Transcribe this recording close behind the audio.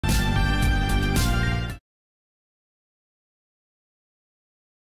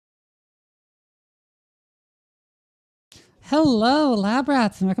Hello, lab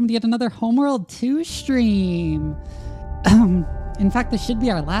rats, and welcome to yet another Homeworld 2 stream. In fact, this should be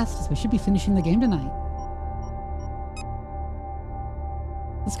our last, as we should be finishing the game tonight.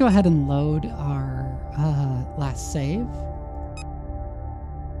 Let's go ahead and load our last save.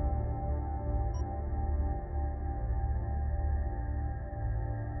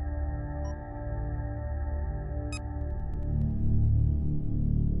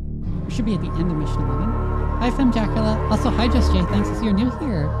 We should be at the end of mission 11. Hi, Fem Jacula. Also, hi, Just Jay. Thanks if you're new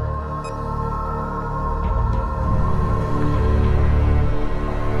here.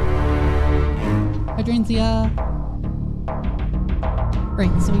 Hi, Dranzia.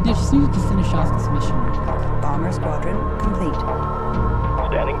 Great, so we just needed to finish off this mission. Bomber squadron complete.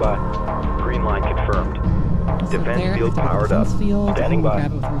 Standing by. Green line confirmed. Also Defense field powered up. Field, Standing by.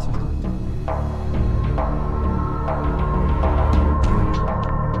 Grab it with resources.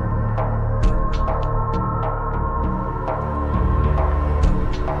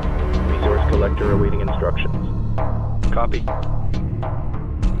 Collector awaiting instructions. Copy.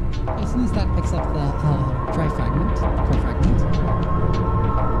 As soon as that picks up the dry fragment,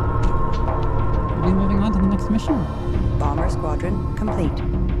 we'll be moving on to the next mission. Bomber squadron complete.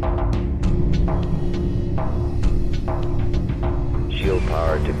 Shield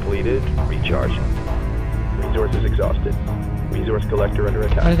power depleted. Recharging. Resources exhausted. Resource collector under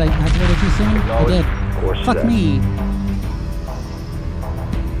attack. What did I activate it too soon? I did. Course Fuck set. me.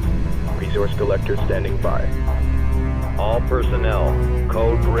 Resource collector standing by. All personnel,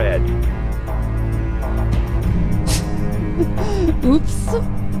 code red. Oops.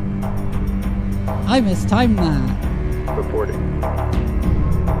 I mistimed that. Reporting.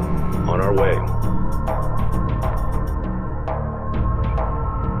 On our way.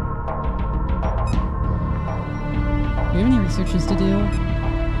 Do we have any researches to do?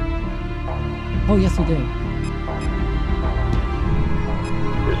 Oh, yes, we do.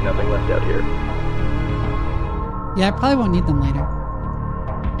 There's nothing left out here. Yeah, I probably won't need them later.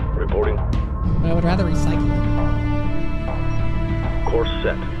 Reporting. But I would rather recycle it. Course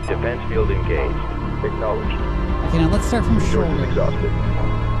set. Defense field engaged. Acknowledged. Okay, now let's start from Resources shoulder. exhausted.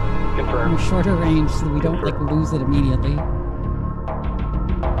 From Confirmed. a shorter range so that we don't like lose it immediately.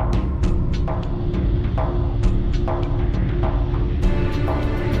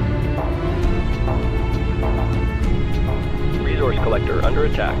 Resource collector under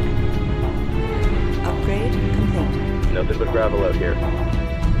attack. Upgrade complete. Nothing but gravel out here.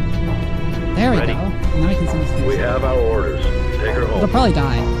 There we Ready. go. And now we can send this through. We have our orders. Take her They'll home. probably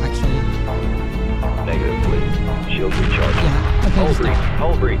die, actually. Negative, please. Shield recharge. Yeah, okay, Hull just breach. die.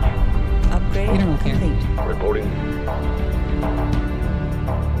 Hull breach. Upgrade We don't care. complete. Reporting.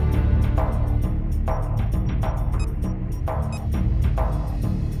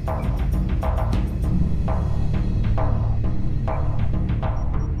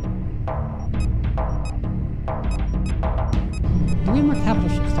 Do we have more capital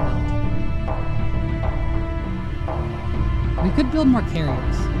ships to build? We could build more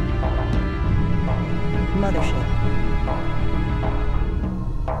carriers. Mothership.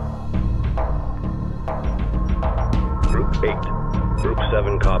 Group 8. Group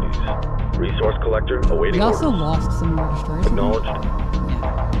 7 copies. Resource collector awaiting We also orders. lost some more destroyers. Acknowledged.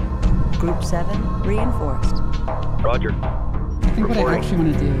 Yeah. Group 7 reinforced. Roger. I think what I Reporting. actually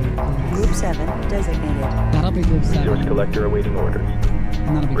want to do Group is... 7 designated. That'll be Group 7. Resource collector awaiting orders.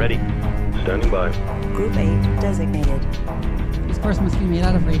 And that'll be Ready. Standing by. Group 8 designated. This course must be made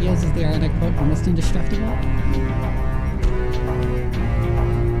out of radios as they are, and I quote, almost indestructible.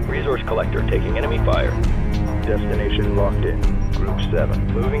 Resource collector taking enemy fire. Destination locked in. Group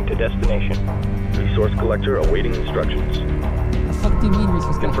 7. Moving to destination. Resource collector awaiting instructions. The fuck do you mean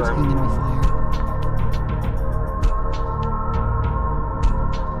resource collectors Confirmed. being enemy fire?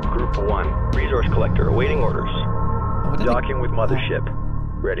 Group 1. Resource collector awaiting orders. Oh, what did I- Docking with mothership.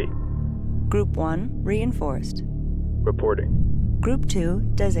 Ready. Group 1 reinforced. Reporting. Group 2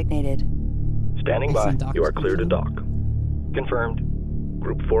 designated. Standing by. Excellent, dock. You are clear to dock. Confirmed.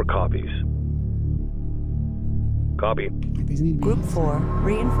 Group 4 copies. Copy. These need to be Group 4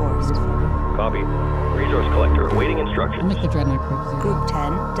 reinforced. Copy. Resource collector awaiting I'll instructions. make the Dreadnought Group 0. Group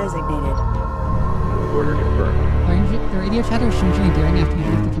 10 designated. Order confirmed. The radio chatter is strangely endearing after you've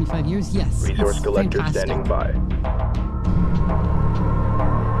lived for 25 years? Yes. Resource That's collector fantastic. standing by.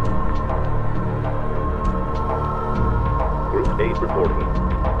 Group 8 reporting.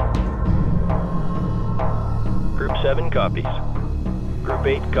 Group 7 copies. Group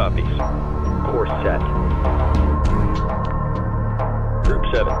 8 copies. Course set. Group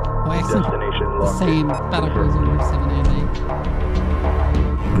 7. Oh, excellent. Destination locked Same in. battle cruiser Group 7 and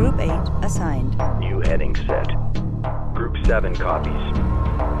 8. Group 8 assigned. New heading set. Group Group 7 copies.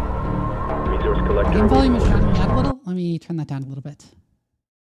 Resource collector. Game volume is awaiting drowning me orders. out a little. Let me turn that down a little bit.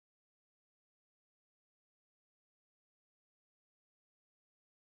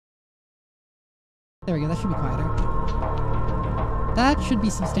 There we go. That should be quieter. That should be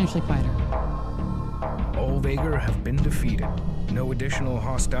substantially quieter. All Vagar have been defeated. No additional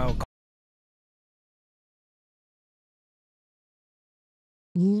hostile.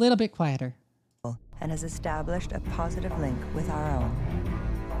 Little bit quieter. And has established a positive link with our own.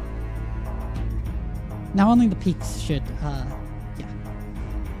 Now only the peaks should, yeah.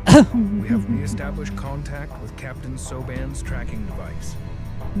 We have re-established contact with Captain Soban's tracking device.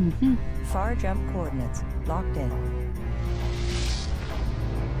 Mm-hmm. Far jump coordinates locked in.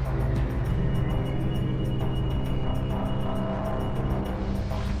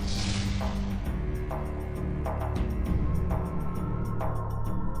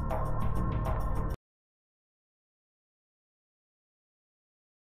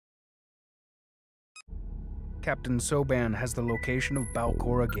 Captain Soban has the location of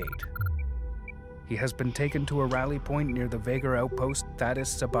Balcora Gate. He has been taken to a rally point near the Vagar outpost Thaddeus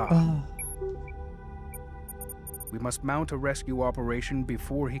Sabah. Oh. We must mount a rescue operation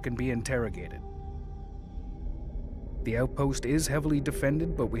before he can be interrogated. The outpost is heavily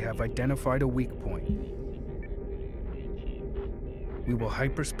defended, but we have identified a weak point. We will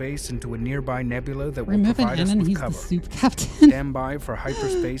hyperspace into a nearby nebula that will Remove an provide N us and with he's cover. the soup captain. Stand by for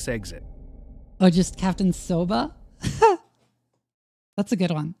hyperspace exit. Oh, just Captain Soba? That's a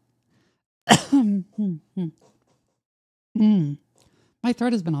good one. My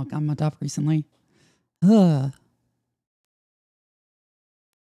throat has been all gummed up recently. Ugh.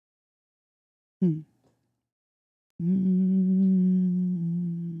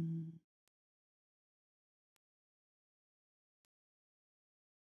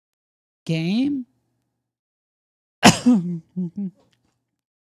 Game?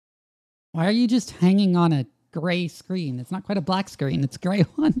 Why are you just hanging on a gray screen? It's not quite a black screen, it's a gray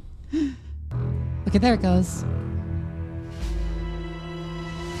one. Okay, there it goes.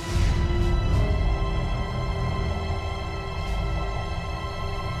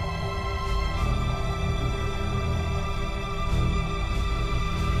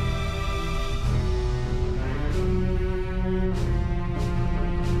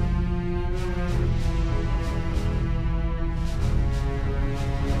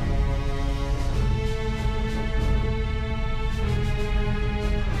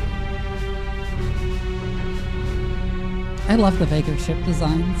 I love the Vagar ship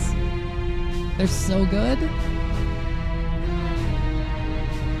designs. They're so good.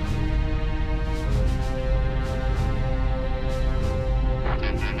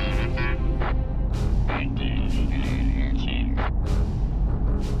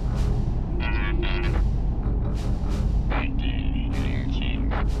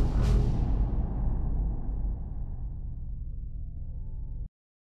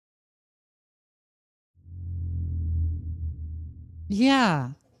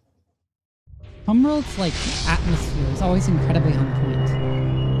 Yeah. Homeworld's like atmosphere is always incredibly on point.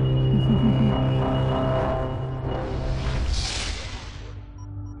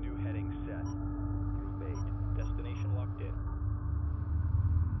 New heading set. Group 8. Destination locked in.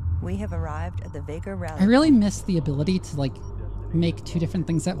 We have arrived at the Vagar rally. I really miss the ability to like make two different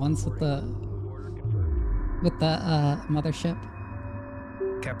things at once with the mothership.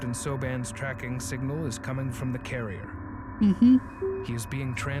 Captain Soban's tracking signal is coming from the carrier. Mm-hmm. He is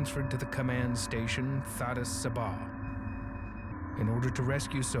being transferred to the command station Thaddeus Sabah. In order to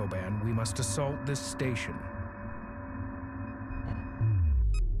rescue Soban, we must assault this station.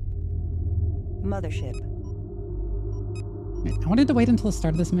 Mothership. I wanted to wait until the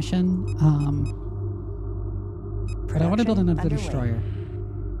start of this mission, but I want to build another Production destroyer.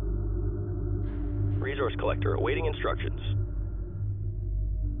 Resource collector awaiting instructions.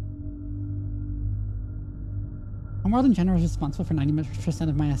 Homeworld in general is responsible for 90%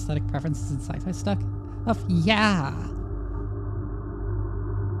 of my aesthetic preferences in sci-fi stuff. Yeah.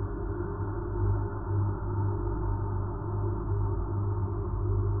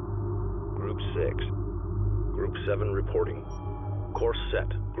 Group 6. Group 7 reporting. Course set.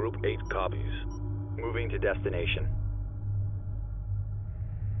 Group 8 copies. Moving to destination.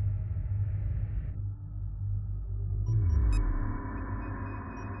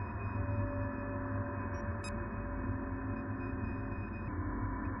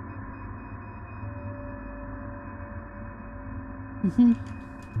 Mm-hmm.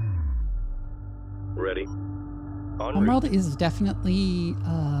 Ready. En Homeworld route. is definitely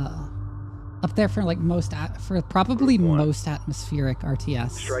up there for like probably Group 1. most atmospheric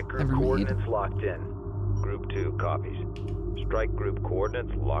RTS Strike group ever made. coordinates locked in. Group Group 2 copies. Strike group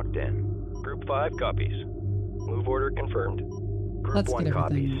coordinates locked in. Group 5 copies. Move order confirmed. Group Let's 1 get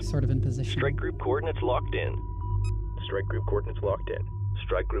everything copies. sort of in position. Strike group coordinates locked in. Strike group coordinates locked in.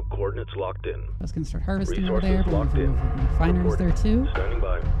 Strike group coordinates locked in. I was going to start harvesting over Resources there, but locked we've in. moved refiners there too. Standing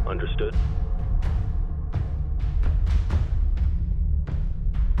by. Understood.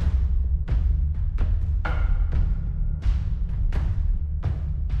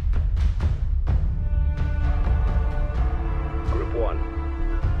 Group 1.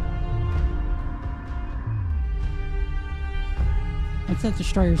 Once that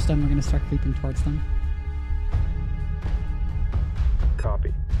destroyer's done, we're going to start creeping towards them.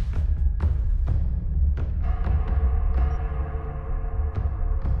 Copy.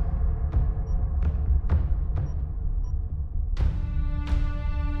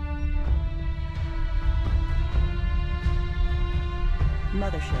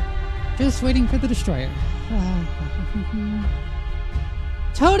 Mothership. Just waiting for the destroyer.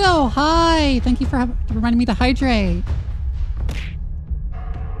 Toto, hi! Thank you for reminding me to hydrate.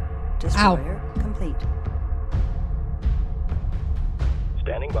 Destroyer complete.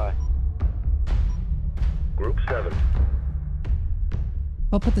 Standing by. Group 7.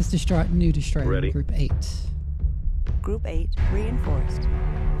 I'll put this new destroyer Ready. in Group 8. Group 8 reinforced.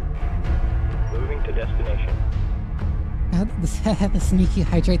 Moving to destination. The sneaky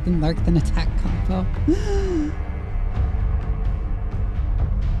hydrate then lurk then attack combo.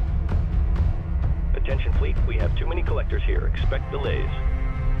 Attention fleet, we have too many collectors here. Expect delays.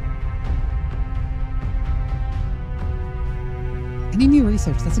 Any new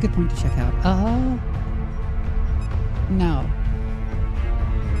research? That's a good point to check out. No.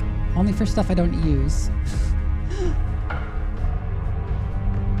 Only for stuff I don't use.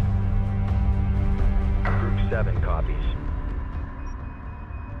 Group 7 copies.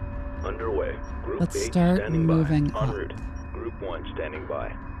 Underway. Group Let's 8 start standing moving by. En up. route. Group 1 standing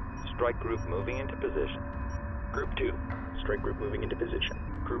by. Strike group moving into position. Group 2. Strike group moving into position.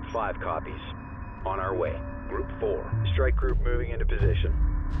 Group 5 copies. On our way. Group 4. Strike group moving into position.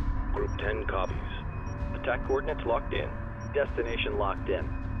 Group 10 copies. Attack coordinates locked in. Destination locked in.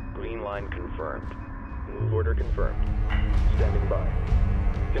 Green line confirmed. Move order confirmed. Standing by.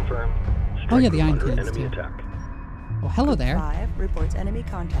 Confirmed. Oh, yeah, Strike the group iron under cannons, enemy too. attack. Oh, hello Group there. 5 reports enemy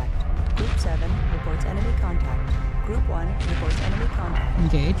contact. Group 7 reports enemy contact. Group 1 reports enemy contact.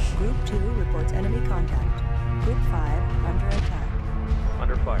 Engage. Group 2 reports enemy contact. Group 5 under attack.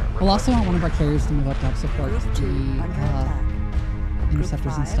 Under fire. We'll also want one of our carriers to move up to help support Group 2 the under attack.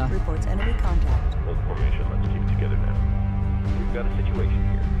 interceptors and Group 5 stuff. reports enemy contact. Hold formation, let's keep together now. We've got a situation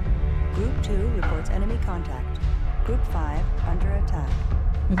here. Group 2 reports enemy contact. Group 5 under attack.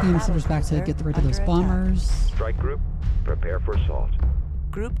 Move the interceptors back to get rid of those Under attack. bombers. Strike group, prepare for assault.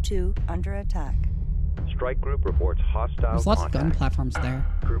 Group 2 under attack. Strike group reports hostile There's lots of gun contact. platforms there.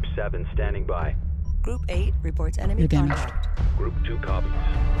 Group 7 standing by. Group 8 reports enemy You're damaged. contact. Group 2 copies.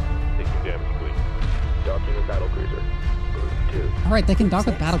 Taking damage, please. Docking with battlecruiser. Group 2. Alright, they can dock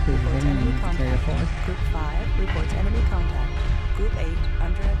with 6 battlecruisers. reports They don't enemy need to carry it contact. forward. Group 5 reports enemy contact. Group 8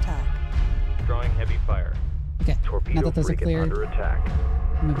 under attack. Drawing heavy fire. Okay, Torpedo now that those are frigate cleared, under attack.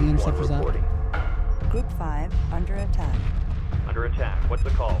 move the Group 1 interceptors up. reporting. Group 5 under attack. Under attack. What's the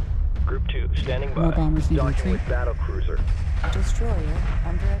call? Group 2 standing by. More bombers need to Docking retreat. with battlecruiser. Destroyer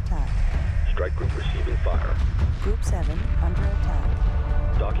under attack. Strike group receiving fire. Group 7 under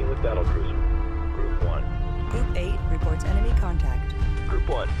attack. Docking with battlecruiser. Group 1. Group 8 reports enemy contact. Group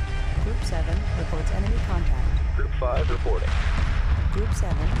 1. Group 7 reports enemy contact. Group 5 reporting. Group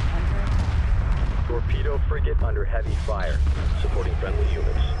 7 under attack. Torpedo frigate under heavy fire. Supporting friendly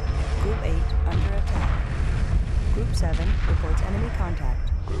units. Group 8 under attack. Group 7 reports enemy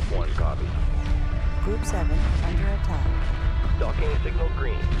contact. Group 1 copy. Group 7 under attack. Docking signal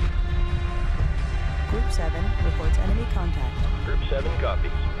green. Group 7 reports enemy contact. Group 7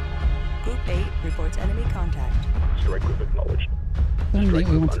 copies. Group 8 reports enemy contact. Strike group acknowledged. Then Strike we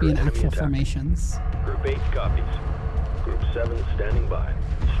group want to be in under enemy actual attack. formations. Group 8 copies. Group 7 standing by.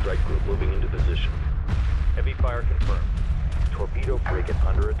 Strike group moving into position. Heavy fire confirmed. Torpedo frigate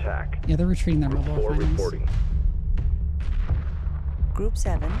under attack. Yeah, they're retreating their Group mobile 4 refiners. reporting. Group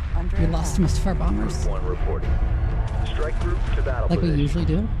 7 under We attack. lost most of our bombers, Group 1 reporting. Strike group to battle like we position. usually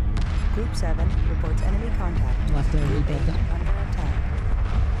do. Group 7 reports enemy contact. We'll have to Group 8 rebuild them. under attack.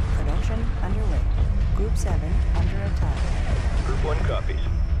 Production underway. Group 7 under attack. Group 1 copies.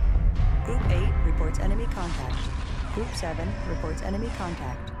 Group 8 reports enemy contact. Group 7 reports enemy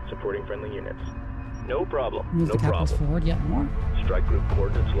contact. Supporting friendly units. No problem. Move No the capitals problem. forward yet more. Strike group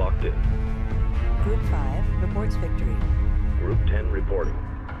coordinates locked in. Group 5 reports victory. Group 10 reporting.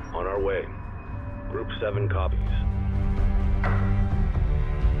 On our way. Group 7 copies.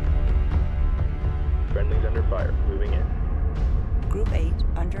 Friendlies under fire. Moving in. Group 8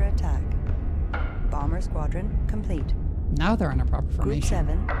 under attack. Bomber squadron complete. Now they're in a proper Group formation.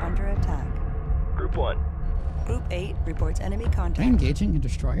 7 under attack. Group 1. Group 8 reports enemy Are they contact. engaging a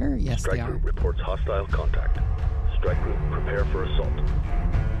destroyer? Yes, Strike they are. group reports hostile contact. Strike group, prepare for assault.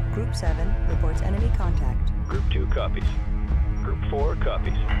 Group 7 reports enemy contact. Group 2 copies. Group 4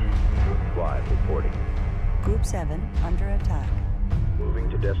 copies. Group 5 reporting. Group 7 under attack. Moving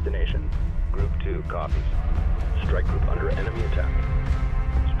to destination. Group 2 copies. Strike group under enemy attack.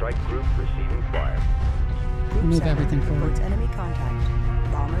 Strike group receiving fire. Group Move 7 everything forward. reports enemy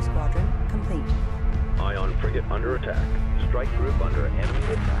contact. Bomber squadron complete. Ion frigate under attack. Strike group under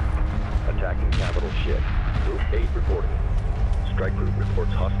enemy attack. Attacking capital ship. Group 8 reporting. Strike group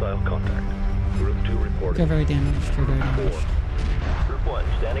reports hostile contact. Group 2 They're reporting. very damaged. They're very 4. damaged. Group 1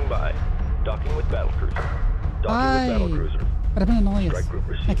 standing by. Docking with battlecruiser. Docking Hi. with battlecruiser. What happened to Nolius? Strike group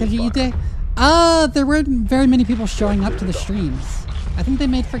I could receiving you fire. day. There weren't very many people showing up to the streams. I think they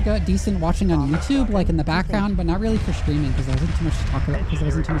made for decent watching on YouTube, like in the background, but not really for streaming because there wasn't too much to talk about, because there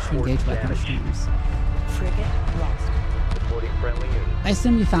wasn't too much to engage with in the streams. Frigate lost. Reporting friendly unit. I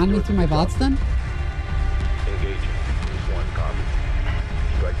assume you found me through my VODs then? Engaging. Group 1 copy.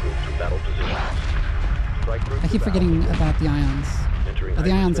 Strike group to battle positions. Strike group I to keep battle forgetting positions. about the ions. Entering Oh,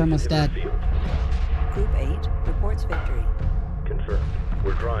 the ions are almost hyperspace dead. inhibitor field. Group 8 reports victory. Confirmed.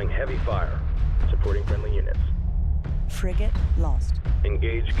 We're drawing heavy fire. Supporting friendly units. Frigate lost.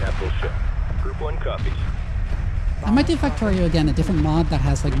 Engage capital ship. Group 1 copies. I might do Factorio again, a different mod that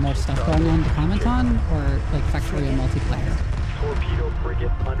has like more stuff going on to comment on, or like Factorio multiplayer. Torpedo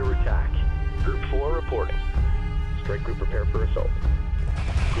frigate under attack. Group 4 reporting. Strike group prepare for assault.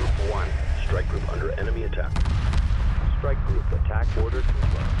 Group 1. Strike group under enemy attack. Strike group attack order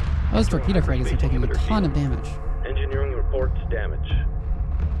confirmed. Those torpedo frigates are taking a ton of damage. Engineering reports damage.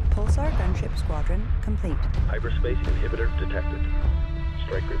 Pulsar gunship squadron complete. Hyperspace inhibitor detected.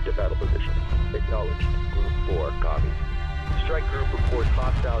 Strike group to battle position. Acknowledged. Group 4 copies. Strike group reports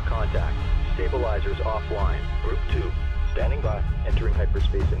hostile contact. Stabilizers offline. Group 2 standing by. Entering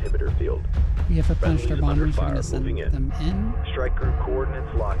hyperspace inhibitor field. We have replenished our Friendlies under bombers, we're fire, going to send moving in. them in. Strike group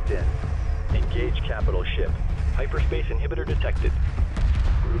coordinates locked in. Engage capital ship. Hyperspace inhibitor detected.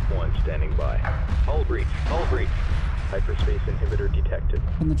 Group 1 standing by. Hull breach. Hull breach. Hyperspace inhibitor detected.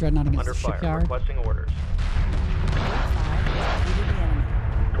 From the Dreadnought against Under the fire. shipyard. Requesting orders. Group 5 defeated the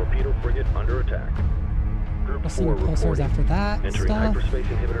enemy. Torpedo frigate under attack. Group We'll see 4 the pulsars reporting. after that Entering stuff. hyperspace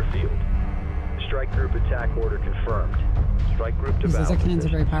inhibitor field. Strike group attack order confirmed. Strike group to These battle laser cannons are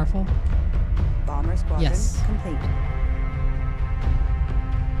very position. powerful. Bomber squadron Yes. complete.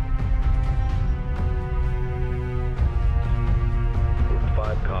 Group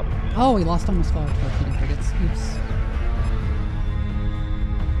 5 copies. Oh, we lost almost 4 torpedo frigates. Oops.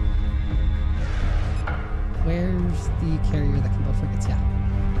 Where's the carrier that can build frigates? Yeah.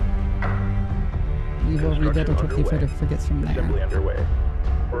 We will rebuild our Construction torpedo underway. frigates from Assembly there. underway.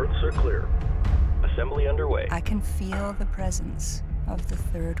 Berths are clear. Assembly underway. I can feel the presence of the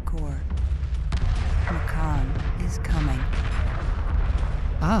Third Corps. Makan is coming.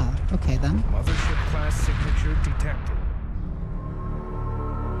 Ah, okay then. Mothership class signature detected.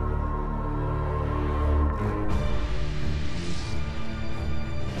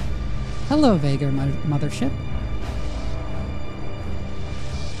 Hello, Vega Mothership.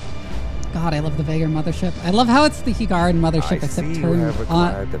 God, I love the Vega Mothership. I love how it's the Higaran Mothership, I except see you turned have on,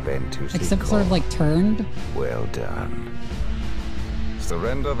 acquired the Bentusi except sort of core. like turned. Well done.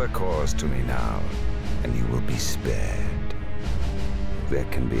 Surrender the cores to me now, and you will be spared. There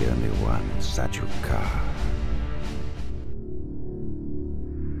can be only one Sajukar.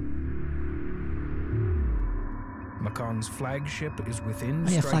 Makan's flagship is within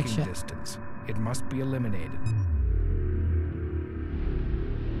Oh, yeah, striking flagship. distance. It must be eliminated.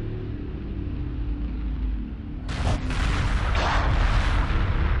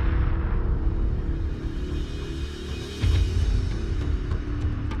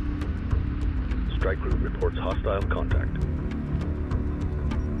 Strike group reports hostile contact.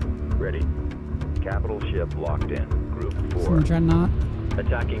 Ready. Capital ship locked in. Group From 4. the Dreadnought.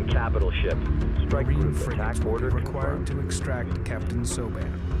 Attacking capital ship. Strike Marine group frigates attack will be order required confirmed. to extract Captain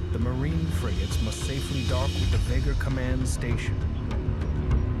Soban. The Marine frigates must safely dock with the Vega Command Station.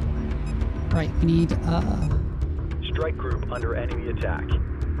 Right, we need Strike group under enemy attack.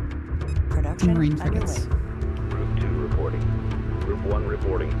 Production Marine underway. frigates. Group 2 reporting. Group 1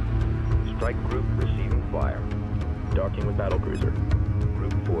 reporting. Strike group receiving fire. Docking with battlecruiser.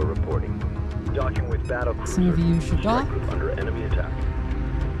 Group 4 reporting. Docking with battlecruiser. Some of you should Strike dock. group under enemy attack.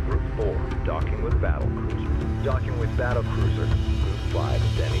 Group 4, docking with battle cruiser. Docking with battle cruiser. Group 5,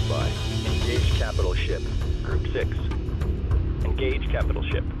 standing by. Engage capital ship. Group 6. Engage capital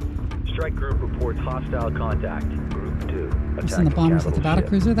ship. Strike group reports hostile contact. Group 2. I've seen the bombers with the battle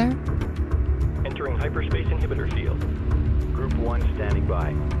cruiser there. Entering hyperspace inhibitor field. Group 1 standing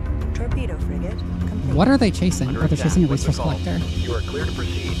by. Torpedo frigate complete. What are they chasing? Under Are they attack. chasing a What's the resource call? collector? You are clear to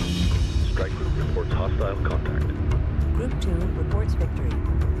proceed. Strike group reports hostile contact. Group 2 reports victory.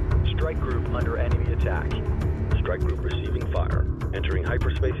 Strike group under enemy attack. Strike group receiving fire. Entering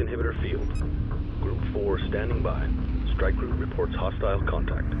hyperspace inhibitor field. Group 4 standing by. Strike group reports hostile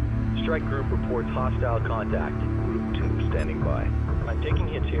contact. Strike group reports hostile contact. Group 2 standing by. I'm taking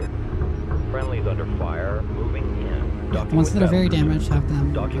hits here. Friendlies under fire. Moving in. The ones that are very damaged have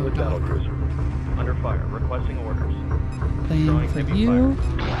them Docking go with battle dock. cruiser. Under fire. Requesting orders. Same for you.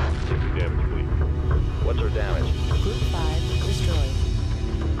 Taking damage, please. What's our damage? Group 5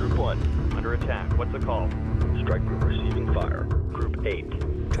 destroyed. Group 1, under attack. What's the call? Strike group receiving fire. Group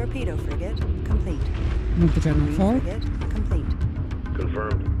 8. Torpedo frigate complete. Move the general Marine forward. frigate complete.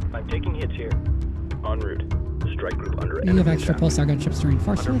 Confirmed. I'm taking hits here. En route. Strike group under You enemy have extra attack. pulsar gunships to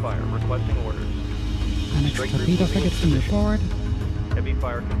reinforce Under with. fire. Requesting orders. And extra Strike group torpedo moving frigates to into move position. forward. Heavy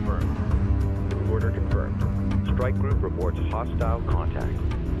fire confirmed. Order confirmed. Strike group reports hostile contact.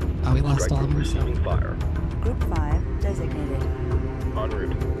 Oh, we lost Strike all of group them. So. receiving fire. Group 5 designated. En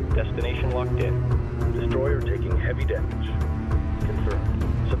route. Destination locked in. Destroyer taking heavy damage.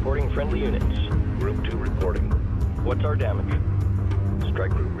 Confirmed. Supporting friendly units. Group 2 reporting. What's our damage?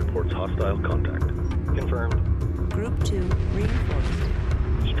 Strike group reports hostile contact. Confirmed. Group 2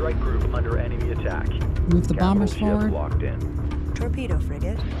 reinforced. Strike group under enemy attack. Move the Capital bombers ship forward. locked in. Torpedo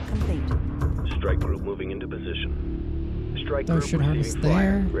frigate complete. Strike group moving into position. Strike Those group should hurt us receiving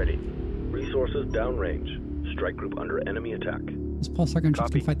fire. there. Ready. Resources downrange. Strike group under enemy attack. Those pulsar gunships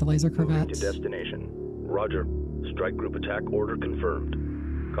Copy. can fight the laser Moving to corvettes. destination. Roger. Strike group attack order confirmed.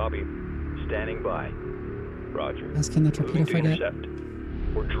 Copy. Standing by. Roger. As can the torpedo Moving to frigate. intercept.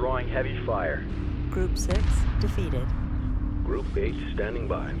 We're drawing heavy fire. Group 6 defeated. Group 8 standing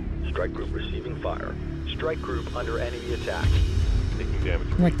by. Strike group receiving fire. Strike group under enemy attack. Taking damage.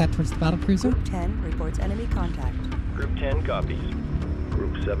 Direct that towards the battle cruiser. Group 10 reports enemy contact. Group 10 copies.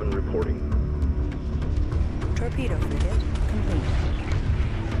 Group 7 reporting. Torpedo frigate complete.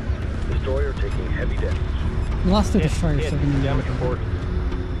 Destroyer taking heavy damage. We lost the destroyer, so we need Damage to rebuild.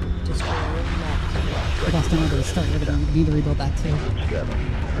 report. Destroyer locked. We lost another destroyer, but we need to rebuild that too. Group 7.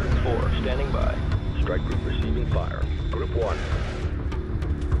 Group 4 standing by. Strike group receiving fire. Group 1.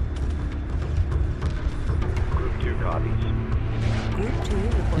 Group 2 copies. Group 2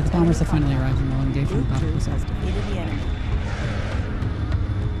 reports Yeah, the bombers have enemy finally arrived and we'll engage with Group the battle 2 cruiser. has defeated the enemy.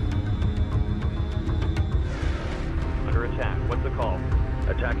 Under attack. What's the call?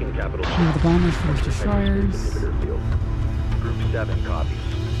 Attacking capital ship. Move the bombers for those Hyperspace destroyers. inhibitor field. Group 7 copies.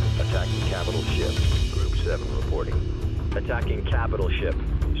 Attacking capital ship. Group 7 reporting. Attacking capital ship.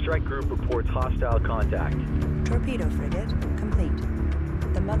 Strike group reports hostile contact. Torpedo frigate complete.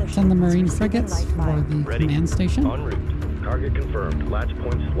 The mothership Send the is marine receiving frigates light for fire. the Ready. command station. En route. Target confirmed. Latch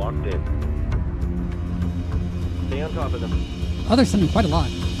points locked in. Stay on top of them. Oh, they're sending quite a lot.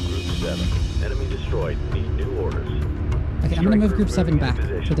 Group 7. Enemy destroyed. Need new orders. Okay, I'm gonna move Strike Group 7 moving back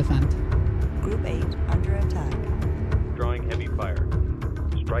into position. to defend. Group 8 under attack. Drawing heavy fire.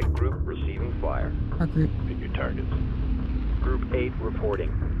 Strike group receiving fire. Our group. Pick your targets. Group 8 reporting.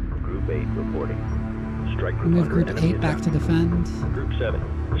 Group 8 reporting. Strike We group move under Group enemy 8 back attack. to defend. Group 7.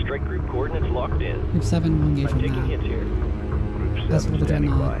 Strike group coordinates locked in. Group 7 will engage I'm on taking that. hits here. Group That's 7 for the standing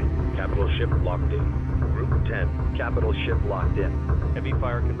dreadnought. by. Capital ship locked in. Group 10. Capital ship locked in. Heavy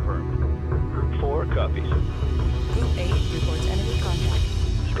fire confirmed. Group 4 copies. Group 8 reports enemy contact.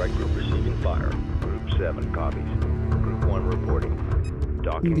 Strike group receiving fire. Group 7 copies. Group 1 reporting.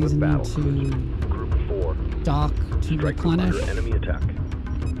 Docking These with need battle to cruiser. Group 4. dock to Strike group replenish. under enemy attack.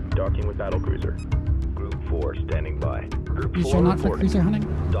 Docking with battle cruiser. Group 4 standing by. Group You 4 sure not for reporting. cruiser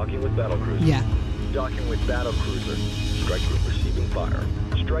hunting? Docking with battle cruiser. Yeah. Docking with battle cruiser. Strike group receiving fire.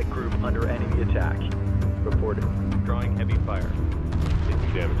 Strike group under enemy attack. Reported. Drawing heavy fire.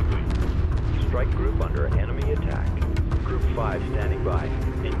 Taking damage, please. Strike group under enemy attack. Group 5 standing by.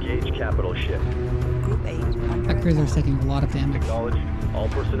 Engage capital ship. Group 8 under That cruiser's attack. taking a lot of damage. Acknowledged. All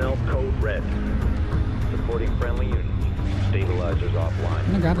personnel code red. Supporting friendly units. Stabilizers offline. I'm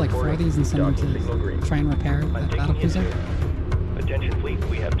gonna grab like 4 of these and send Docking them signal green. to try and repair I'm that taking battle hits cruiser. here. Attention fleet,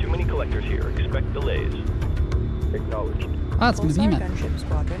 we have too many collectors here. Expect delays. Acknowledged. Oh, it's gonna Pulsar beam it. gunship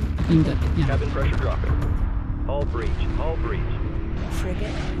squadron. Beamed it, yeah. Cabin pressure dropping. All breach. All breach. Frigate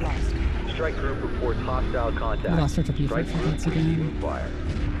lost. Strike group reports hostile contact. We lost our torpedo Strike group frigates again. receiving fire.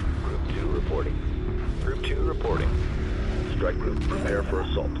 Group 2 reporting. Group 2 reporting. Strike group, prepare for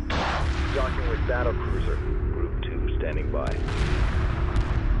assault. Docking with battle cruiser. Group 2 standing by.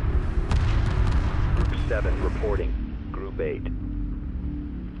 Group 7 reporting. Group 8.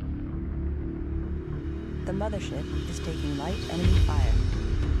 The mothership is taking light enemy fire.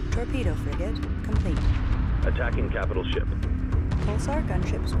 Torpedo frigate complete. Attacking capital ship. Pulsar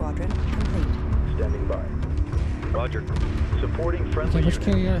gunship squadron complete. Standing by. Roger. Supporting friendly Okay, which unit.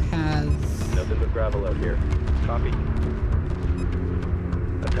 carrier has... Nothing but gravel out here. Copy.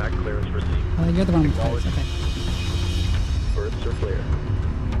 Attack clearance received. Oh, you're the one with Acknowledge. flares. Okay. Berths are clear.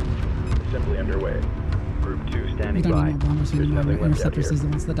 Assembly underway. Group 2 We standing don't by. need more bombers There's anymore. nothing left out Interceptors here. is the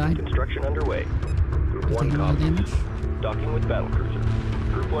ones that died. Construction underway. Group They're 1 taking a lot of copies. damage. Docking with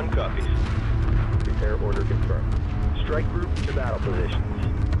battlecruiser. Group 1 copies. Repair order confirmed. Strike group to battle positions.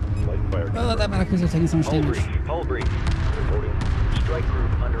 Light fire. Oh, that battlecruiser taking so much Hull damage. breach. Hull breach. Reporting. Strike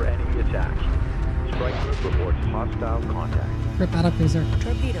group under enemy attack. Strike group reports hostile contact. Rip battlecruiser.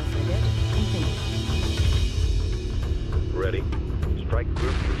 Torpedo frigate complete. Ready. Strike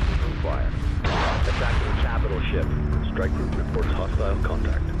group receiving fire. Attacking capital ship. Strike group reports hostile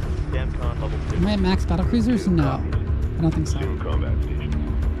contact. Damcon level 2. Am I at max battlecruisers? No. I don't think so. Soon combat station.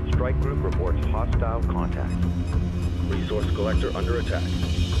 Strike group reports hostile contact. Resource collector under attack.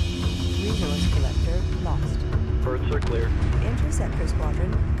 Resource collector lost. Berths are clear. Interceptor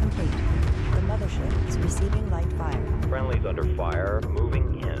squadron complete. The mothership is receiving light fire. Friendlies under fire.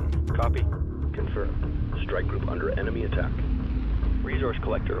 Moving in. Copy. Confirmed. Strike group under enemy attack. Resource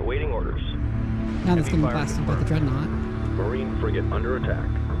collector awaiting orders. Now that's Heavy getting fire blasted by the confirmed. dreadnought. Marine frigate under attack.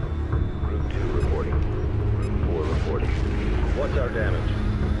 Group 2 reporting. Group 4 reporting. What's our damage?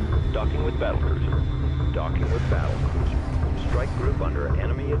 Docking with battlecruiser. Docking with battlecruiser. Strike group under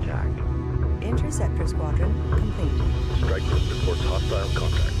enemy attack. Interceptor squadron complete. Strike group reports hostile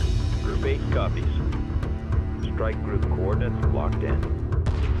contact. Group 8 copies. Strike group coordinates locked in.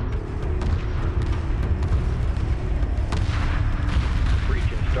 Breach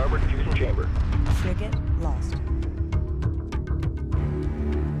in starboard fusion chamber. Frigate lost.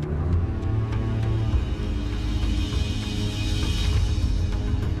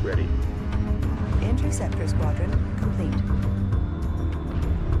 Ready. Interceptor squadron complete.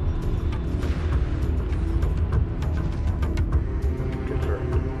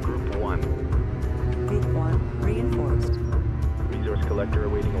 Confirmed. Group 1. Group 1 reinforced. Resource collector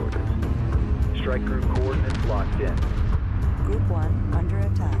awaiting orders. Strike group coordinates locked in. Group 1 under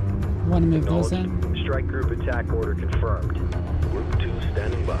attack. Want to move those in? Acknowledged. Strike group attack order confirmed. Group 2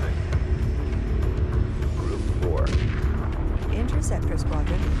 standing by. Group 4. Interceptor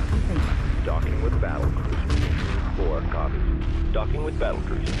squadron complete. Docking with battlecruiser. 4 copies. Docking with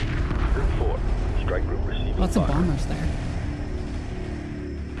battlecruiser. Group 4. Strike group receiving Lots of fire. bombers there.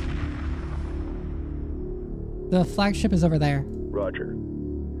 The flagship is over there. Roger.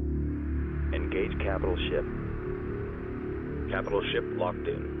 Engage capital ship. Capital ship locked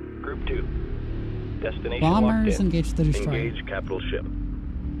in. Group 2. Destination Bombers locked in. engage the destroyer. Engage capital ship.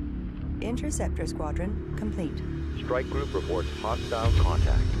 Interceptor squadron complete. Strike group reports hostile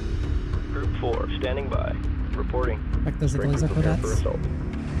contact. Group 4 standing by. Reporting. Like those Strike laser group prepare for codettes. assault.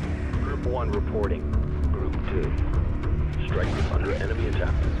 Group 1 reporting. Group 2. Strike group under enemy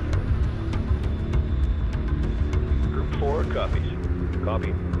attack. Group 4 copies. Copy.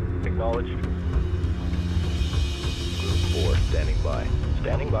 Acknowledged. Group 4 standing by.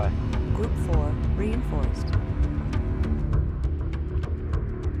 Standing by. Group 4 reinforced.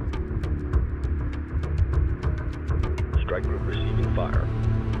 Strike group receiving fire.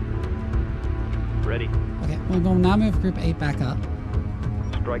 Ready. Okay, we'll now move Group 8 back up.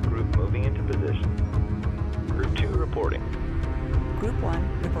 Strike group moving into position. Group 2 reporting. Group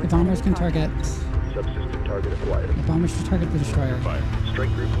 1 The reports bombers enemy can target... contact. Subsystem target acquired. The bombers should target the destroyer. Fire. Strike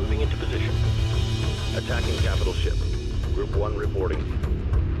group moving into position. Attacking capital ship. Group 1 reporting.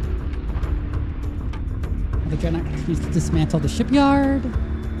 The dreadnought needs to dismantle the shipyard.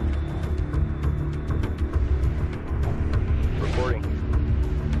 Reporting.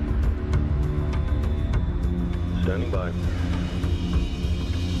 Standing by.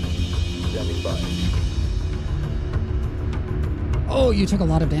 Standing by. Oh, you took a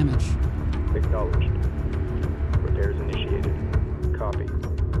lot of damage. Acknowledged. Repairs initiated. Copy.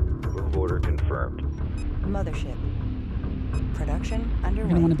 Move order confirmed. Mothership. Production We're underway.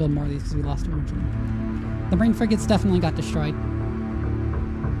 going to want to build more of these because we lost it originally. The Marine frigates definitely got destroyed.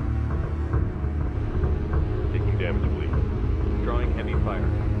 Taking damage, please. Drawing heavy fire.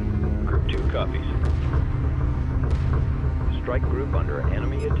 Group 2 copies. Strike group under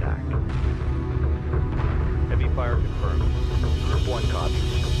enemy attack. Heavy fire confirmed. Group 1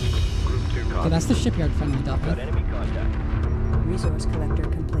 copies. 2 copies. Okay, that's the shipyard finally dealt Got with. enemy contact. Resource collector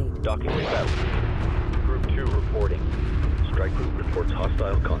complete. Docking with battle. Group 2 reporting. Strike group reports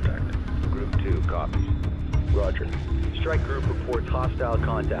hostile contact. Group 2 copies. Roger. Strike group reports hostile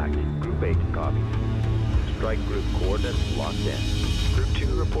contact. Group 8 copies. Strike group coordinates locked in. Group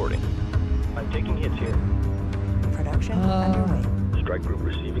 2 reporting. I'm taking hits here. Production underway. Strike group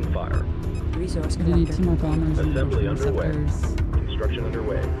receiving fire. Resource We're gonna need collector 2 more complete. bombers and Assembly underway. interceptors. Construction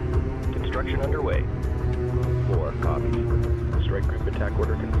underway. Construction underway. 4 copies. Strike group attack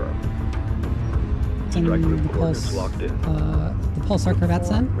order confirmed. Send Strike group the coordinates pulse, locked in. the pulsar corvettes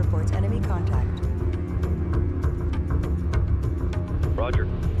 4 in. reports enemy contact. Roger.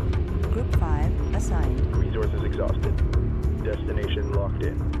 Group 5 assigned. Resources exhausted. Destination locked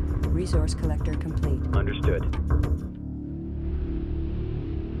in. Resource collector complete. Understood.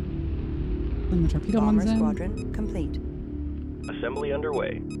 And the torpedo Bomber ones in. squadron complete. Assembly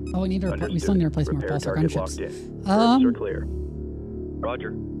underway. Oh, we still need to replace more Repair pulsar target gunships. locked in. Turrets are clear.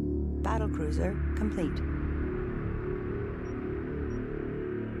 Roger. Battle cruiser complete.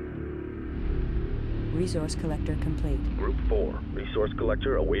 Resource collector complete. Group 4. Resource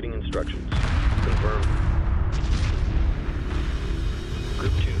collector awaiting instructions. Confirmed.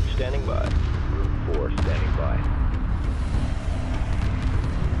 Group 2 standing by. Group 4 standing by.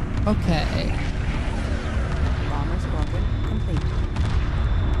 Okay. Bomber squadron complete.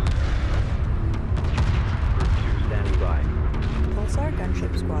 Group 2 standing by. Pulsar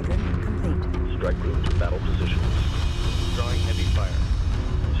gunship squadron complete. Strike group to battle positions. Drawing heavy fire.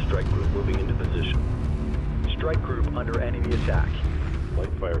 Strike group moving into position. Strike group under enemy attack.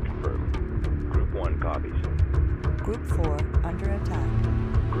 Light fire confirmed. Group 1 copies. Group 4 under attack.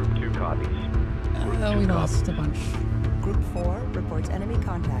 Group 2 copies. Oh, we lost a bunch. Group 4 reports enemy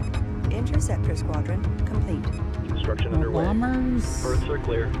contact. Interceptor squadron complete. Construction More underway. bombers. Berths are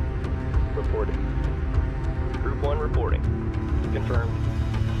clear. Reporting. Group 1 reporting. Confirmed.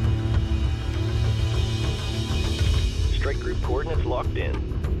 Strike group coordinates locked in.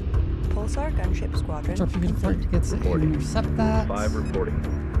 Pulsar gunship squadron Torpedo fort complete. gets to Reporting. intercept that. 5 reporting.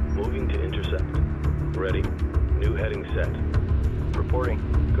 Moving to intercept. Ready. New heading set. Reporting.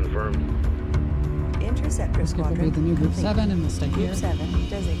 Confirmed. Interceptor This will be squadron the new Group complete. 7 and we'll stay here. Group 7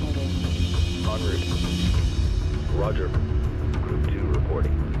 designated. En route. Roger. Group 2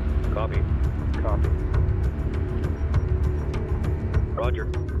 reporting. Copy. Copy. Roger.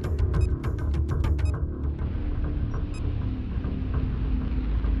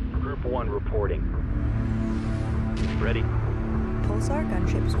 Group 1 reporting. Ready. Pulsar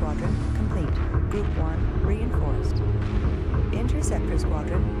gunship squadron complete. Group 1 reinforced. Interceptor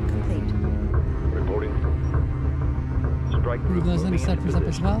squadron complete. Reporting. Strike group Move those moving into interceptors up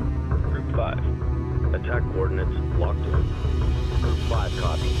as position. well. Group 5. Attack coordinates locked in. Group 5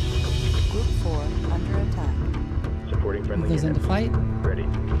 copies. Group 4 under attack. Supporting Move friendly those into units. fight. Ready.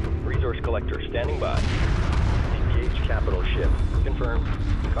 Resource collector standing by. Engage capital ship. Confirmed.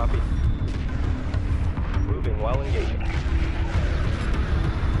 Copy. Moving while engaging.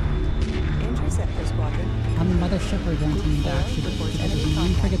 Interceptor squadron. On the mothership, we're going to need to actually get Reports the enemy Marine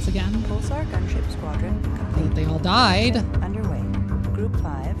contact. frigates again. Pulsar gunship squadron complete. They all died. Underway. Group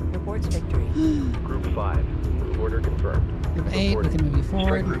 5 reports victory. Group 5. Order confirmed. Group 8, we Reporting. can move you Strike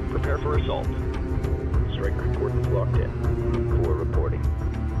forward. group, prepare for assault. Strike group coordinates locked in. Group 4 reporting.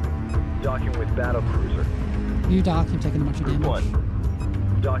 Docking with battle cruiser. You dock, you've taken a bunch of Group damage.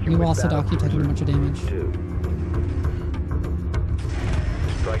 1. Docking You with also battle dock, you've taken a cruiser. bunch of damage. 2.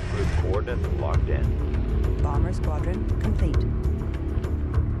 Strike group coordinates locked in. Bomber squadron complete.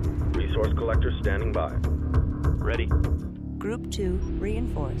 Resource collector standing by. Ready. Group 2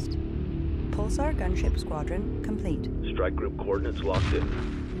 reinforced. Pulsar gunship squadron complete. Strike group coordinates locked in.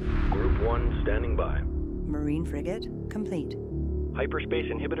 Group 1 standing by. Marine frigate complete. Hyperspace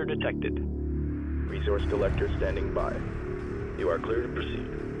inhibitor detected. Resource collector standing by. You are clear to proceed.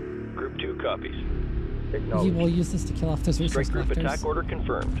 Group 2 copies. We Acknowledged. will use this to kill off those resource Strike group collectors. attack order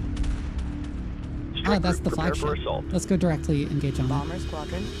confirmed. Ah, Strike that's group the prepare for flagship. assault. Let's go directly engage on that. Bomber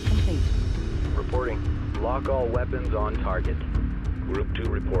squadron complete. Reporting. Lock all weapons on target. Group 2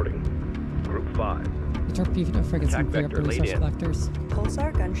 reporting. Group 5. The torpedo frigates Attack can clear up the vector laid resource in. collectors.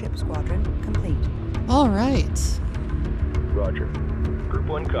 Pulsar gunship squadron complete. All right. Roger. Group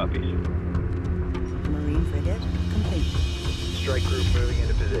 1 copies. Marine frigate complete. Strike group moving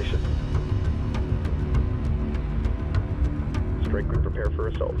into position. Strike group prepare for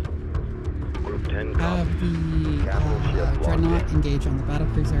assault. Group 10 Have copies. the Capital ship locked dreadnought in. engage on the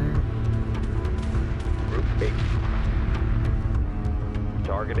battlecruiser. Group 8.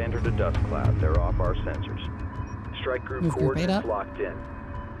 Target entered a dust cloud. They're off our sensors. Strike group Move group 8 coordinates up. locked in.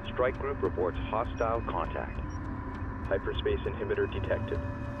 Strike group reports hostile contact. Hyperspace inhibitor detected.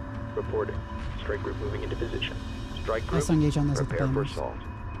 Reporting. Strike group moving into position. Strike group, Also engage on those with the prepare for bombers. assault.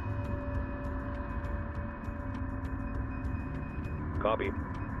 Copy.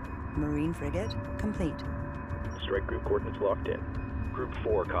 Marine frigate complete. Strike group coordinates locked in. Group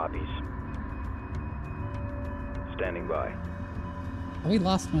 4 copies. Standing by. Oh, we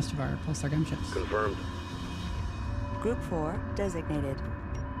lost most of our pulsar gunships. Confirmed. Group 4 designated.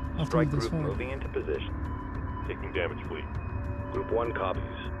 I'll have to Strike move these group forward. moving into position. Taking damage, fleet. Group 1 copies.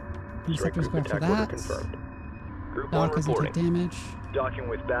 Strike Interceptors group go after attack order that. confirmed. Group 1 Dock doesn't take reporting. damage. Docking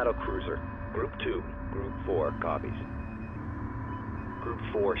with battle cruiser. Group 2. Group 4 copies. Group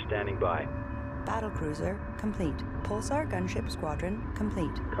 4 standing by. Battlecruiser complete. Pulsar gunship squadron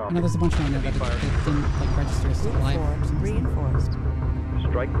complete. I Copy. know there's a bunch around there that it didn't like register as Group live. 4 for some reason. reinforced.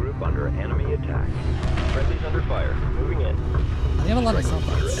 Strike group under enemy attack. Friendlies under fire. Moving in. They have a lot of Strike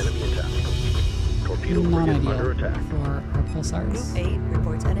cell group under phones. enemy attack. Torpedo Not frigate under ideal attack. for our Group pulsars. 8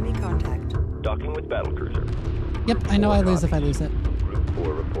 reports enemy contact. Docking with battlecruiser. Yep, I know I lose if I lose it. Group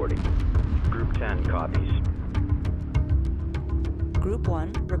 4 reporting. Group 10 copies. Group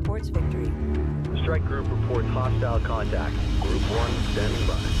 1 reports victory. Strike group reports hostile contact. Group 1 standing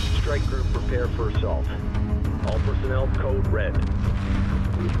by. Strike group prepare for assault. All personnel code red.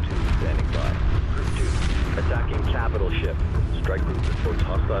 Group 2 standing by. Group 2 attacking capital ship. Strike group reports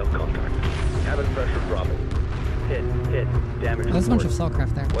hostile contact. Cabin pressure dropping. Hit. Damage There's a bunch of reported.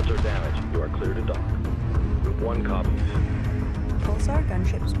 cellcraft there. What's our damage? You are clear to dock. Group 1 copies. Pulsar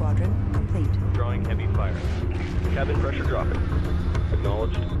gunship squadron complete. Drawing heavy fire. Cabin pressure dropping.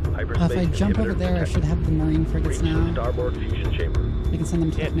 Acknowledged. Hyperspace If I jump over inhibitor there, I detected. should have the marine frigates Reach the now. starboard fusion chamber. We can send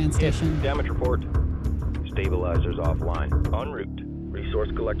them to the command station. Damage report. Stabilizers offline. En route. Resource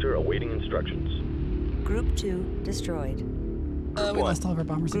collector awaiting instructions. Group 2 destroyed. We lost all of our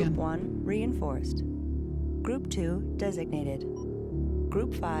bombers Group again. 1 reinforced. Group 2 designated.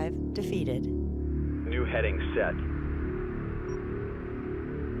 Group 5 defeated. New heading set.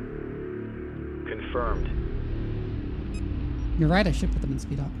 Confirmed. You're right, I should put them in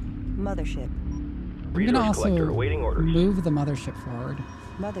speed up. Mothership. I'm Resource gonna also collector awaiting orders. move the mothership forward.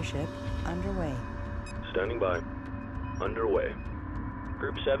 Mothership underway. Standing by. Underway.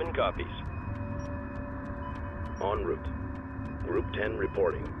 Group 7 copies. En route. Group 10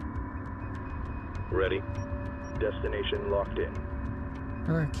 reporting. Ready. Destination locked in.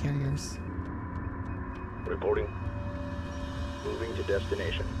 Where are our carriers? Reporting. Moving to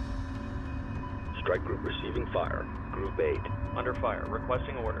destination. Strike group receiving fire. Group 8. Under fire.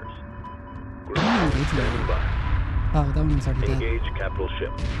 Requesting orders. Group Oh, 8 standing by. Oh, that one was already dead. Engage capital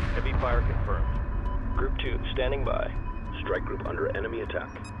ship. Heavy fire confirmed. Group 2 standing by. Strike group under enemy attack.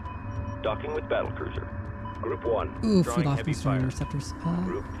 Docking with battlecruiser. Group 1. Oof, we drawing lost heavy most of our fire. interceptors.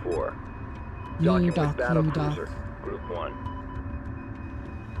 Group 4. You Docking with dock. battlecruiser. Group 1.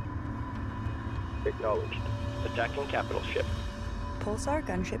 Acknowledged. Attacking capital ship. Pulsar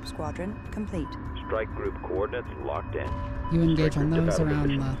gunship squadron complete. Strike group coordinates locked in. You engage Strike on group to those battle around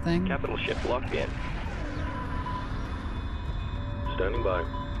position. the thing. Capital ship locked in. Standing by.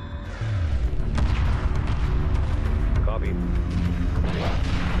 Copy.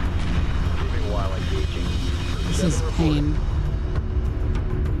 Moving while engaging. This is pain.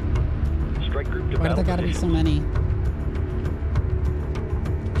 Strike group to Why do battle there gotta be so position. many?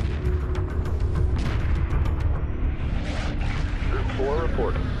 Group 4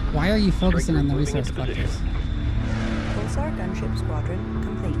 reporting. Why are you focusing on the moving resource into collectors? Pulsar gunship squadron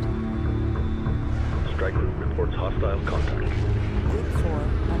complete. Strike group reports hostile contact. Group 4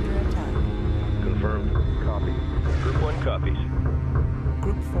 under attack. Confirmed. Copy. Group 1 copies.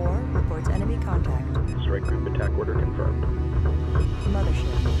 Group 4 reports enemy contact. Strike group attack order confirmed.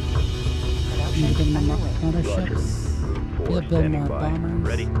 Mothership. Need to Production build more underway. Roger. motherships. Group 4 Build standing more by. bombers.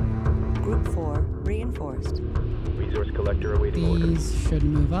 Ready. Group 4 reinforced. Resource collector awaiting orders. These should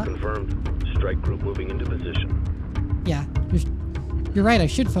move up. Confirmed. Strike group moving into position. Yeah, you're right. I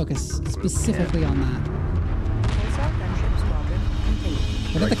should focus specifically on that. Pulsar gunship squadron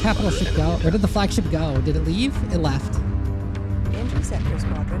complete. Where did the capital ship go? Where did the flagship go? Did it leave? It left. Interceptor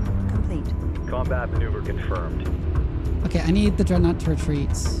squadron complete. Combat maneuver confirmed. Okay, I need the dreadnought to retreat.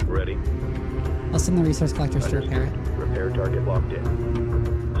 Ready. I'll send the resource collectors to repair it. Repair target locked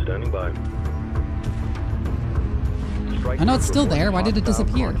in. Standing by. Strike I know it's group still there. Why reports did it hostile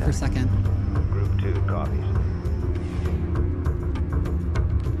disappear for a contact. second? Group 2 copies.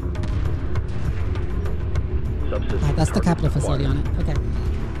 Subsystem Oh, that's the targets capital facility acquired. on it. Okay.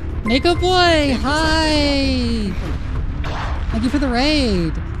 Mako boy, hi! Thank you for the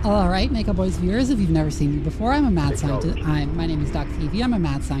raid. Alright, Makeup Boys viewers, if you've never seen me before, I'm a mad scientist. My name is Doc Vivi. I'm a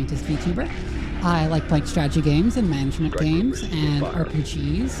mad scientist VTuber. I like playing strategy games and management games and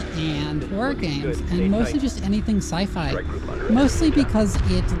RPGs and horror games and mostly just anything sci-fi. Mostly because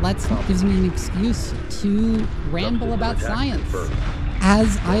it gives me an excuse to ramble about science,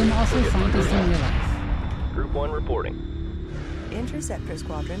 as I am also a scientist in real life. Group 1 reporting. Interceptor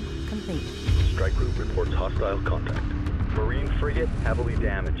squadron complete. Strike group reports hostile contact. Marine frigate heavily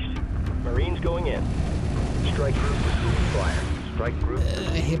damaged. Marines going in. Strike group receiving fire. Strike group I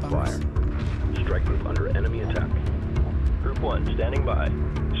hate receiving bombers. fire. Strike group under enemy attack. Group 1 standing by.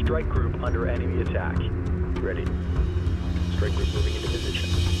 Strike group under enemy attack. Ready. Strike group moving into position.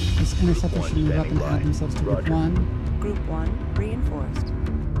 This interceptor Group should 1 move up and standing by. add themselves to Group Roger. 1. Group 1 reinforced.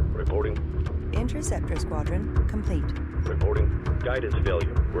 Reporting. Interceptor squadron complete. Reporting. Guidance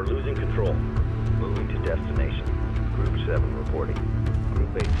failure. We're losing control. Moving to destination. Group 7 reporting. Group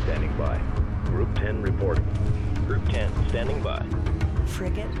 8 standing by. Group 10 reporting. Group 10 standing by.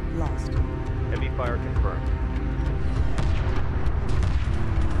 Frigate lost. Heavy fire confirmed.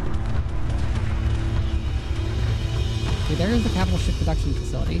 Okay, there is the capital ship production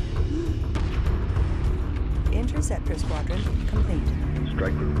facility. Interceptor squadron complete.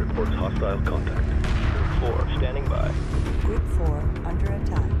 Strike group reports hostile contact. Group 4 standing by. Group 4 under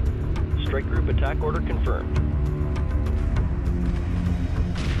attack. Strike group attack order confirmed.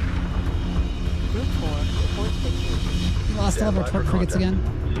 Group 4 reports victory. We lost all of our Stand by torque for frigates contact.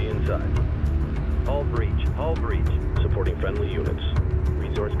 again. See inside. Hull breach. Hull breach. Supporting friendly units.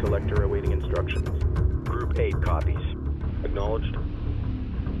 Resource collector awaiting instructions. Group 8 copies. Acknowledged.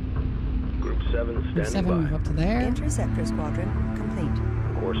 Group 7 Group standing 7 by. move up to there. Interceptor squadron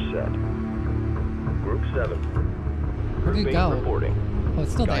complete. Course set. Group 7. Where'd Group it 8 go? reporting. Oh,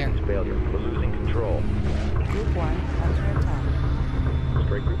 it's still there. Guidance failure. We're losing control. Group 1 under attack.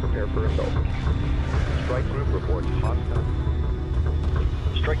 Strike group prepare for assault. Strike group reports hostile.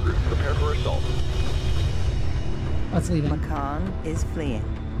 Strike group prepare for assault. Let's leave it. Macan is fleeing.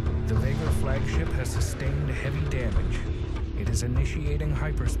 The Vega flagship has sustained heavy damage. It is initiating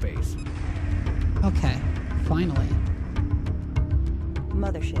hyperspace. Okay, finally.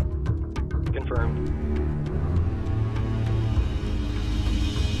 Mothership. Confirmed.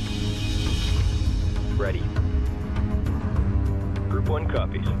 Ready. Group 1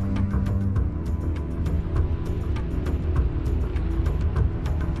 copies.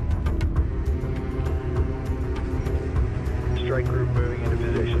 Strike group moving into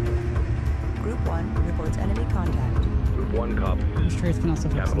position. Group 1 reports enemy contact. Group 1 copies. Destroyers can also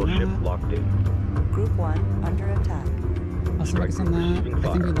focus Capital on ship that. locked in. Group 1 under attack. Also Strike focus on group that. receiving I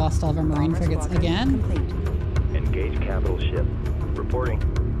think we fire. lost all of our marine Bomber frigates squadron again. complete. Engage capital ship. Reporting.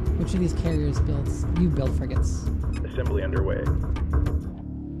 Which of these carriers builds? You build frigates. Assembly underway.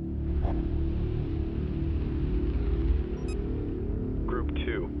 Group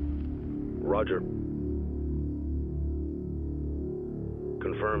 2. Roger.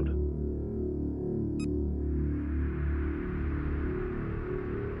 Confirmed.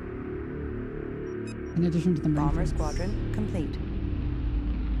 In addition to the marine Bomber frigates, squadron complete.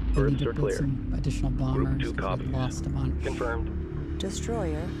 we need Birds to are build clear. some additional bombers 2 because we copies. lost a bunch. Confirmed.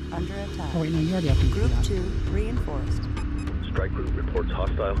 Destroyer under attack. Oh wait, no, you already have to do Group that. 2 reinforced. Strike group reports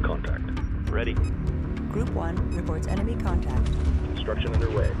hostile contact. Ready. Group 1 reports enemy contact. Construction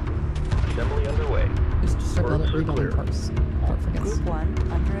underway. Assembly underway. Just start Birds are rebuilding clear. port frigates. Group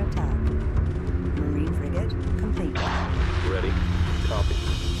 1 under attack. Marine frigate complete. Ready. Copy.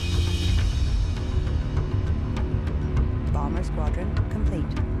 Bomber squadron complete.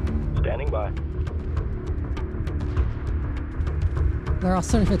 Standing by. They're all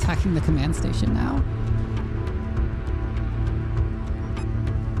sort of attacking the command station now.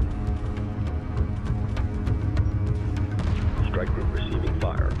 Strike group receiving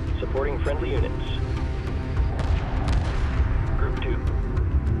fire. Supporting friendly units. Group 2.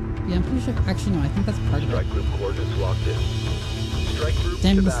 Yeah, I'm pretty sure. Actually, no, I think that's part of it. Strike group coordinates locked in. Strike group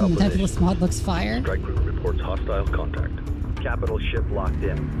Damn, to this battle nebulous position. mod looks fire. Strike group reports hostile contact. Capital ship locked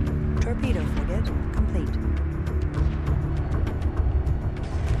in. Torpedo frigate complete.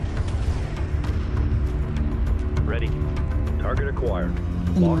 Ready. Target acquired.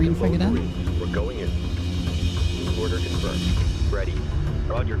 The Lock marine and load frigate in? Marines. We're going in. Order confirmed. Ready.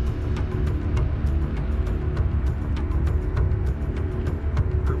 Roger.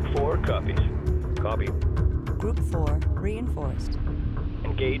 Group 4 copies. Copy. Group 4 reinforced.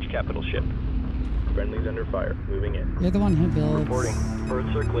 Engage capital ship. Friendlies under fire. Moving in. You're the one who builds Reporting.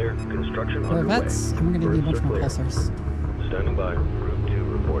 Birds are clear. Construction corvettes, underway. and we're gonna need a Birds bunch are more clear. pulsars. Standing by. Group 2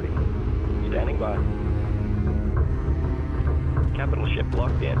 reporting. Standing by. Capital ship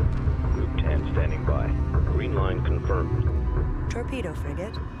locked in. Group 10 standing by. Green line confirmed. Torpedo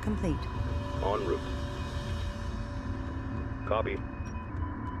frigate complete. En route. Copy.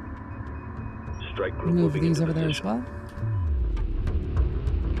 Strike group Move moving these into over there as position. well.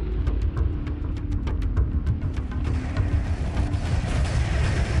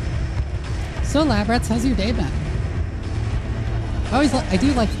 So, Labrats, how's your day been? I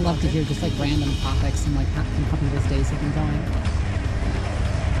do love to hear just like random topics and like how people's days have been going.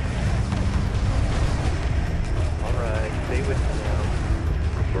 Alright, stay with me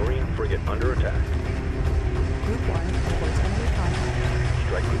now. Marine frigate under attack. Group 1 reports enemy contact.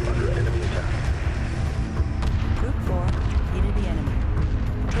 Strike group under enemy attack. Group 4 defeated the enemy.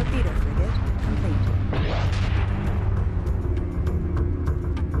 Torpedo frigate complete.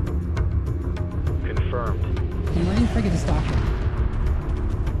 Confirmed. The Marine frigate is docking.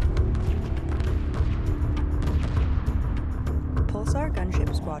 Pulsar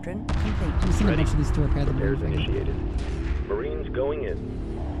gunship squadron complete. I'm sending a bunch of these to repair the Marine Repairs frigate. initiated. Marines going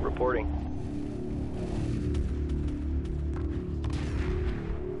in. Reporting.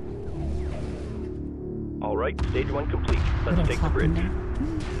 Alright, stage 1 complete. Let's Little take the top bridge. window.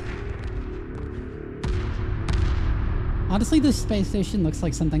 Honestly, this space station looks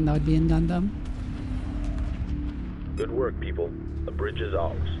like something that would be in Gundam. Good work, people. The bridge is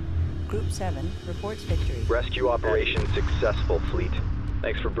ours. Group 7 reports victory. Rescue operation successful, fleet.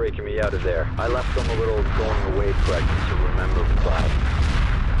 Thanks for breaking me out of there. I left them a little going away present to remember the cloud.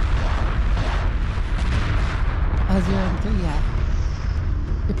 Yeah.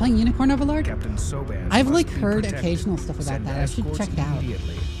 You're playing Unicorn Overlord? Captain Soban. I've must like be heard protected. occasional stuff about Send that. I should escorts check it out.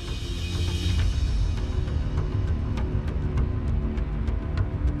 immediately.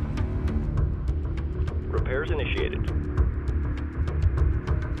 Repairs initiated.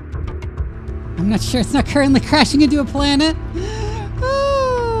 I'm not sure it's not currently crashing into a planet. Ah.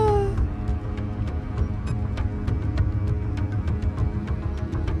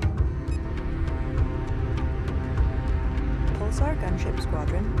 Pulsar gunship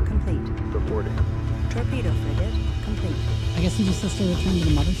squadron complete. Reporting. Torpedo frigate complete. I guess he just has to return to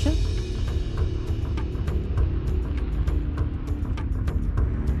the mothership?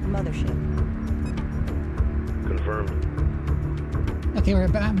 Mothership. Confirmed. Okay, we're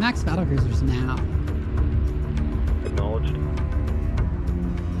at max battlecruisers now. Acknowledged.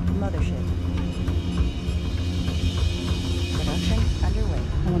 Mothership. Production underway.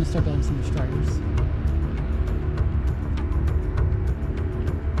 I want to start building some destroyers.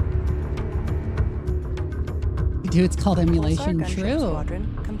 Dude, it's called emulation. Pulsar gunship True.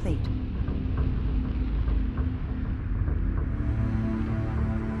 squadron complete.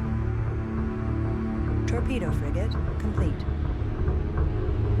 Torpedo frigate complete.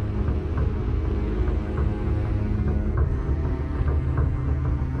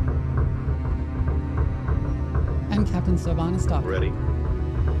 And Captain Soban is stopped. Ready.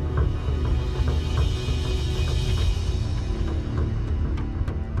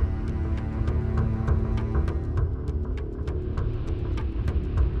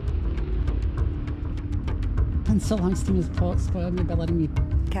 And so long Steam has spoiled me by letting me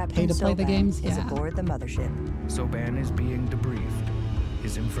Captain pay to play the Soban games. is Yeah. aboard the mothership. Soban is being debriefed.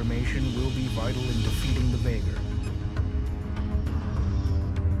 His information will be vital in defeating the Vader.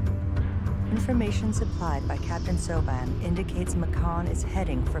 Information supplied by Captain Soban indicates Makan is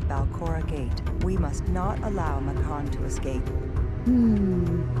heading for Balcora Gate. We must not allow Makan to escape.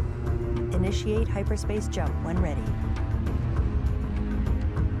 Initiate hyperspace jump when ready.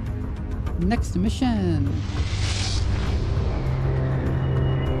 Next mission.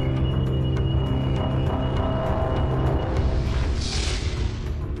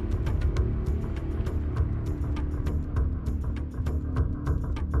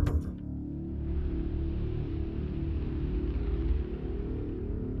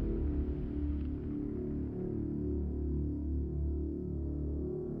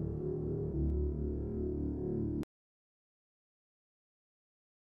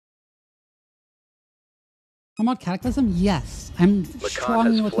 Homeworld Cataclysm? Yes. I'm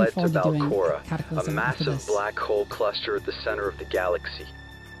strongly Makan has looking fled to forward to doing Balcora, Cataclysm a after massive this. black hole cluster at the center of the galaxy.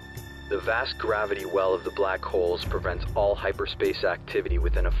 The vast gravity well of the black holes prevents all hyperspace activity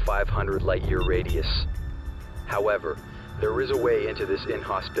within a 500 light-year radius. However, there is a way into this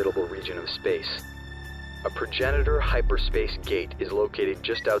inhospitable region of space. A progenitor hyperspace gate is located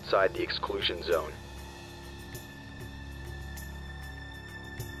just outside the exclusion zone.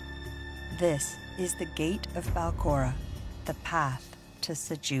 This is the Gate of Balcora, the path to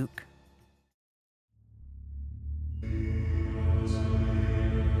Sejuk.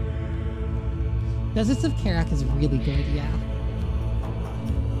 Deserts of Karak is really good, yeah.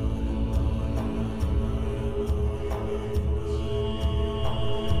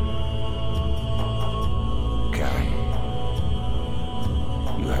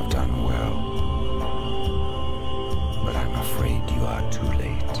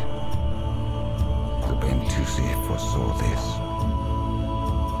 galaxy foresaw this.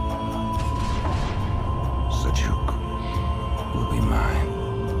 Sajuk will be mine.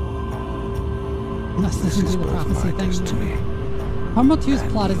 Unless this This is is the both prophecy my thing. destiny. Homeworld 2's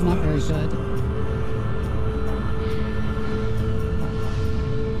plot is not very good.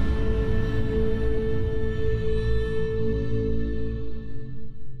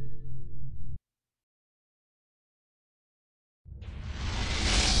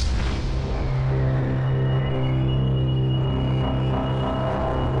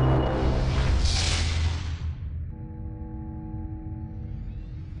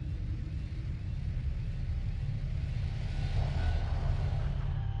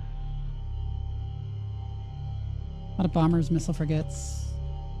 A lot of bombers, missile frigates.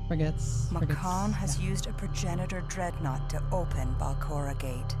 Makan has used a progenitor dreadnought to open Balcora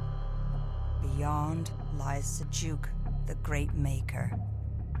Gate. Beyond lies Sajuk, the Great Maker.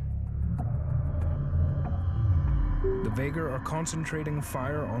 The Vega are concentrating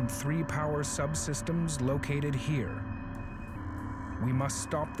fire on 3 power subsystems located here. We must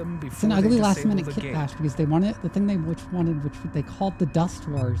stop them before It's an they ugly disable last-minute the kit gate. bash because they wanted the thing which they called the Dust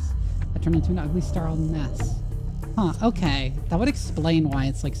Wars. That turned into an ugly starled mess. Huh? Okay, that would explain why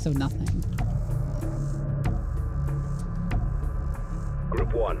it's like so nothing.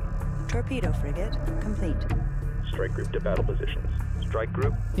 Group 1. Torpedo frigate complete. Strike group to battle positions. Strike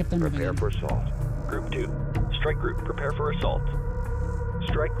group, Yep, they're moving prepare in. for assault. Group 2. Strike group, prepare for assault.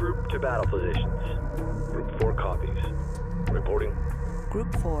 Strike group to battle positions. Group 4 copies. Reporting.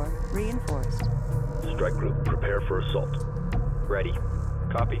 Group 4 reinforced. Strike group, prepare for assault. Ready.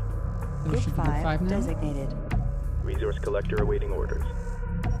 Copy. So it Group should be 5 now. designated. Resource collector awaiting orders.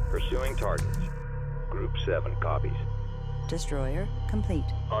 Pursuing targets. Group 7 copies. Destroyer complete.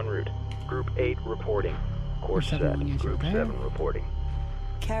 En route. Group 8 reporting. Course Group 7 set. engaged Group there. 7 reporting.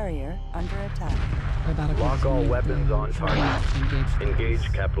 Carrier under attack. Or battle Lock cruisers all and weapons the on target. engaged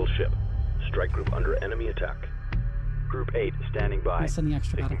Engage capital ship. Strike group under enemy attack. Group 8 standing by. I'm sending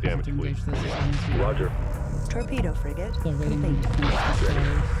extra battle cruisers to engage this as long as we Roger. Torpedo frigate still waiting complete. to finish the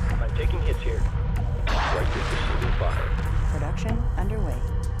stories. I'm taking hits here. Strike group receiving fire. Production underway.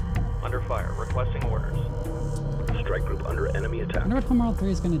 Under fire. Requesting orders. Strike group under enemy I attack. wonder what Homeworld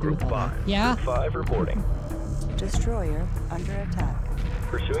 3 is going to do Group with all 5. that. Yeah? Group 5 reporting. Destroyer under attack.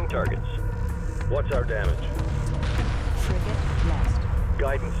 Pursuing targets. What's our damage? Frigate lost.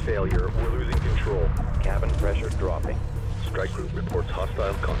 Guidance failure. We're losing control. Cabin pressure dropping. Strike group reports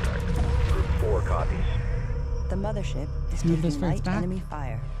hostile contact. Group 4 copies. The mothership is Move those taking frigates light back. enemy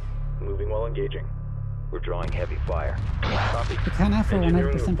fire. Moving while engaging. We're drawing heavy fire. Copy. The Kanafa are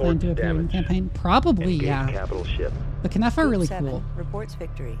Engineering 100% plan reports to appear in the damage. campaign? Probably, Engage yeah. capital ship. The Kanafa are Group really 7 cool. reports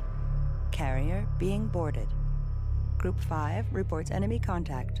victory. Carrier being boarded. Group 5 reports enemy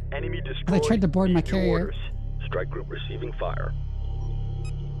contact. Enemy destroyed. They tried to board my Need new carrier. orders. Strike group receiving fire.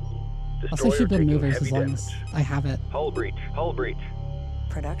 I'll say should build taking movers heavy as long damage. as I have it. Hull breach. Hull breach.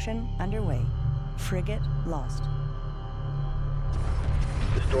 Production underway. Frigate lost.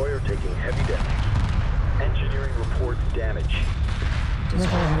 Destroyer taking heavy damage. Engineering reports damage. Were they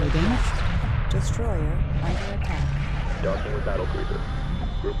heavily damaged? Destroyer under attack. Docking with battlecruiser.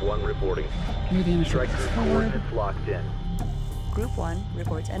 Group 1 reporting. Move the Strike ship group forward. coordinates locked in. Group 1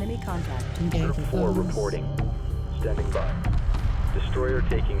 reports enemy contact. Engage Group with 4 those. reporting. Standing by. Destroyer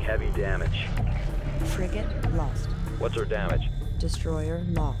taking heavy damage. Frigate lost. What's our damage? Destroyer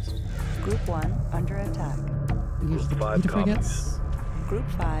lost. Group 1 under attack. Engage the Group 5 computer frigates. Group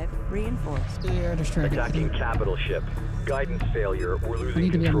 5 reinforced. Air destroyer. Attacking capital ship. Guidance failure. We're losing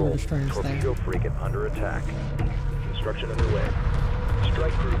need to be on control. more destroyers Torpedo frigate under attack. Construction underway.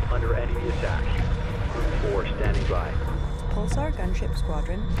 Strike group under enemy attack. Group 4 standing by. Pulsar gunship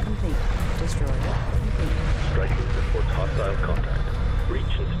squadron complete. Destroyer complete. Strike group reports hostile contact. Breach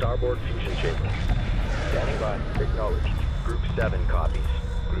in starboard fusion chamber. Standing by. Acknowledged. Group 7 copies.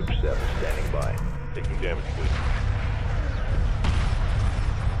 Group 7 standing by. Taking damage, please.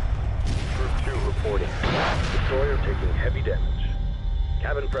 Group 2 reporting. Destroyer taking heavy damage.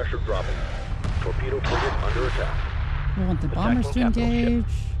 Cabin pressure dropping. Torpedo frigate under attack. We want the bombers to Attacking capital ship. engage.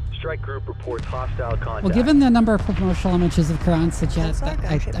 Strike group reports hostile contact. Well, given the number of promotional images of Quran suggest Pulsar that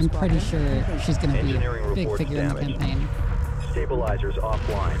gunship I'm pretty squadron sure complete. she's going to be Engineering a big reports figure in the damage. campaign. Stabilizers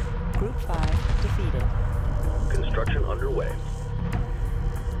offline. Group 5 defeated. Construction underway.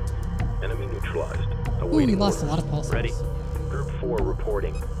 Enemy neutralized. Ooh, we Awaiting lost a orders. lot of pulses. Ready. Group 4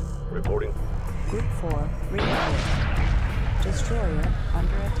 reporting. Reporting. Group 4 reinforced. Destroyer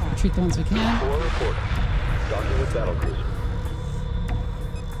under attack. Treat the ones we can. 4 reporting. Docking with battlecruiser.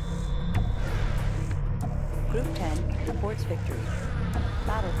 Group 10 reports victory.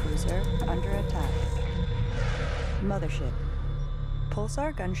 Battlecruiser under attack. Mothership.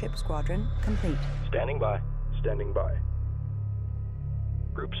 Pulsar gunship squadron complete. Standing by. Standing by.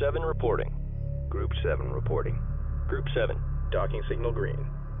 Group 7 reporting. Group 7 reporting. Group 7, docking signal green.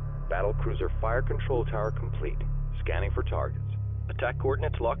 Battle cruiser fire control tower complete. Scanning for targets. Attack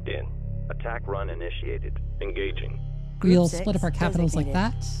coordinates locked in. Attack run initiated. Engaging. We'll Group split up our 6 capitals like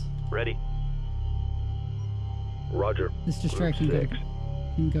that. Ready. Roger. This destroyer Group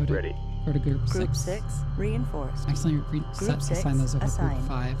can 6. go to Ready. Group 6. Group 6 reinforced. Accidentally assign those over assigned. Group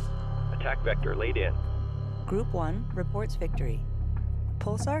 5. Attack vector laid in. Group 1 reports victory.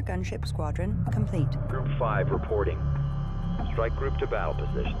 Pulsar gunship squadron complete. Group 5 reporting. Strike group to battle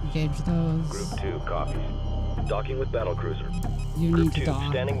position. Engage those. Group 2 copies. Docking with battle cruiser. You Group need to 2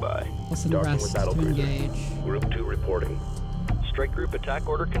 dock. standing by. We'll send the Docking rest with battle to cruiser. engage. Group 2 reporting. Strike group attack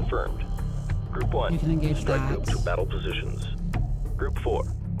order confirmed. Group 1. You can engage Strike that. group to battle positions. Group 4.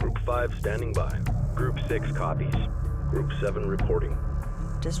 Group 5 standing by. Group 6 copies. Group 7 reporting.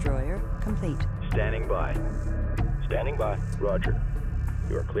 Destroyer complete. Standing by. Standing by. Roger.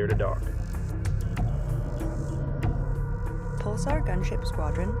 You are clear to dock. Pulsar gunship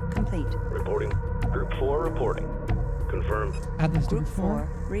squadron complete. Reporting. Group 4 reporting. Confirmed. Add those to Group Group 4.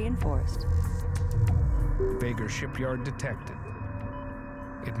 4 reinforced. Vager shipyard detected.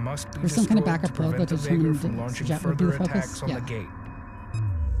 It must be There's some kind of destroyed backup to logo prevent the to Vager determine from the launching jet would be further the focus. attacks on Yeah. the gate.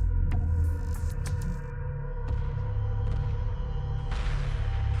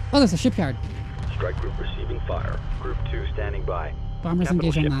 Oh, there's a shipyard. Strike group receiving fire. Group 2 standing by. Bombers Capital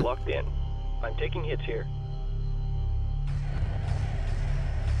engage on ship that. locked in. I'm taking hits here.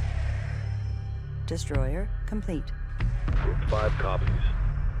 Destroyer complete. Group 5 copies.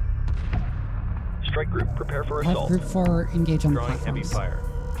 Strike group prepare for Let assault. Group 4 engage on the Drawing heavy platforms. fire.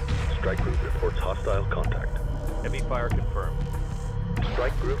 Strike group reports hostile contact. Heavy fire confirmed.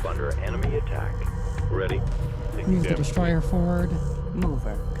 Strike group under enemy attack. Ready. Taking Move the damage. destroyer forward.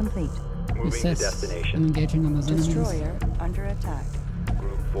 Mover complete. Moving to Assist in destination. engaging on those enemies. Destroyer under attack.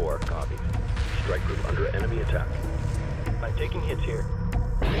 Group 4 copies. Strike group under enemy attack. I'm taking hits here.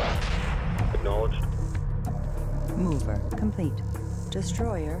 Acknowledged. Mover complete.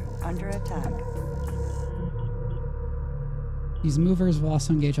 Destroyer under attack. These movers will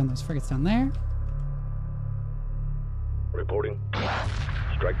also engage on those frigates down there. Reporting.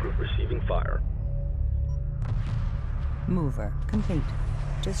 Strike group receiving fire. Mover complete.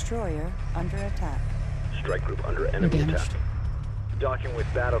 Destroyer under attack. Strike group under enemy damaged. attack. Docking with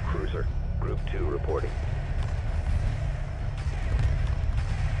battle cruiser. Group 2 reporting.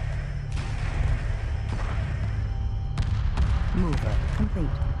 Mover complete.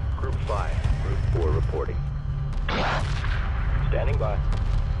 Group 5. Group 4 reporting. Standing by.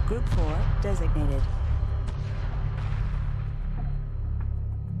 Group 4 designated.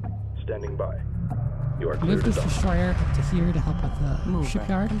 Standing by. You are clear Move to this dock. destroyer up to here to help with the Mover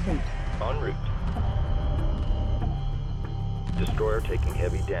shipyard. complete. En route. Destroyer taking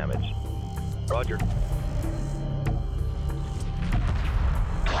heavy damage. Roger.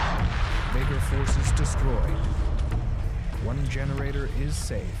 Vager forces destroyed. One generator is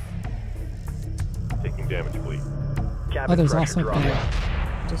safe. Taking damage, fleet. Oh, Cabin there's pressure also dropping. there.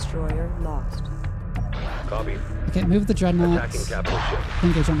 Destroyer lost. Copy. Okay, move the Attacking dreadnoughts. capital ship.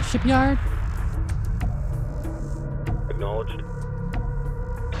 Engage on the shipyard. Acknowledged.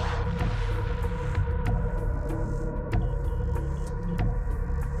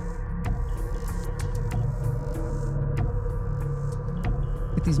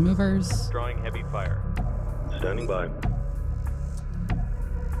 Get these movers. Drawing heavy fire. Standing by.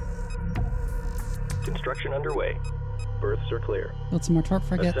 Construction underway. Berths are clear. Build some more torp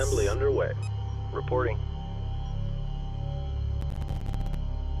frigates. Assembly underway. Reporting.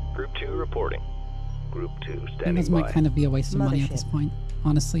 Group 2 reporting. Group 2 I think standing this by. might kind of be a waste of money at this Mothership. point.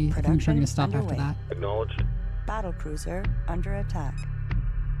 Honestly, I think we're Production going to stop after underway. that. Acknowledged. Battlecruiser under attack.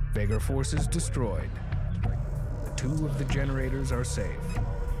 Vager forces destroyed. 2 of the generators are safe.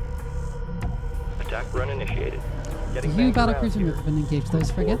 Attack run initiated. Getting You back around battlecruiser here. move and engage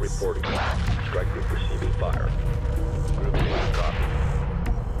those Group 4 frigates. reporting. Strike group receiving fire. Group 1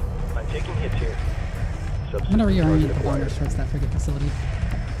 copy. I'm taking hits here. I'm going to Subsystem reorient target the acquired. bombers towards that frigate facility.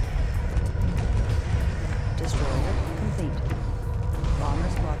 Destroyer complete. Bomber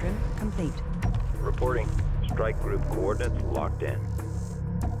squadron complete. Reporting. Strike group coordinates locked in.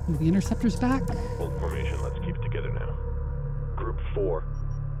 Move the interceptors back. Hold formation. Let's keep it together now. Group 4.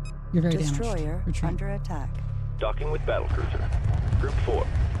 You're very Destroyer damaged. Retreat. under attack. Docking with battlecruiser. Group 4.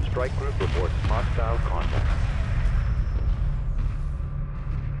 Strike group reports hostile contact.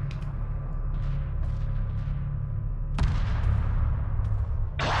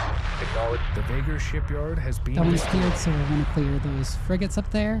 Acknowledged. The Vager shipyard has been That one's destroyed. cleared, so we're going to clear those frigates up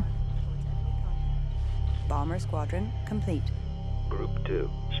there. Bomber squadron complete. Group 2.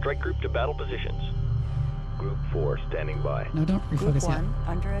 Strike group to battle positions. Group 4 standing by. No, don't Group refocus yet. 1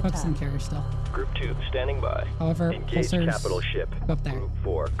 under Focus on attack. carrier still. Group 2 standing by. However, Engage pulsars capital ship. go up there. Group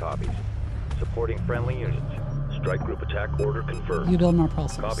 4 copies. Supporting friendly units. Strike group attack order confirmed. You build more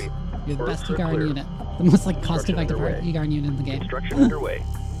pulsars. Copy. You're the best Orders are Ugaran clear. unit. The most like Construction cost-effective underway. Ugaran unit in the game. Construction underway.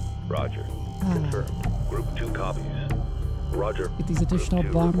 Roger. Confirmed. Group 2 copies. Roger. Get these additional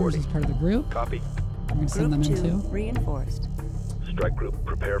Group 2 bombers reporting. as part of the group. Copy. We're going to send them Group 2 in too. reinforced. Strike group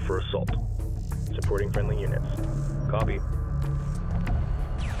prepare for assault. Supporting friendly units. Copy.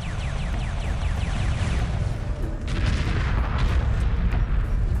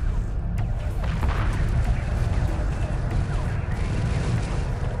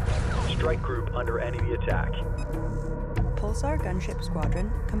 Strike group under enemy attack. Pulsar gunship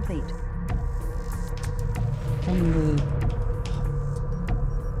squadron complete. From the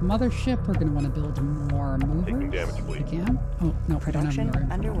mothership, we're going to want to build more movers. Taking damage, if we please. can. Oh, no, Production we don't have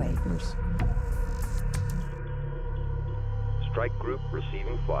more underway. movers. Strike group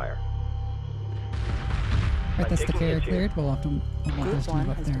receiving fire. Right, that's the taking carrier hits here. cleared. We'll want Group those to 1 move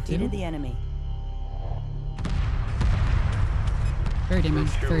up has there defeated too. the enemy. Very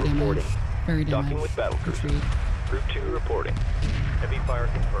damaged, Group 2 very damaged, reporting. very Docking damaged. with battle cruiser. Retreat. Group 2 reporting. Heavy fire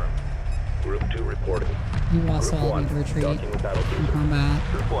confirmed. Group 2 reporting. You also Group all 1 need to retreat docking with battle from cruiser.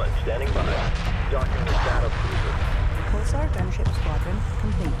 combat. Group 1 standing by. Docking with battle cruiser. Pulsar gunship squadron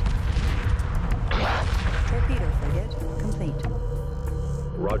complete. Torpedo frigate complete.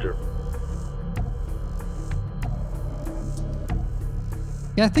 Roger.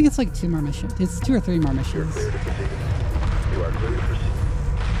 Yeah, I think it's like 2 more missions. It's 2 or 3 more You're missions. clear to proceed. You are clear to proceed.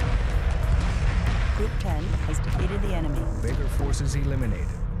 Group 10 has defeated the enemy. Vager forces eliminated.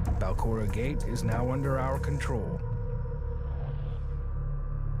 Balcora Gate is now under our control.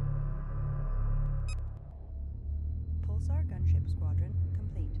 Pulsar gunship squadron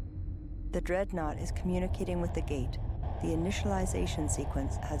complete. The Dreadnought is communicating with the gate. The initialization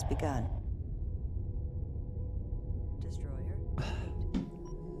sequence has begun. Destroyer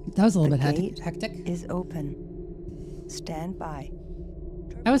complete. That was a little The bit gate hectic. is open. Stand by.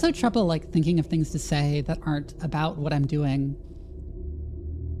 I always have trouble like thinking of things to say that aren't about what I'm doing.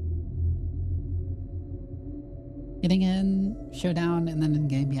 Getting in, showdown, and then in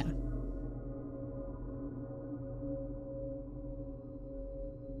game, yeah.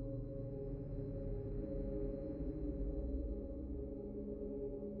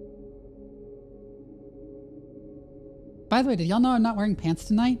 By the way, did y'all know I'm not wearing pants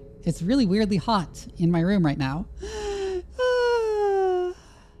tonight? It's really weirdly hot in my room right now.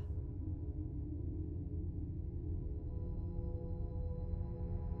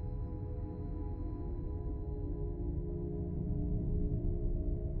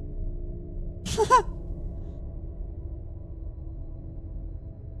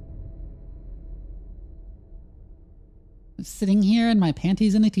 I'm sitting here in my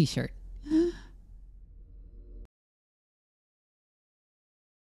panties and a t-shirt.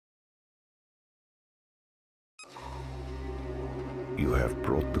 You have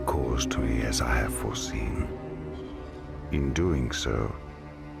brought the cause to me as I have foreseen. In doing so,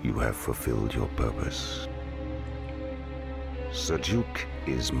 you have fulfilled your purpose. Sajuk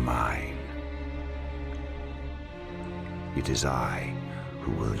is mine. It is I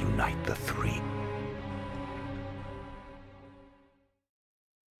who will unite the three.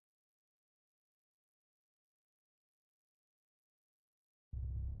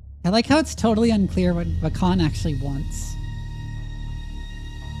 I like how it's totally unclear what Khan actually wants.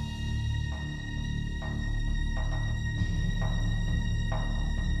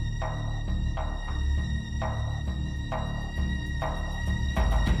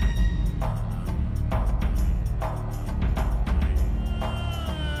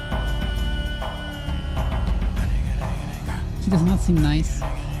 He does not seem nice.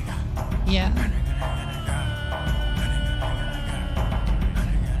 Yeah.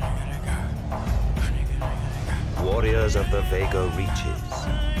 Warriors of the Vago reaches.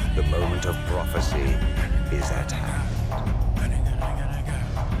 The moment of prophecy is at hand.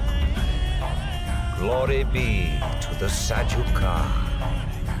 Glory be to the Sajuka.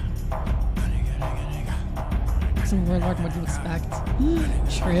 So Warlord, what do you expect?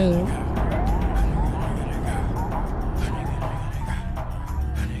 True.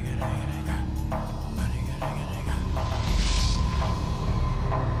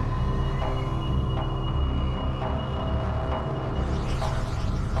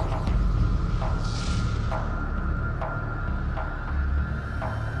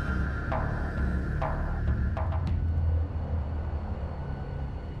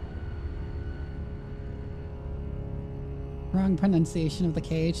 wrong pronunciation of the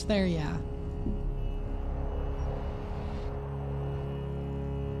KH there, yeah.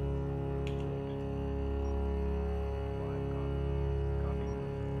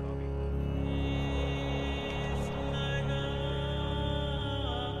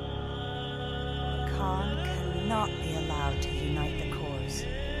 Khan cannot be allowed to unite the cores.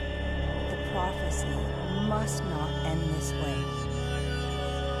 The prophecy must not end this way.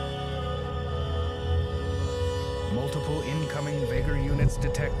 Multiple incoming Vager units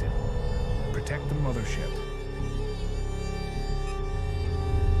detected. Protect the mothership.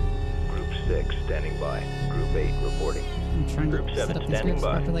 Group 6 standing by. Group 8 reporting. I'm trying Group to 7 set up these standing groups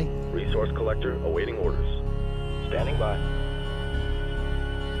by. properly. Resource collector awaiting orders. Standing by.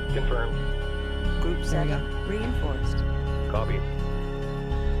 Confirmed. Group There we 7 reinforced. Copy.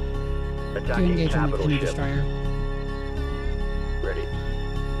 Do Attacking engage on capital any ship. destroyer. Ready.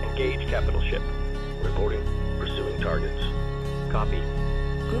 Engage capital ship. Reporting. Pursuing targets. Copy.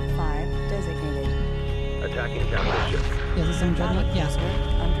 Group 5 designated. Attacking capital ship. He has his own dreadnought? Yeah.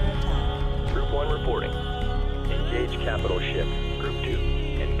 Battlecruiser under attack. Group 1 reporting. Engage capital ship. Group 2.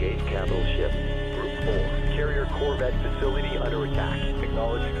 Engage capital ship. Group 4. Carrier corvette facility under attack.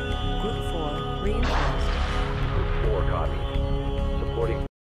 Acknowledged. Group 4 reinforced. Group 4 copies. Supporting.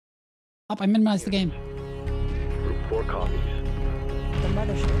 Oh, I minimized the game. Group 4 copies. The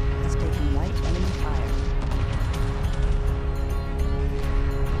mothership has taken light enemy fire.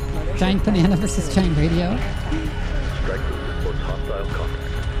 Mothership Giant banana battle versus facility giant radio. under attack. Strike group reports hostile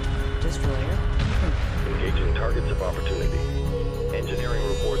contact. Destroyer complete. Engaging targets of opportunity. Engineering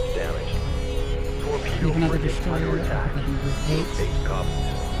reports damage. Torpedo We have another frigate destroyer under attack. up in Group 8. 8 copies.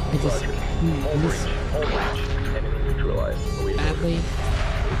 I just Roger. Home missed breach. Home breach. Enemy neutralized. Awaiting badly. orders.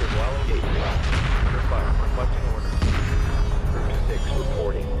 Moving while engaging. Under fire. Requesting orders. Group 6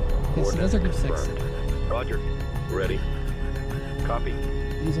 reporting. Okay, so those are Group 6. Confirmed. Roger. Ready. Copy.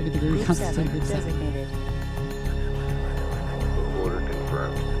 These will be the group Group constituted 7 Group 7. designated. Order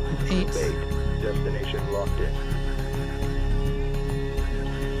confirmed. Group 8. 8. Destination locked in.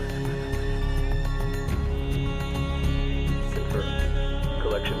 Confirmed.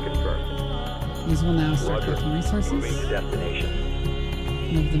 Collection confirmed. These will now start Roger. collecting resources. Moving to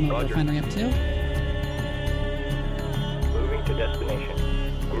destination. Move the mobile Roger. refinery up too. Moving to destination.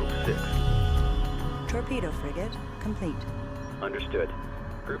 Group 6. Torpedo frigate complete. Understood.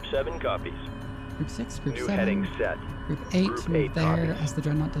 Group 7 copies. Group 6, Group New 7. heading set. Group 8, Group move 8 there copies. as the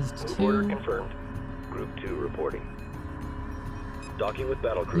dreadnought does Move order 2. confirmed. Group 2 reporting. Docking with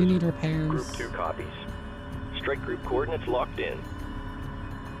battlecruiser. You need repairs. Group 2 copies. Strike group coordinates locked in.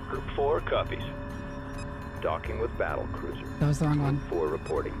 Group 4 copies. Docking with battlecruiser. That was the wrong one. Group 4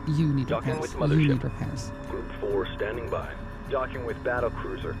 reporting. You need Docking repairs. with You mothership. need repairs. Group 4 standing by. Docking with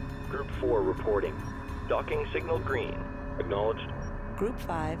battlecruiser. Group 4 reporting. Docking signal green. Acknowledged. Group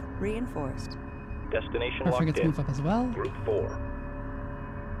 5 reinforced. Destination Our locked frigates in. move up as well. Group 4.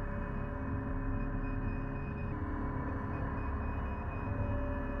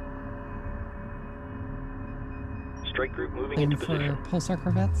 Strike group moving Aim into for position. pulsar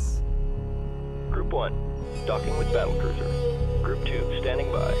corvettes. Group 1. Docking with battlecruiser. Group 2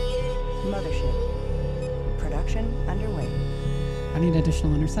 standing by. Mothership. Production underway. I need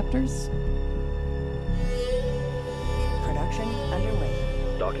additional interceptors. Production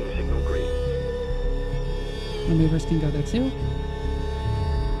underway. Docking signal green. The movers can go there too.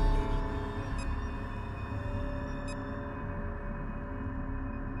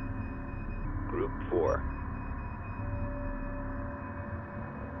 Group 4.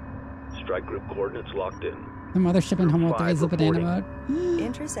 Strike group coordinates locked in. The mothership in Group Homeworld 5 3 is in banana reporting. mode.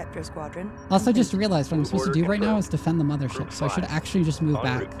 Interceptor squadron. Also, just complete. realized what I'm supposed to do right now is defend the mothership, Group so I should 5. actually just move En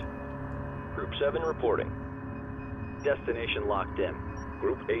back. route. Group 7 reporting. Destination locked in.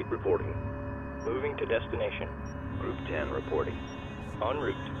 Group 8 reporting. Moving to destination. Group 10 reporting. En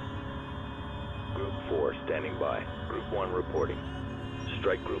route. Group 4 standing by. Group 1 reporting.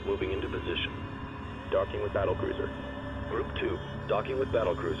 Strike group moving into position. Docking with battlecruiser. Group 2 docking with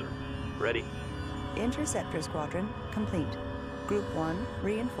battlecruiser. Ready. Interceptor squadron complete. Group 1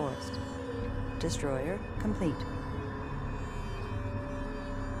 reinforced. Destroyer complete.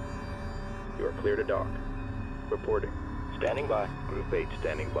 You are clear to dock. Reporting. Standing by. Group 8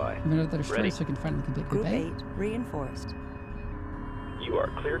 standing by. I'm gonna destroy Ready. so we can finally complete Group Group 8. 8 reinforced. You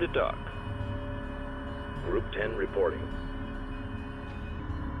are clear to dock. Group 10 reporting.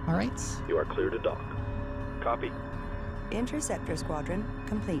 Alright. You are clear to dock. Copy. Interceptor squadron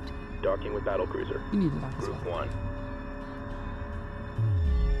complete. Docking with battlecruiser. You need to dock as Group well. 1.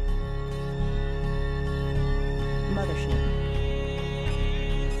 Mothership.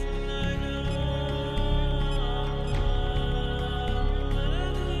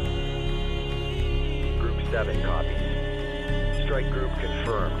 7 copies. Strike group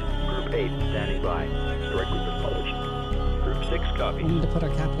confirmed. Group 8 standing by. Strike group acknowledged. Group 6 copies. We need to put our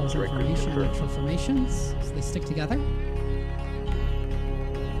capitals in Strike group formation, confirmed. neutral formations, so they stick together.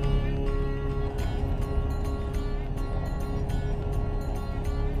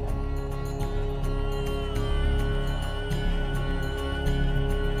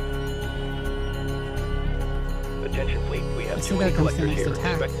 Attention fleet, we have So too there many comes the collectors next here.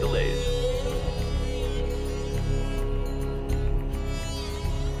 attack. Expect delays.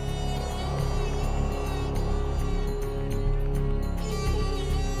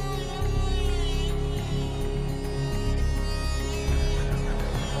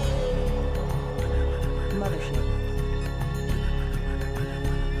 Mothership.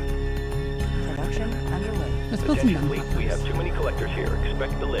 Production underway. Let's build some Attention gun fleet, we have too many collectors here.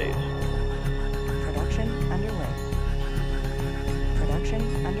 Expect delays. Production underway. Production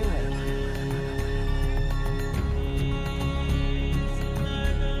underway.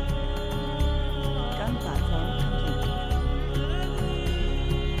 Gun platform complete.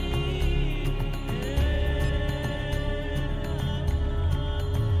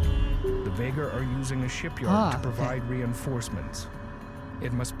 The Vega are using a shipyard Ah, to okay. provide reinforcements.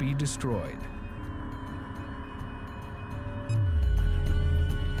 It must be destroyed.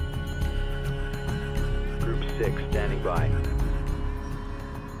 Group 6 standing by.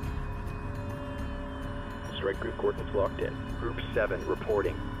 Strike group coordinates locked in. Group 7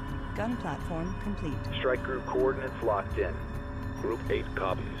 reporting. Gun platform complete. Strike group coordinates locked in. Group 8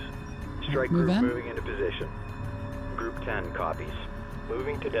 copies. Strike Move group in. moving into position. Group 10 copies.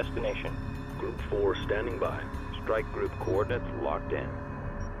 Moving to destination. Group 4 standing by. Strike group coordinates locked in.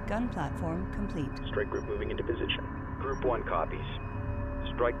 Gun platform complete. Strike group moving into position. Group 1 copies.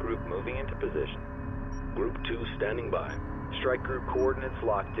 Strike group moving into position. Group 2 standing by. Strike group coordinates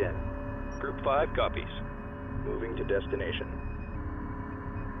locked in. Group 5 copies. Moving to destination.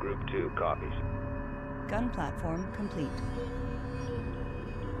 Group 2 copies. Gun platform complete.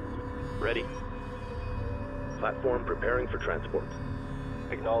 Ready. Platform preparing for transport.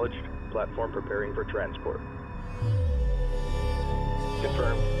 Acknowledged. Platform preparing for transport.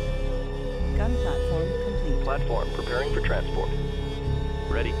 Confirmed. Gun platform complete. Platform preparing for transport.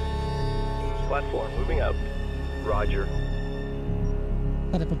 Ready. Platform moving out. Roger.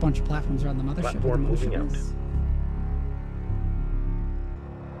 Set up a bunch of platforms around the mothership. where Platform the moving mothership out. is.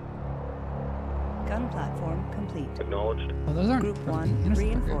 Gun platform complete. Acknowledged. Oh, those aren't Group part of the 1 intercept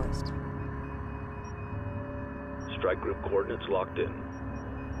group. reinforced. Strike group coordinates locked in.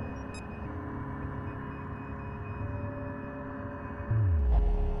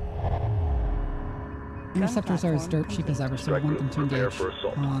 Interceptors are as platform dirt cheap as ever, so Strike we want them group, to prepare engage for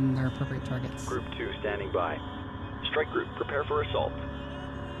assault. on their appropriate targets. Group 2 standing by. Strike group prepare for assault.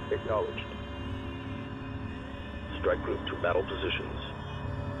 Acknowledged. Strike group to battle positions.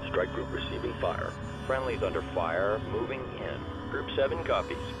 Strike group receiving fire. Friendlies under fire, moving in. Group 7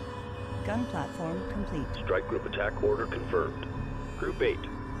 copies. Gun platform complete. Strike group attack order confirmed. Group 8.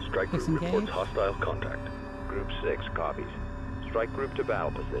 Strike group Disengage. reports hostile contact. Group 6 copies. Strike group to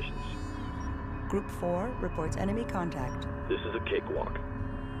battle positions. Group 4 reports enemy contact. This is a cakewalk.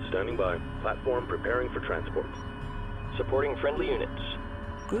 Standing by. Platform preparing for transport. Supporting friendly units.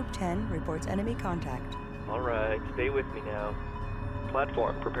 Group 10 reports enemy contact. Alright, stay with me now.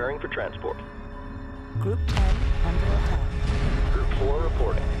 Platform preparing for transport. Group 10 under attack. Group 4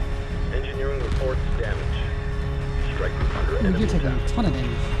 reporting. Engineering reports damage. Strike group under Ooh, enemy you're taking attack. a ton of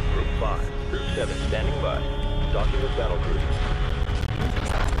damage. Group 5. Group 7 standing by. Docking with battle cruisers.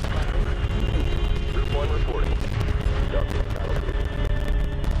 Group 1 reporting. Docking with battle cruisers.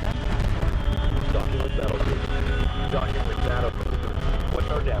 Docking with battle cruisers. Docking with battle cruisers. What's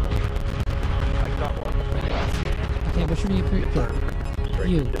our damage? I got one. Okay, what should we Strike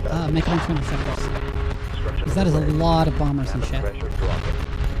you group to battle. make a bunch of interceptors. Construction Because that is a underway. lot of bombers and Cabin shit. pressure dropping.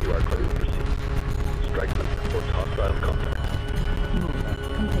 You are clear to proceed. Strike group reports hostile contact.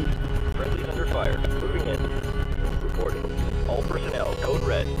 Complete. Friendlies under fire. Moving in. Reporting. All personnel. Code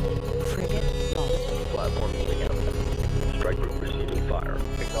red. Frigate lost. Platform moving out. Strike group receiving fire.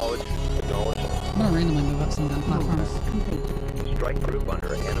 Acknowledged. Acknowledged. I'm gonna randomly move up some gun platforms. Complete. Strike group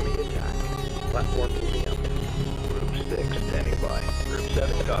under enemy attack. Platform moving out. Group 6 standing by. Group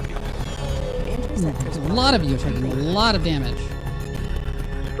 7 copies. Interceptors. A lot of you are taking a lot of damage.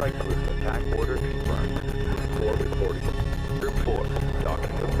 Strike group attack order confirmed. Group 4 reporting. Group 4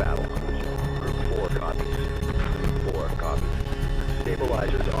 docking with battle cruiser. Group 4 copies. Group 4 copies.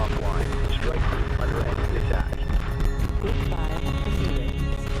 Stabilizers offline. Strike group under enemy attack. Group 5 defeated.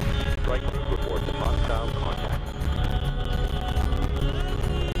 Strike group reports hostile contact.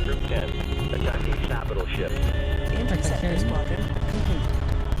 Group 10 attacking sapper. capital ship. Interceptor squadron complete.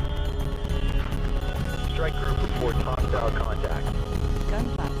 Strike group reports hostile contact. Gun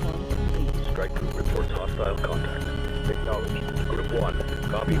platform complete. Strike group reports hostile contact. Acknowledged. Group 1.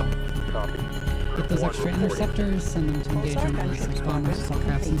 Copy. Copy. Get those extra interceptors, send them to engage on some bombers, assault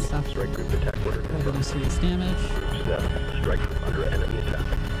crafts, and stuff. Strike group attack order Or confirmed. do serious damage. Group 7. Strike group under enemy attack.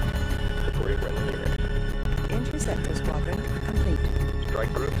 Supporting friendly units. Interceptor squadron complete.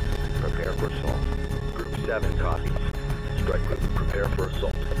 Strike group, prepare for assault. Group 7 copies. Strike group, prepare for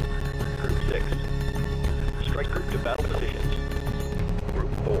assault. Group 6. Strike group to battle positions.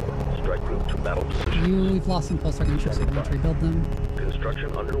 Group 4. Strike group to battle positions. We've lost some pulsar gunships, so we're going to rebuild them.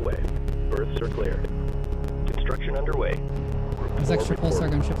 Construction underway. Berths are cleared. Construction underway. Group There's 4 extra pulsar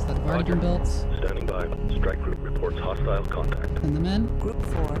report. gunships that have already been built. Standing by. Strike group reports hostile contact. Send them in. Group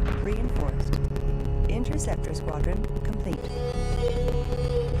 4 reinforced. Interceptor squadron complete.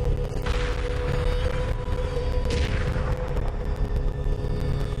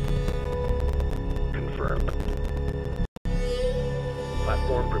 Confirmed.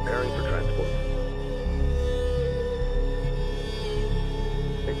 Platform preparing for transport.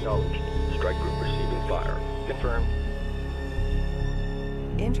 Acknowledged. Strike group receiving fire. Confirmed.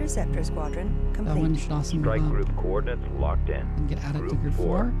 Interceptor squadron That one complete. should also move Strike up group coordinates locked in. and get added to Group Group 4.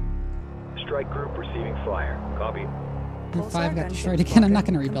 4. Strike group receiving fire. Copy. Group Pulsar 5 got gunship destroyed again. I'm not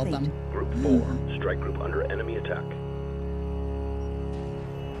going to squadron rebuild them. Group 4. Strike group under enemy attack.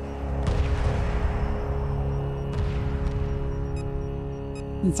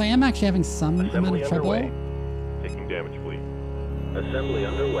 Since I am actually having some amount Assembly of trouble, underway. Taking damage, please. Assembly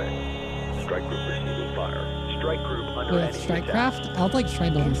underway. Strike group receiving fire. Strike group under with enemy attack. Strikecraft, I would like to try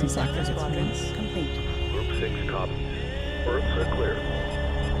building some Slack Interceptor frigates squadron once. complete. Group 6 copies. Berths are clear.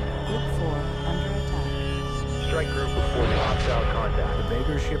 Group 4 under attack. Strike group reporting hostile The contact.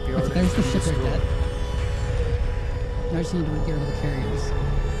 Vader shipyard Okay, there's the has been ship right destroyed. dead. I just need to get rid of the carriers.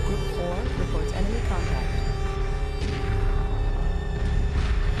 Group 4 reports enemy contact.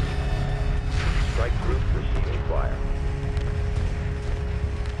 Strike group receiving fire.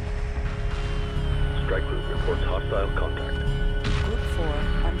 Strike group reports hostile contact. Group 4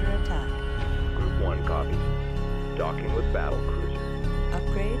 under attack. Group 1 copies. Docking with battle cruiser.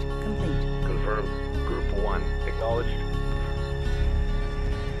 Upgrade complete. Confirmed. Group 1 acknowledged.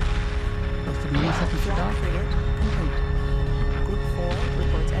 First of many seconds to Flag dock. frigate complete. Group 4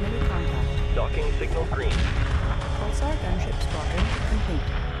 reports enemy contact. Docking signal green. Pulsar gunship squadron complete.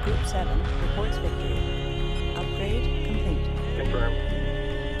 Group 7 reports victory. Upgrade complete. Confirmed.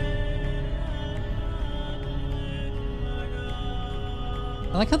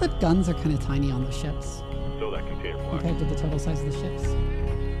 I like how the guns are kind of tiny on the ships So that container block. compared to the total size of the ships.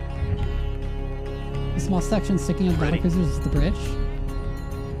 The small section sticking out of Ready. battlecruisers is the bridge.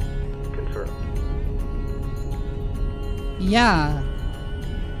 Confirmed. Yeah.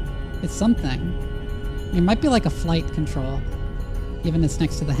 It's something. It might be like a flight control, given it's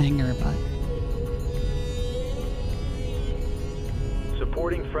next to the hangar, but...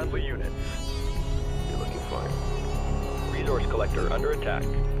 Supporting friendly units. You're looking fine. Resource collector under attack.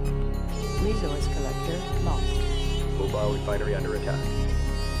 Resource collector lost. Mobile refinery under attack.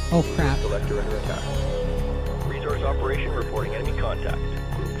 Oh crap. Collector under attack. Resource operation reporting enemy contact.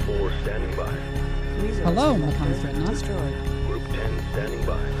 Group 4 standing by. Resource Hello, collector Macon's Dreadnought. destroyed. Group 10 standing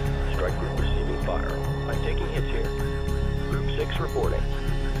by. Strike group receiving fire. I'm taking hits here. Group 6 reporting.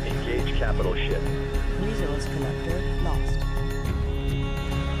 Engage capital ship. Resource collector lost.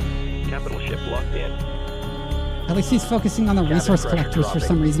 Capital ship locked in. At least he's focusing on the Cabin resource pressure collectors for dropping.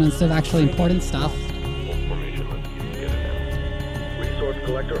 some reason instead of actually important stuff. Full formation, let's get it now. Resource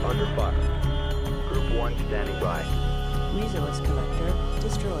collector under fire. Group 1 standing by. Resource collector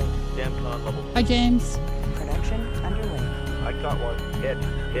destroyed. Damcon level. Hi, James. Production underway. I caught one. Hit.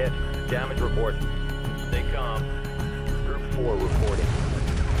 Damage report. Stay calm. Group 4 reporting.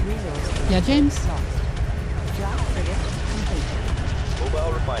 Resource collector Yeah, James? lost. Flag frigate complete.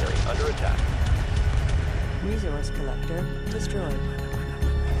 Mobile refinery under attack. Resource collector destroyed.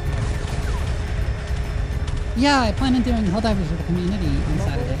 Yeah, I plan on doing Helldivers with the community on Mobile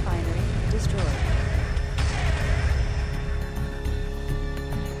Saturday. refinery destroyed.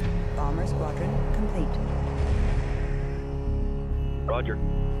 Bomber squadron complete. Roger.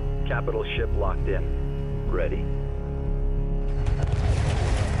 Capital ship locked in. Ready.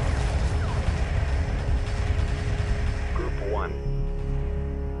 Group 1.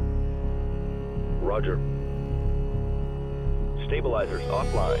 Roger. Stabilizers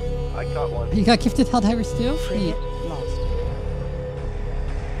offline. I caught one. You got gifted Helldivers too? Frigate Neat. lost.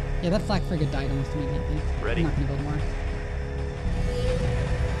 Yeah, that flak frigate died almost immediately. Ready. I'm not gonna build more.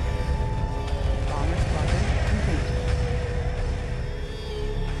 Bomber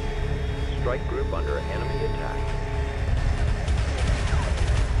Strike group under enemy attack.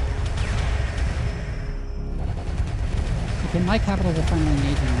 Okay, my capital will finally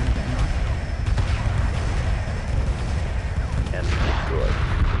major in the game. Enemy destroyed.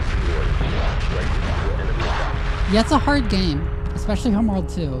 Strike group under enemy attack. Yeah, it's a hard game, especially Homeworld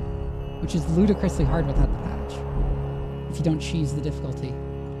 2, which is ludicrously hard without the patch. If you don't cheese the difficulty.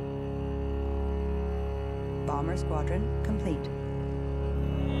 Bomber squadron complete.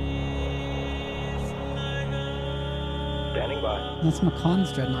 Standing by. That's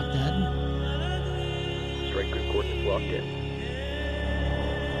McConn's dreadnought dead. Strike group coordinates locked in.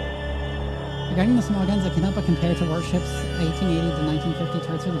 Regarding the small guns, I can help but compare to warships. 1880 to 1950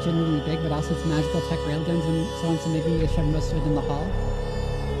 turrets are legitimately big, but also it's magical tech railguns and so on, so maybe we shove most of it in the hull.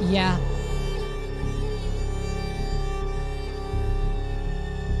 Yeah.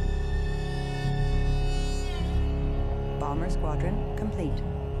 Bomber squadron complete.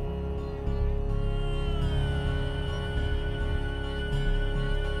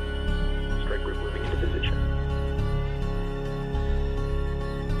 Strike group moving into position.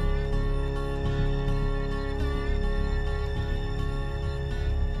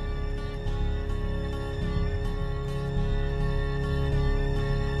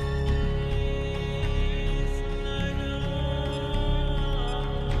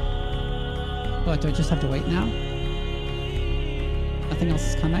 What, do I just have to wait now? Nothing else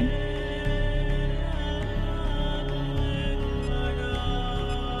is coming?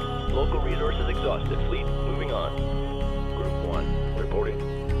 Local resources exhausted. Fleet moving on. Group 1 reporting.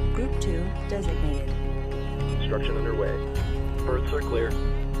 Group 2 designated. Construction underway. Berths are clear.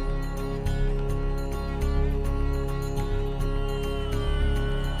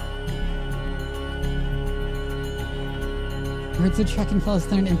 Birds are trekking fellas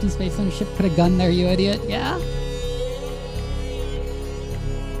through an empty space on your ship. Put a gun there, you idiot. Yeah?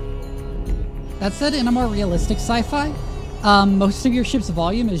 That said, in a more realistic sci-fi, most of your ship's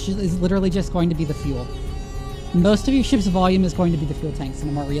volume is literally just going to be the fuel. Most of your ship's volume is going to be the fuel tanks in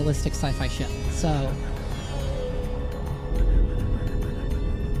a more realistic sci-fi ship. So...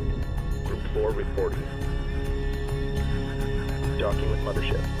 Group 4 reporting. Docking with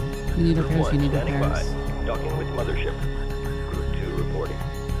mothership. You need Group repairs, 1 you need standing repairs. by. Docking with mothership. Group 2 reporting.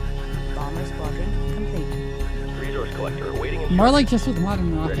 Bomber squadron complete. Resource collector awaiting instructions. More like just with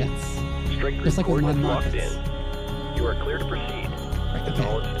modern Ready. rockets. Strike group Just like with coordinates modern locked rockets. in. You are clear to proceed. Right, okay.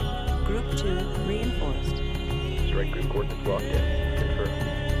 Acknowledged. Group 2 reinforced. Strike group coordinates locked in. Confirmed.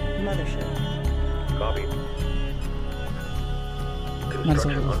 Mothership. Copy. Might as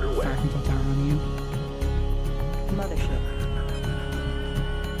well Construction get a underway. fire control tower on you. Mothership.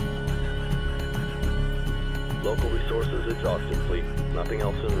 Local resources exhausted, fleet. Nothing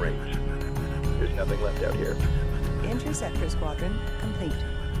else in range. There's nothing left out here. Interceptor squadron complete.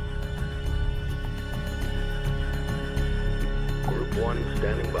 Group 1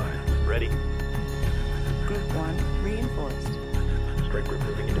 standing by. Ready. Group 1 reinforced. Strike group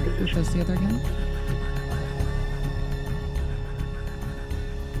moving into Group position. those together again.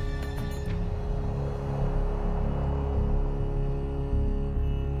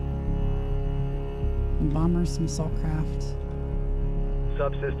 Some bombers, some assault craft.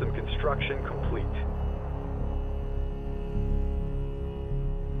 Subsystem construction complete.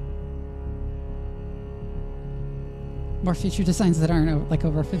 More feature designs that aren't like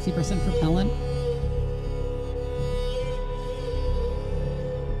over 50% propellant.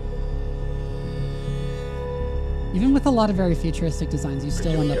 Even with a lot of very futuristic designs, you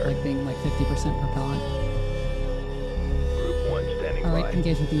still end up like being like 50% propellant. Group 1 standing All by. right,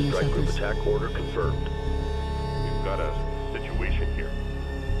 engage with the Strike group interceptors. attack order confirmed. We've got a situation here.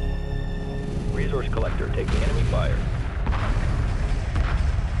 Resource collector taking enemy fire.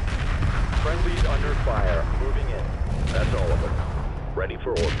 Friendlies under fire. Moving in. That's all of them. Ready for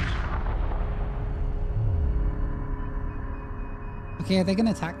orders. Okay, are they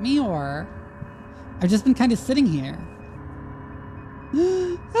gonna attack me or? I've just been kind of sitting here.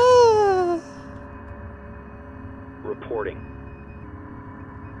 Ah. Reporting.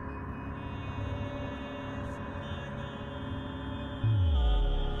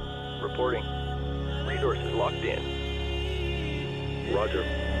 Reporting. Resources locked in. Roger.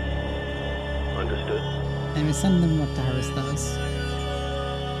 Understood. Anyway, send them up to harvest those.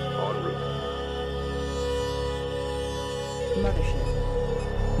 En route. Mothership.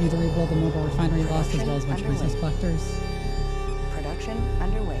 Need to rebuild the mobile refinery lost as well as a bunch of resource collectors. Production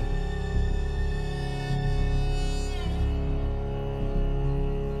underway.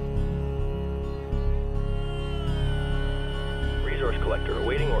 Resource collector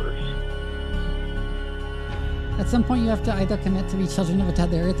awaiting orders. At some point, you have to either commit to be children of a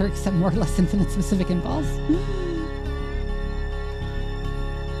dead earth or accept more or less infinite specific impulse.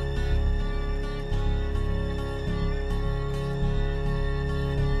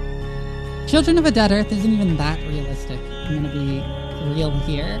 Children of a Dead Earth isn't even that realistic. I'm gonna be real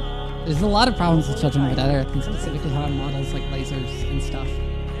here. There's a lot of problems with Children of a Dead Earth, and specifically how it models like lasers and stuff,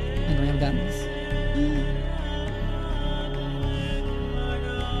 and railguns.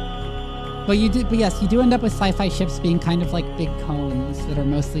 But yes, you do end up with sci-fi ships being kind of like big cones that are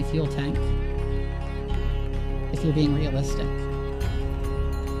mostly fuel tank. If you're being realistic.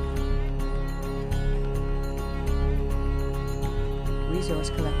 Resource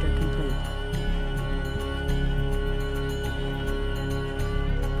collector complete.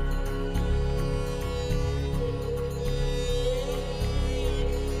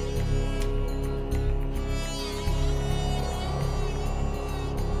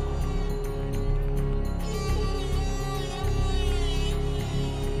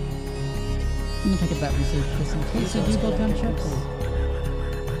 I'm gonna pick up that research just in case I do build gunships.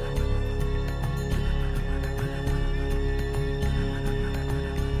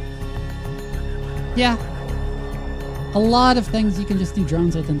 Yeah. A lot of things you can just do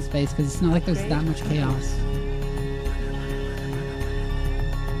drones with in space because it's not like there's that much chaos.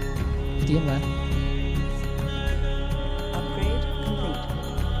 Deal with. Upgrade complete.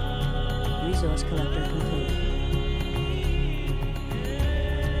 Resource collector complete.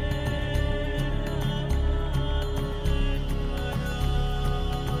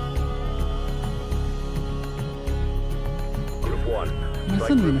 Group 1. My Strike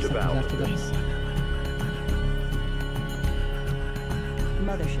son group must to have battle after position. this.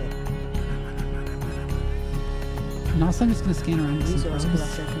 Mothership. And also I'm just gonna scan around some Resource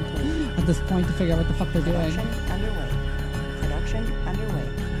probes collector complete. at this point to figure out what the fuck they're doing. Production underway. Production underway.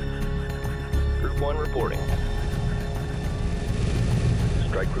 Group 1 reporting.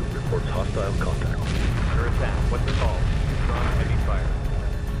 Strike group reports hostile contact. Under attack. What's the call? Strong heavy fire.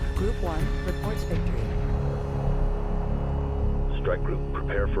 Group 1 reports victory. Strike group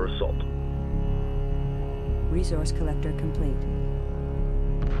prepare for assault. Resource collector complete.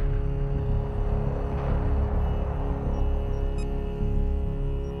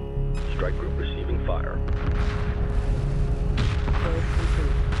 Strike group receiving fire. Probe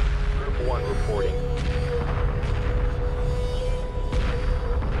complete. Group 1 reporting.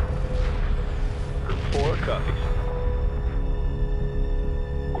 Group 4 copies.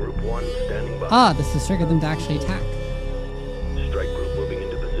 Group 1 standing by. Ah, this has triggered them to actually attack. Strike group moving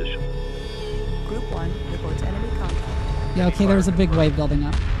into position. Group 1 reports enemy contact. Yeah, okay, there's a big wave building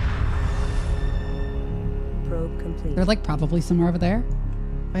up. Probe complete. They're like probably somewhere over there,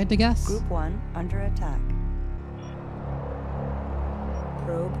 if I had to guess. Group 1 under attack.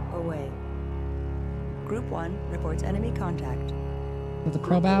 Probe away. Group 1 reports enemy contact. With the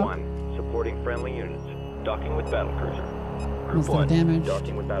Group probe out. 1 supporting friendly units. Docking with battlecruiser. Group Most of the 1 damage.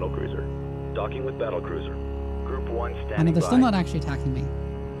 docking with battlecruiser. Docking with battlecruiser. Group 1 I know standing they're by. still not actually attacking me.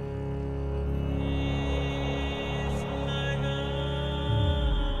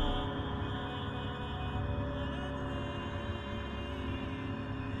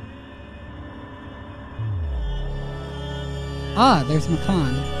 Ah, there's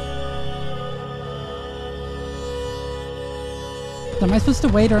Macan. So am I supposed to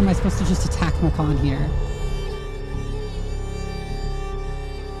wait or am I supposed to just attack Macan here?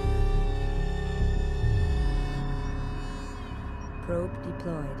 Probe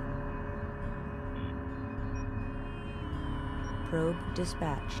deployed. Probe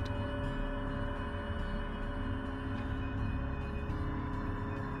dispatched.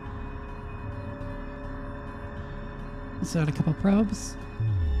 Let's add a couple probes.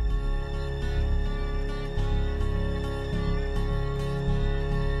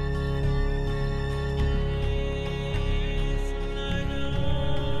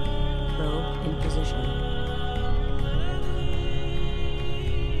 Probe in position.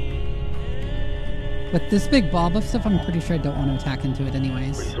 With this big blob of stuff, I'm pretty sure I don't want to attack into it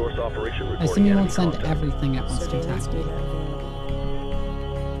anyways. Resource operation I reporting assume you enemy won't send contact. everything at once to attack Surveillance me. data available.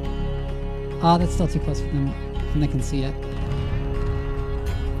 Oh, that's still too close for them, and they can see it.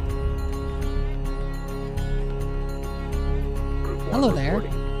 Group 1 Hello there.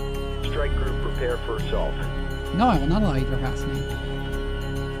 reporting. Strike group prepare for assault. No, I will not allow you to harass me.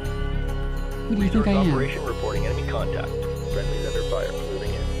 Who do you think I Resource am? operation reporting enemy contact. Friendlies under fire.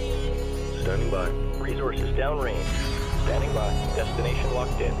 Moving in. Standing by. Resources downrange. Standing by. Destination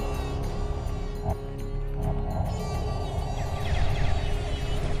locked in.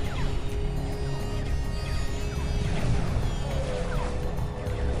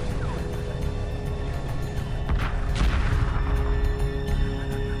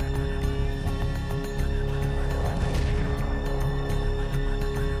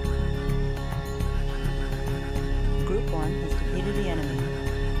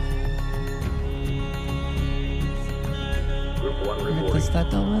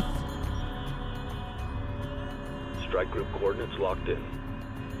 deal with. Strike group coordinates locked in.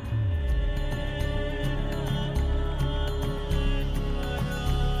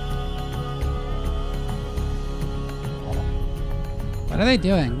 What are they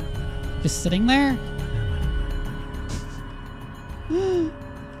doing? Just sitting there?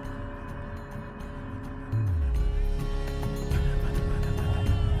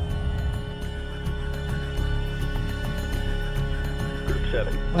 Group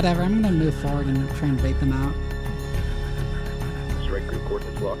 7. Whatever, I'm gonna move forward and try and bait them out. Strike group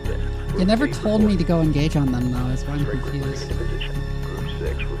coordinates locked in. You Group never 8 told me to reporting. go engage on them though, is why I'm Strike group moving confused. into position. Group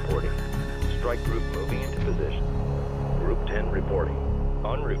 6 reporting. Strike group moving into position. Group 10 reporting.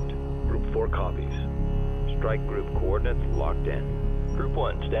 En route. Group 4 copies. Strike group coordinates locked in. Group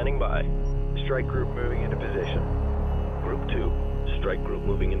 1 standing by. Strike group moving into position. Group 2. Strike group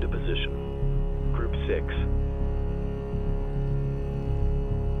moving into position. Group 6.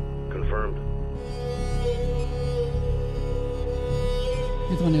 Confirmed.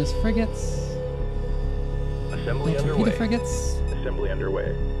 You're the one who has frigates. Assembly The torpedo underway. frigates. Assembly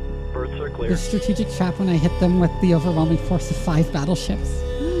underway. Berths are clear. The strategic trap when I hit them with the overwhelming force of 5 battleships.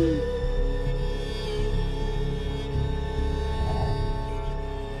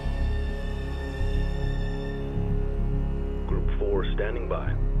 Group 4 standing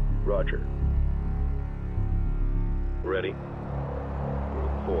by. Roger. Ready.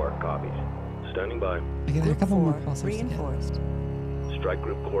 Group 4 copies. Standing by. Okay, there are a Group couple more 4 pulsars to get. reinforced. Strike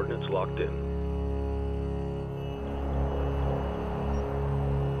group coordinates locked in.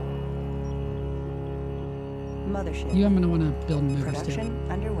 Mothership. You, I'm gonna want to build movers too. Production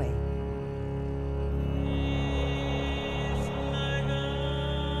underway.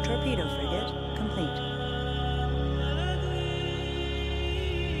 Torpedo frigate complete.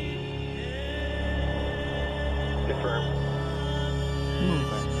 Confirmed.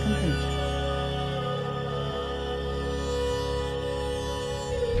 Mover complete.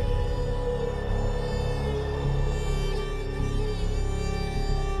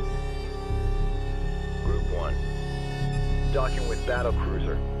 Group 1. Docking with battle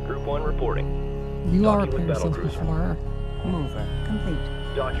cruiser. Group 1 reporting. You all Docking with repair yourself battlecruiser. before. Mover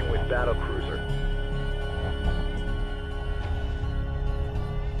complete. Docking with battle cruiser.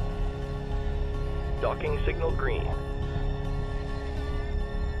 Docking signal green.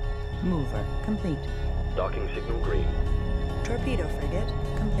 Mover complete. Docking signal green. Torpedo frigate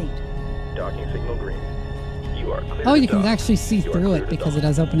complete. Docking signal green. You are clear Oh, to you can dock. actually see You are through clear it to because dock. it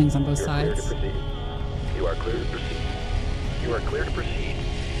has openings on both You are clear to sides. proceed. You are clear to proceed. You are clear to proceed.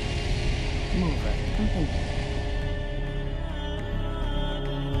 Mover complete.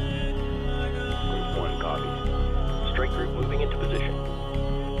 Group 1 copies. Strike group moving into position.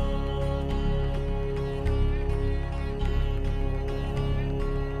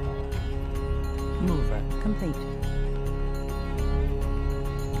 Mover complete.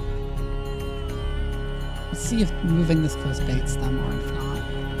 Let's see if moving this close baits them or if not.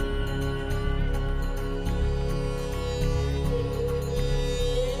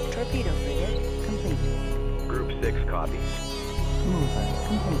 Torpedo frigate complete. Group 6 copies. Mover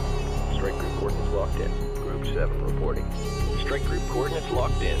complete. Strike group coordinates locked in. Group 7 reporting. Strike group coordinates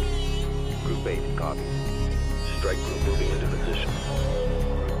locked in. Group 8 copies. Strike group moving into position.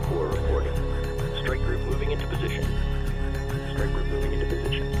 Group 4 reporting. Strike group moving into position. Strike group moving into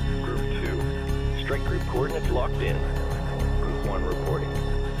position. Group 2. Strike group coordinates locked in. Group 1 reporting.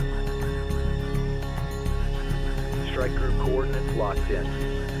 Strike group coordinates locked in.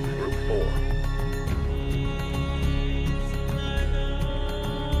 Group 4.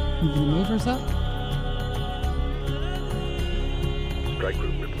 Moving the movers up. Strike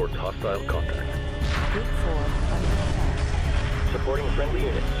group reports hostile contact. Group 4 under attack. Supporting friendly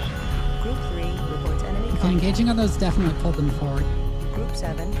units. Group 3 reports enemy Okay, contact. engaging on those definitely pulled them forward. Group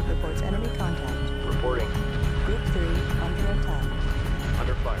 7 reports enemy contact. Reporting. Group 3 under attack.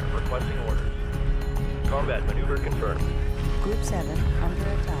 Under fire. Requesting orders. Combat maneuver confirmed. Group 7 under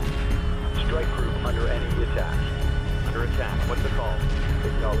attack. Strike group under enemy attack. Under attack. What's the call?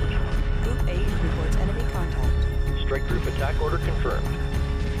 Acknowledge. Group 8 reports enemy contact. Strike group attack order confirmed.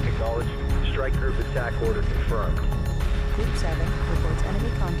 Acknowledge. Strike group attack order confirmed. Group 7 reports enemy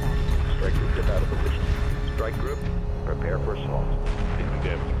contact. Strike group to battle position. Strike group, prepare for assault. Taking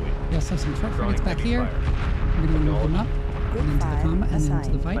damage, please. We also have some short Drawing frigates back heavy here. fire. We're going to move them up Group and into the 5 combat and into the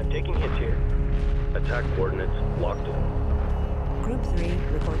assigned. fight. I'm taking hits here. Attack coordinates locked in. Group 3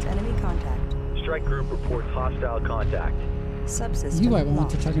 reports enemy contact. Strike group reports hostile contact. Subsystem You, I will want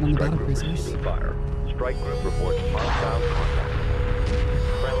to locked. target on the Strike battle group cruisers. receiving fire. Strike group reports hostile contact.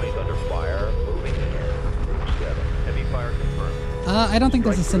 Friendlies under fire, moving in. Group 7. Heavy fire confirmed. I don't think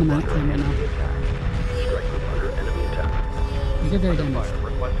there's a cinematic camera now. Strike group under enemy attack. You're very damaged.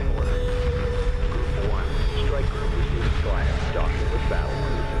 Requesting order. Group 1. Strike group receiving fire. Docking with battle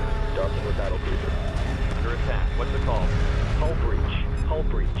cruiser. Docking with battle cruiser. Under attack. What's the call? Hull breach. Hull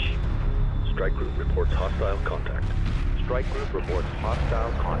breach. Strike group reports hostile contact. Strike group reports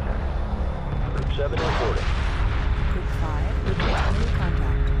hostile contact. Group 7 reporting. Group 5 reports enemy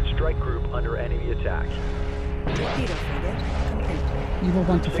contact. Strike group under enemy attack. Torpedo frigate complete. You will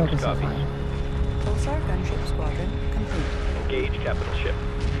want to 6 focus on copies. fire. Pulsar gunship squadron complete. Engage capital ship.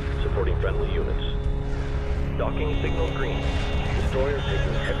 Supporting friendly units. Docking signal green. Destroyer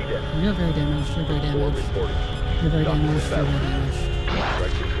taking heavy damage. You're very damaged. You're very 4 damaged. reporting. You're very Docking damaged. with You're battle. very damaged.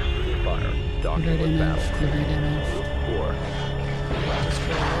 Strike group receiving fire. You're Docking very with damaged. battle. You're very damaged. Group 4.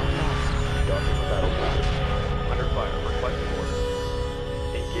 Destroyer lost. Docking with battle cruiser. Under fire. Requesting order.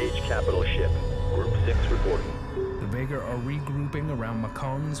 Engage capital ship. Group 6 reporting. The Vega are regrouping around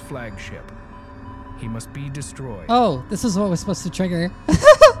Macon's flagship. He must be destroyed. Oh, this is what was supposed to trigger.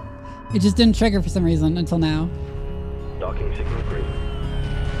 It just didn't trigger for some reason until now. Docking signal green.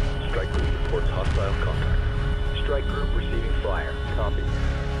 Strike group reports hostile contact. Strike group receiving fire. Copy.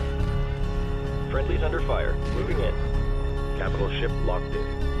 Friendlies under fire. Moving in. Capital ship locked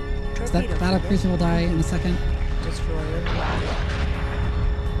in. So that battle cruiser will die in a second. Destroyer lost.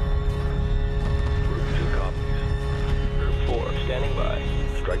 Group 2 copies. Group 4 standing by.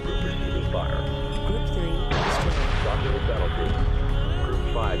 Strike group receiving fire. Group 3 destroyed. Docking with battle group.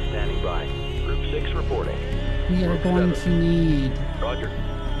 Group 5 standing by. Group 6 reporting. We are Group going 7. to need Roger.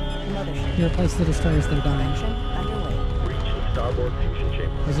 Mothership to replace the destroyers that are dying. mission underway. Breach the starboard fusion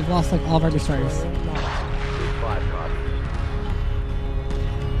chamber. Because we've lost like all of our destroyers. Destroyer lost. Group 5 copies.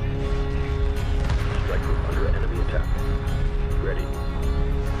 Strike group under enemy attack. Ready.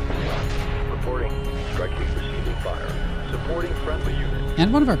 Reporting. Strike group receiving fire. Supporting friendly unit.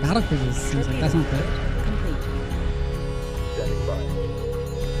 And one of our battle cruisers seems like that's not good. Complete. Standing by.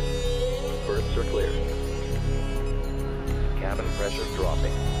 Berths are clear. Cabin pressure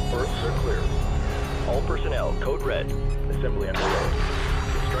dropping. Berths are clear. All personnel, code red. Assembly underway.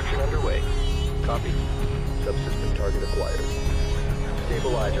 Construction underway. Copy. Subsystem target acquired.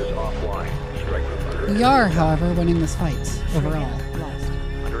 Stabilizers offline. Strike group under We enemy are, attack. however, winning this fight overall. Frigate lost.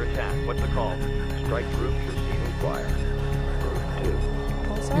 Under attack. What's the call? Strike group receiving fire. Group 2.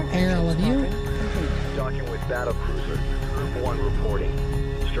 Pulsar Repair all of you. squadron complete. Docking with battle cruiser. Group 1 reporting.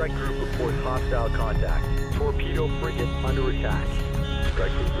 Strike group reports hostile contact. Torpedo frigate under attack.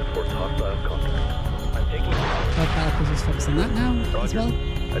 Strike group reports hostile contact. I'm taking Both battle cruisers focus on that now as Roger.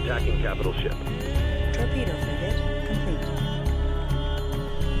 well. Attacking capital ship. Torpedo frigate complete.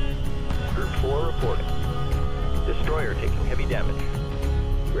 Group 4 reporting. Destroyer taking heavy damage.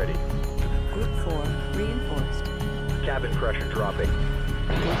 Ready. Group 4 reinforced. Cabin pressure dropping.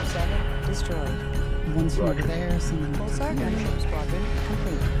 Group 7 destroyed. One's from over Roger. there, someone Pulsar gunship squadron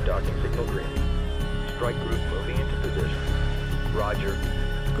complete. Docking signal green. Strike group moving into position. Roger.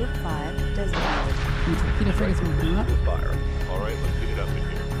 Group 5 designated. And torpedo frigates Strike group moving up. receiving fire. Alright, let's get it up in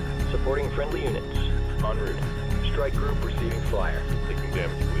here. Supporting friendly units. En route. Strike group receiving fire. Taking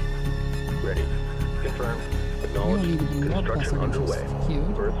damage, please. Ready. Confirmed. We will Acknowledged. need even more Construction pulsar underway. gunship.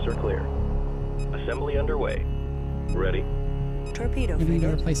 Queued. Berths are clear. Assembly underway. Ready. Torpedo We need to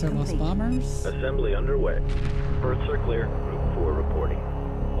frigate replace our lost complete. bombers. Assembly underway. Berths are clear. Group 4 reporting.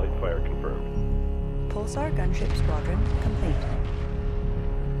 Light fire confirmed. Pulsar gunship squadron complete.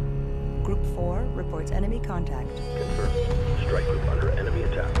 Group 4 reports enemy contact. Confirmed. Strike group under enemy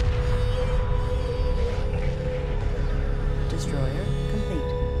attack. Destroyer complete.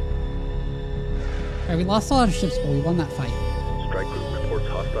 Alright, we lost a lot of ships, but we won that fight. Strike group reports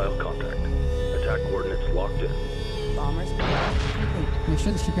hostile contact. Attack coordinates locked in. Bomber squadron complete. Make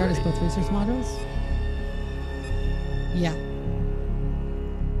sure the shipyard has both research modules. Yeah.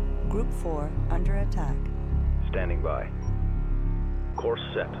 Group 4 under attack. Standing by. Course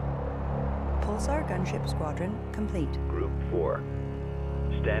set. Pulsar gunship squadron complete. Group 4.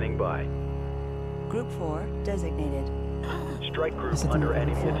 Standing by. Group 4 designated. Strike group Is it the under number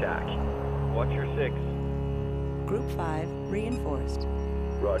enemy 4? attack. Watch your 6. Group 5 reinforced.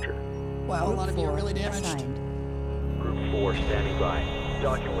 Roger. Wow, Group 4 damaged. assigned. Group 4 standing by.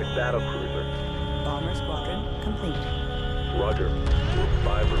 Docking with battle cruiser. Bomber squadron complete. Roger. Group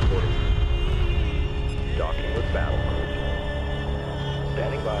 5 reporting. Docking with battle cruiser.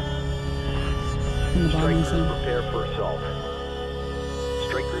 Standing by. And the Strike bombers group in. prepare for assault.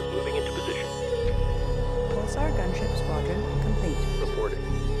 Strike group moving into position. Pulsar gunship squadron complete. Reporting.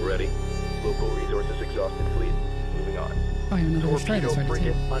 Ready. Local resources exhausted fleet. Moving on. Oh, I have another destroyer Torpedo that's ready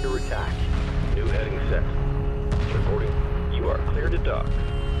frigate too. under attack. New heading set. Reporting. You are clear to dock.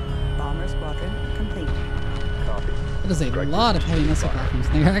 Bomber squadron complete. Copy. That is a lot of heavy missile platforms.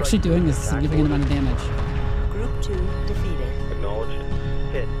 They are actually doing a significant amount of damage. Group 2 defeated. Acknowledged.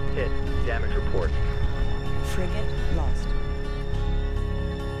 Hit. Damage report. Frigate lost.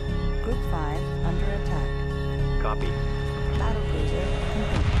 Group 5 under attack. Copy. Battlecruiser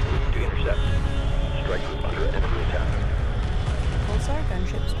complete. Group to intercept. Strike group under enemy attack. Pulsar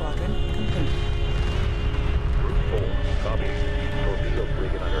gunship squadron complete. Group 4. Copy. Torpedo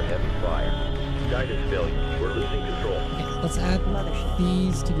frigate under heavy fire. Guidance failure. We're losing control. Okay, let's add Mothership.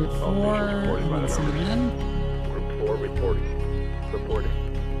 these to group 4 and then send them in. Group 4 reporting. Reporting.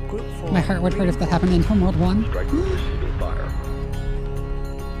 Group 4. My heart would hurt if that happened in Homeworld 1. Strike group receiving fire.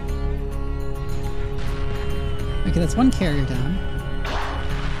 Okay, that's one carrier down.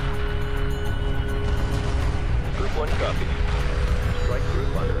 Group 1 copy. Strike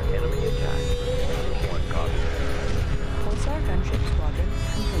group under enemy attack. Group 1 copy. Pulsar gunship squadron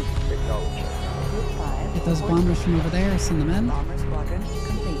complete. Acknowledged. Group 5. Get those bombers from over there, send them in. Bomber squadron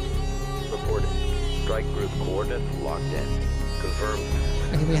complete. Reporting. Strike group coordinates locked in. Confirmed.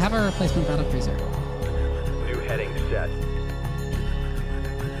 Okay, we have our replacement battlecruiser. New heading set.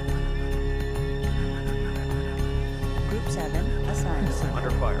 Group 7 assigned.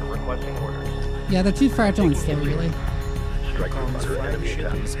 Under fire. Requesting orders. Yeah, they're too fragile and slow, really. Strike group Makan's under enemy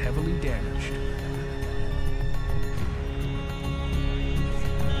flagship attack. is heavily damaged.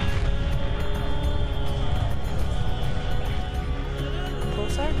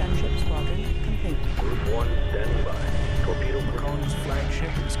 Pulsar gunship squadron complete. Group 1 standing by. Torpedo frigate. Makan's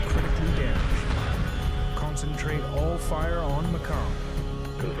flagship is critically damaged. Concentrate all fire on Makan.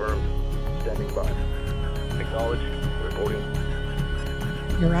 Confirmed. Standing by. Acknowledged. Reporting.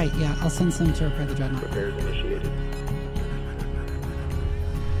 You're right, yeah, I'll send some to repair the dreadnought. Repairs initiated.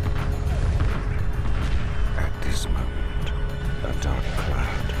 At this moment, a dark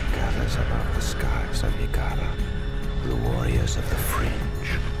cloud gathers above the skies of Yigara. The warriors of the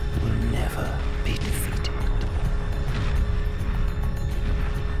Fringe will never be defeated.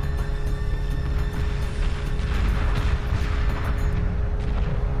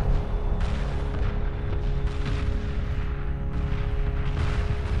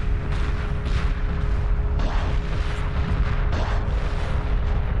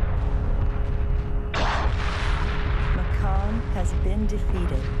 Makan has been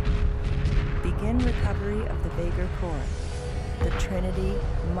defeated. Begin recovery of the Vagar core. The Trinity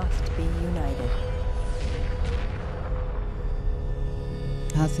must be united.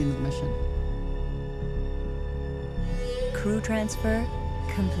 That's the end of the mission. Crew transfer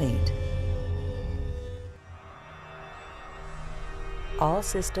complete. All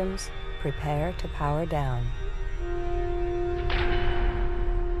systems prepare to power down.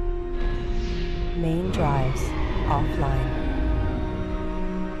 Main drives offline.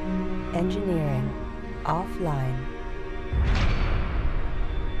 Engineering offline.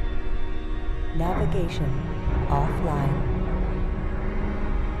 Navigation offline.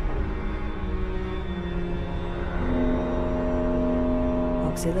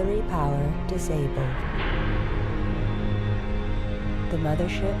 Auxiliary power disabled. The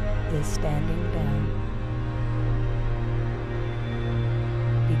mothership is standing down.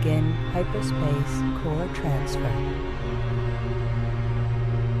 Begin hyperspace core transfer.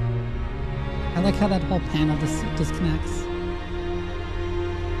 I like how that whole panel disconnects.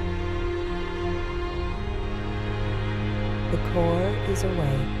 The core is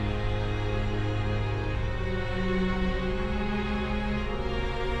away.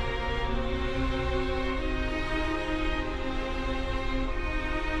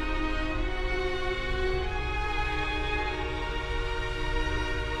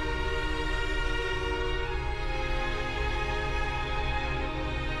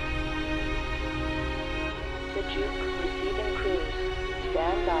 The Juke receiving crews.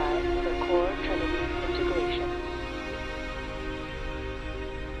 Stand by for core Trinity integration.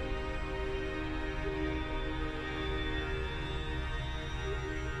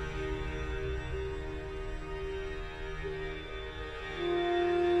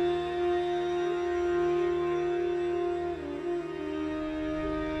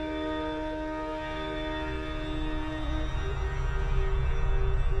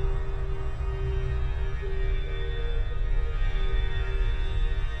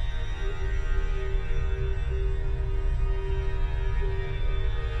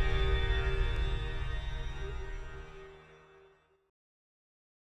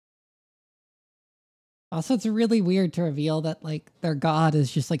 Also, it's really weird to reveal that, like, their god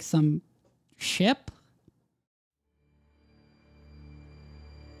is just, like, some ship.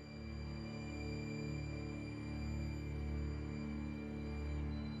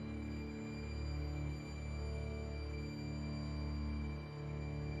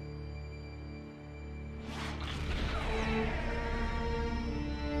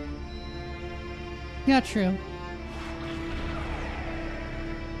 Yeah, true.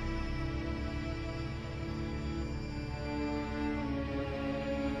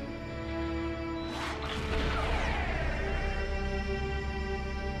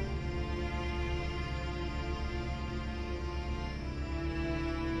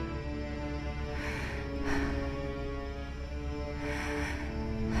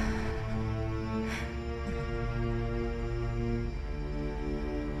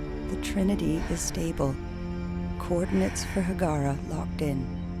 Trinity is stable. Coordinates for Hagara locked in.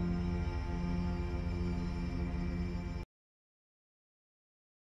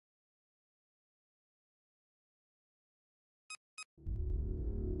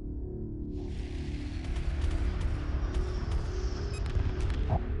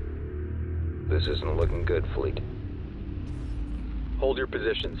 This isn't looking good, Fleet. Hold your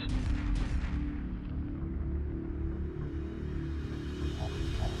positions.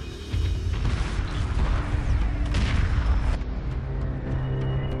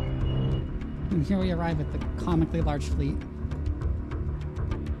 And here we arrive at the comically large fleet.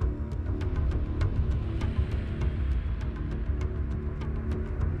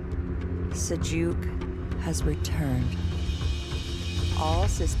 Sejuk has returned. All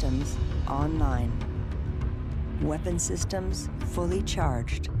systems online. Weapon systems fully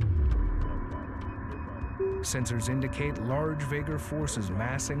charged. Sensors indicate large Vagar forces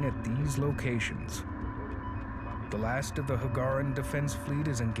massing at these locations. The last of the Hagaran defense fleet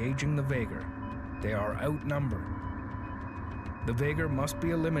is engaging the Vagar. They are outnumbered. The Vagar must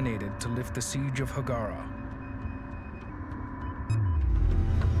be eliminated to lift the siege of Hagara.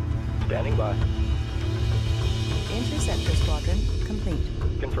 Standing by. Interceptor squadron complete.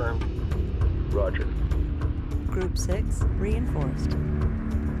 Confirmed. Roger. Group 6 reinforced.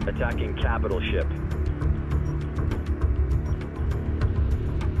 Attacking capital ship.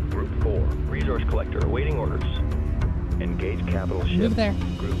 Group 4, resource collector awaiting orders. Engage capital ship. Move there.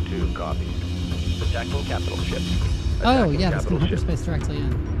 Group 2, copy. Attacking capital ship. Oh, Attacking yeah, that's capital going ship. hyperspace directly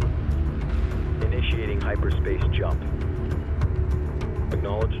in. Initiating hyperspace jump.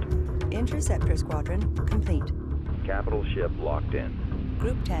 Acknowledged. Interceptor squadron complete. Capital ship locked in.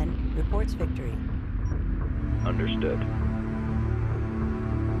 Group 10 reports victory. Understood.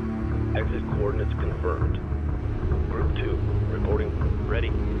 Exit coordinates confirmed. Group 2, reporting ready.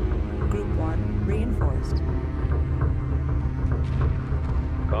 Group 1 reinforced.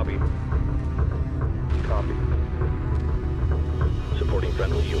 Copy. Copy. Supporting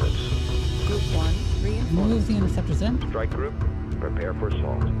friendly units. Group 1 reinforced. Move the interceptors in. Strike group, prepare for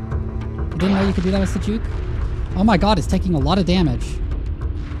assault. I didn't know you could do that with Sejuk. Oh my god, it's taking a lot of damage.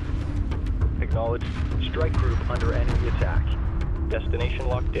 Acknowledged. Strike group under enemy attack. Destination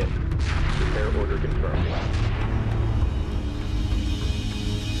locked in. Repair order confirmed.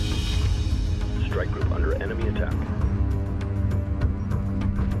 Strike group under enemy attack.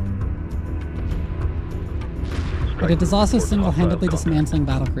 But it is also Strike single-handedly group towards dismantling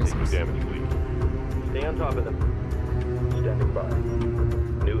battle Taking cruisers. damage, please. hostile contact. Stay on top of them. Standing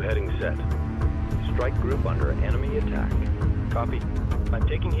by. New heading set. Strike group under enemy attack. Copy. I'm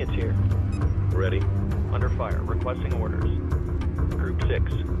taking hits here. Ready. Under fire. Requesting orders. Group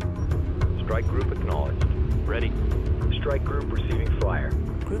 6. Strike group acknowledged. Ready. Strike group receiving fire.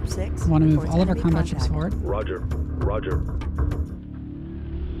 Group 6. Want to move reports all of our enemy combat ships contact. forward? Roger. Roger.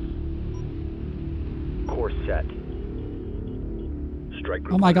 Course set. Strike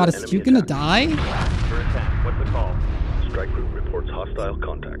group. Oh my god, under is enemy Sejuk gonna attack. die? For attack. What's the call? Strike group reports hostile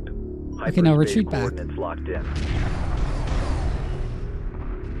contact. Okay, now Hyperspace retreat back. coordinates locked in.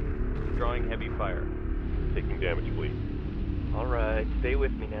 Drawing heavy fire. Taking damage, please. All right, stay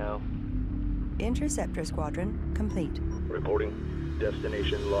with me now. Interceptor squadron complete. Reporting.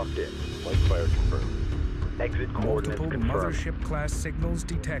 Destination locked in. Light fire confirmed. Exit coordinates Multiple confirmed. mothership-class signals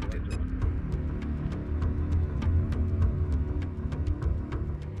detected.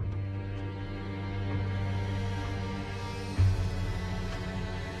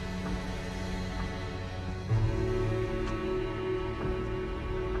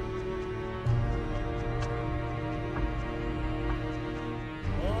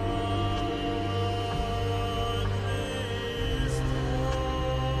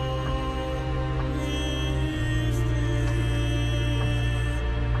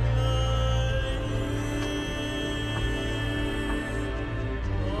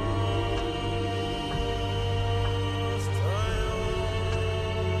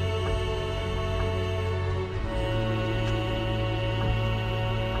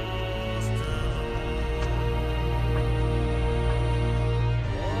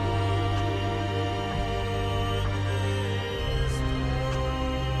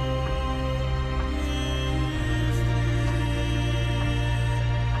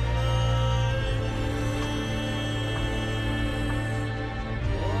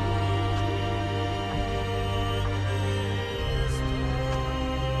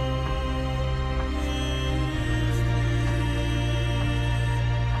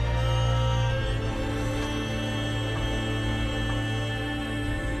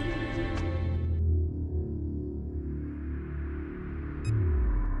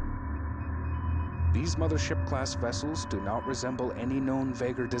 These mothership-class vessels do not resemble any known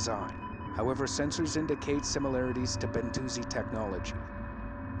Vagar design. However, sensors indicate similarities to Bentusi technology.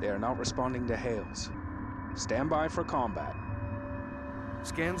 They are not responding to hails. Stand by for combat.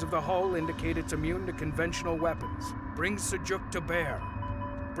 Scans of the hull indicate it's immune to conventional weapons. Bring Sejuk to bear.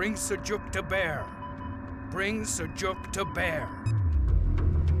 Bring Sejuk to bear. Bring Sejuk to bear.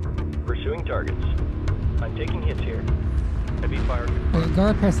 Pursuing targets. I'm taking hits here. Heavy fire Okay, confirmed. go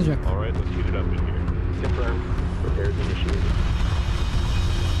repair Sejuk. Alright, let's heat it up in here. Confirmed. Repairs initiated.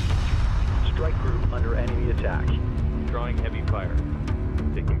 Strike group under enemy attack. Drawing heavy fire.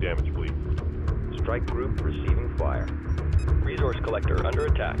 Taking damage, please. Strike group receiving fire. Resource collector under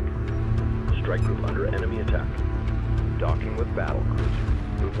attack. Strike group under enemy attack. Docking with battle cruiser.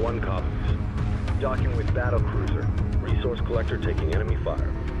 Group 1 copies. Docking with battle cruiser. Resource collector taking enemy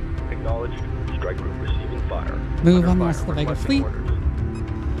fire. Acknowledged. Strike group receiving fire. Move Under on the fire, rest of the Vagar requesting fleet.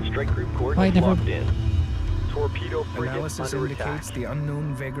 orders. Strike group coordinates never- locked in. Torpedo frigate Analysis under indicates attack. the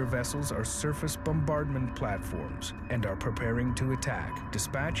unknown Vagar vessels are surface bombardment platforms and are preparing to attack.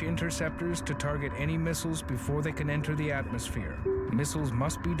 Dispatch interceptors to target any missiles before they can enter the atmosphere. Missiles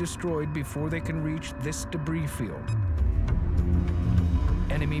must be destroyed before they can reach this debris field.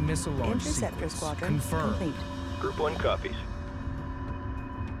 Enemy missile launch Interceptor sequence squadron confirmed. complete. Group 1 copies.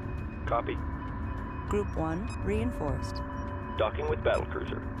 Copy. Group 1 reinforced. Docking with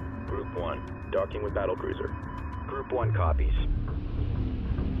battlecruiser. Group 1. Docking with battlecruiser. Group 1 copies.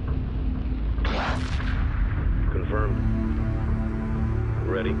 Confirmed.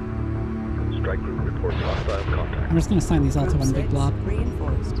 Ready. Strike group reports hostile contact. I'm just gonna assign these all to Group one big 6 blob.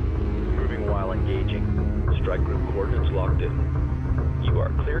 reinforced. Moving while engaging. Strike group coordinates locked in. You are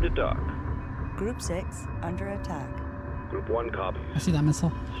clear to dock. Group 6 under attack. Group 1 I copies. see that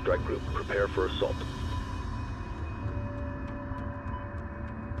missile. Strike group prepare for assault.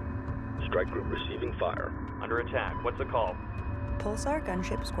 Strike group receiving fire. Under attack. What's the call? Pulsar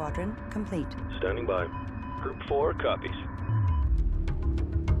gunship squadron complete. Standing by. Group 4 copies.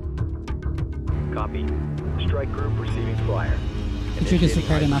 Copy. Strike group receiving fire. The Juke is Initiating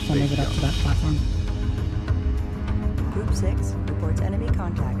repaired enough, I'll move it up to that platform. Group 6 reports enemy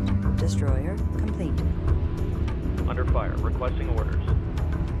contact. Destroyer complete. Under fire. Requesting orders.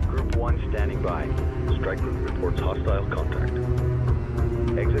 Group 1 standing by. Strike group reports hostile contact.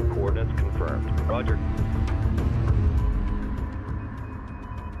 Exit coordinates confirmed. Roger.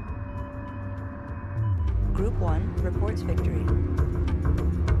 Group 1 reports victory.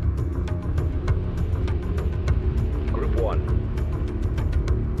 Group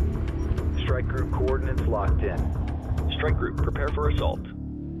 1. Strike group coordinates locked in. Strike group prepare for assault.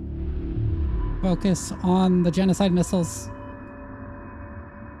 Focus on the genocide missiles.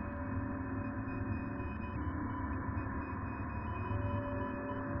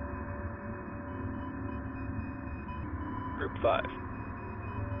 Group 5.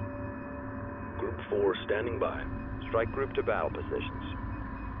 Group 4 standing by. Strike group to battle positions.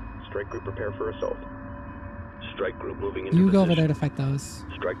 Strike group prepare for assault. Strike group moving into You position. go over there to fight those.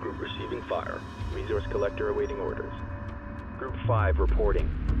 Strike group receiving fire. Resource collector awaiting orders. Group 5 reporting.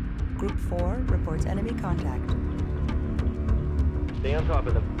 Group 4 reports enemy contact. Stay on top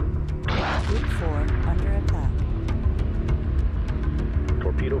of them. Group 4 under attack.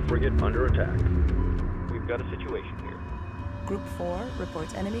 Torpedo frigate under attack. We've got a situation here. Group 4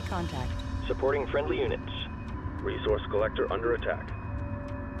 reports enemy contact. Supporting friendly units. Resource collector under attack.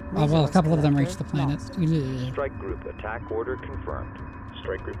 Oh, well, a Resource couple of them collector reached the planet. lost. Ugh. Strike group attack order confirmed.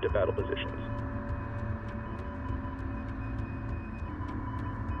 Strike group to battle positions.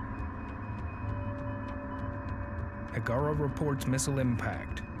 Hagara reports missile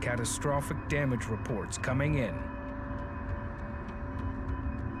impact. Catastrophic damage reports coming in.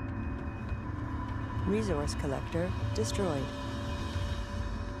 Resource collector destroyed.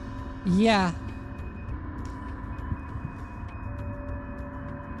 Yeah.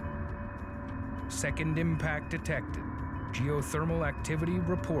 Second impact detected. Geothermal activity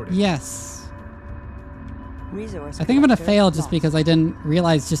reported. Yes. Resource I think I'm gonna collector fail just lost. because I didn't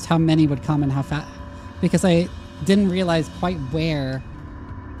realize just how many would come and how fast. Because I didn't realize quite where.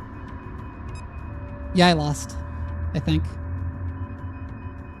 Yeah, I lost. I think.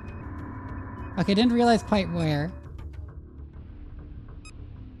 Okay, didn't realize quite where.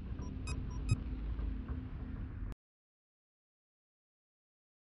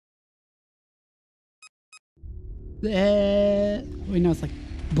 Bleh. We know it's like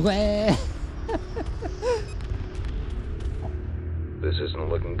bleh. This isn't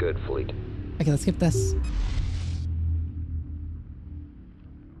looking good, Fleet. Okay, let's skip this.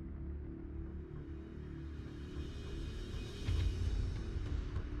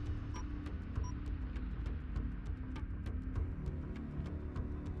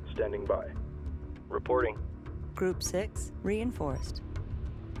 Standing by. Reporting. Group 6 reinforced.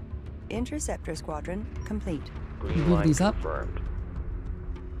 Interceptor squadron complete. You Green move line these up? confirmed.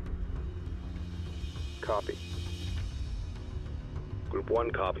 Copy. Group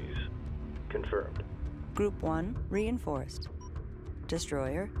 1 copies. Confirmed. Group 1 reinforced.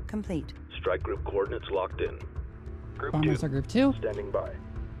 Destroyer complete. Strike group coordinates locked in. Group Bombers 2. are group 2. Standing by.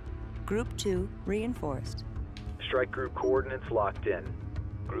 Group 2 reinforced. Strike group coordinates locked in.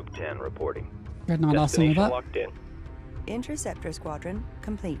 Group 10 reporting. Dreadnought also move up. Locked in. Interceptor squadron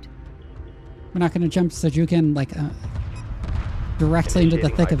complete. We're not going to jump Sajukin like directly into the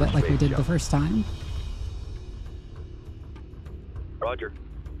thick of it like we did the first time. Roger.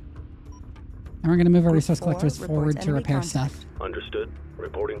 And we're going to move our Group resource 4 collectors reports forward to enemy repair contact. stuff. Understood.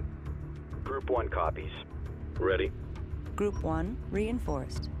 Reporting. Group 1 copies. Ready. Group 1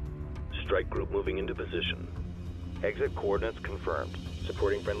 reinforced. Strike group moving into position. Exit coordinates confirmed.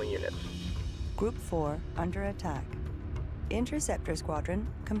 Supporting friendly units. Group 4 under attack. Interceptor squadron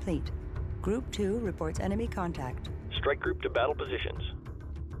complete. Group 2 reports enemy contact. Strike group to battle positions.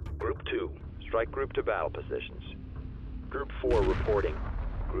 Group 2. Strike group to battle positions. Group 4 reporting.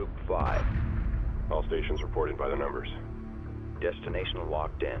 Group 5. All stations reported by the numbers. Destination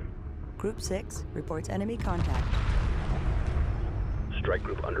locked in. Group 6 reports enemy contact. Strike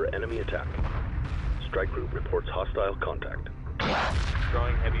group under enemy attack. Strike group reports hostile contact.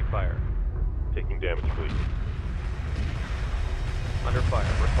 Drawing heavy fire. Taking damage, please. Under fire.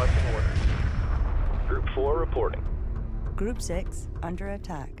 Requesting orders. Group 4 reporting. Group 6 under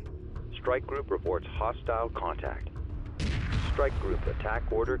attack. Strike group reports hostile contact. Strike group attack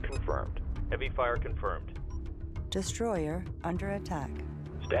order confirmed. Heavy fire confirmed. Destroyer under attack.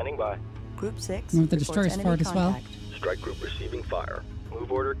 Standing by. Group 6 Move the reports destroyers enemy forward as well. contact. Strike group receiving fire.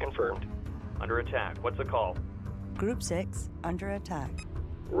 Move order confirmed. Under attack. What's the call? Group 6 under attack.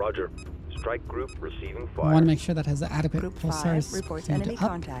 Roger. Strike group receiving I fire. want to make sure that has adequate Group pulsars. 5 reports moved enemy up.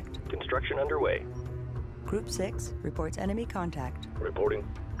 contact. Construction underway. Group 6 reports enemy contact. Reporting.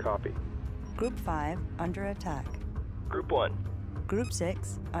 Copy. Group 5 under attack. Group 1. Group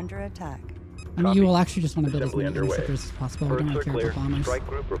 6 under attack. I mean, you will actually just want to build as Assembly many underway. interceptors as possible. We don't Birds want are to care clear. about bombers. Strike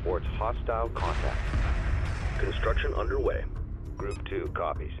group reports hostile contact. Construction underway. Group 2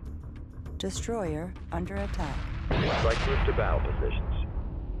 copies. Destroyer under attack. Strike group to battle positions.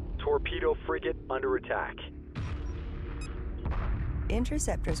 Torpedo frigate under attack.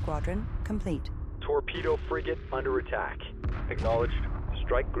 Interceptor squadron complete. Torpedo frigate under attack. Acknowledged.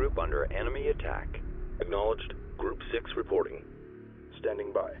 Strike group under enemy attack. Acknowledged. Group 6 reporting.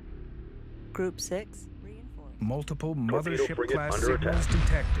 Standing by. Group 6 reinforced. Multiple Torpedo mothership frigate class under signals attack.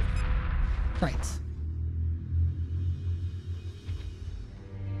 detected. Right.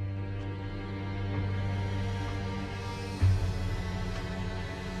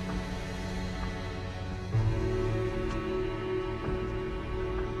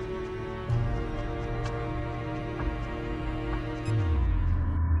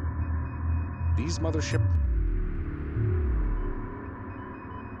 These mothership...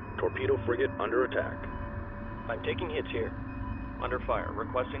 Torpedo frigate under attack. I'm taking hits here. Under fire.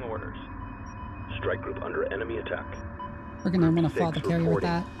 Requesting orders. Strike group under enemy attack. We're going to want to follow the 6 carrier with reporting.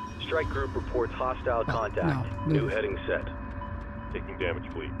 that. Strike group reports hostile Well, contact. no, New move. heading set. Taking damage,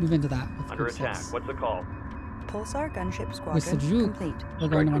 please. Move into that with Under group attack. 6. What's the call? Pulsar gunship With squadron Sejuk, complete. we're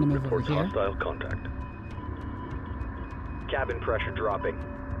going to want to Strike move group over reports here. hostile contact. Cabin pressure dropping.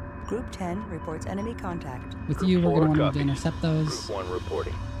 Group 10 reports enemy contact. With Group you, we're 4 going to want to move to copies. intercept those. Group 1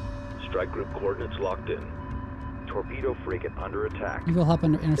 reporting. Strike group coordinates locked in. Torpedo frigate under attack. You will help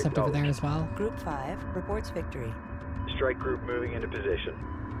intercept over there as well. Group 5 reports victory. Strike group moving into position.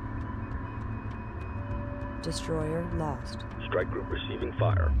 Destroyer lost. Strike group receiving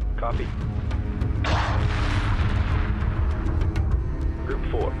fire. Copy. Group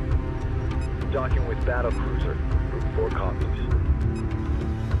 4. Docking with battle cruiser. Group 4 copies.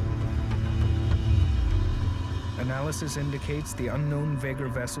 Analysis indicates the unknown Vega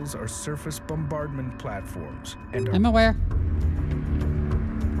vessels are surface bombardment platforms and are I'm aware.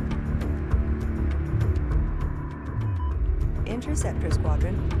 Interceptor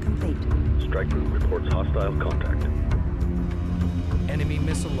squadron complete. Strike group reports hostile contact. enemy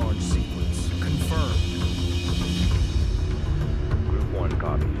missile launch sequence confirmed. Group 1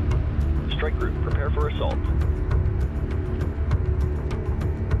 copies. Strike group prepare for assault.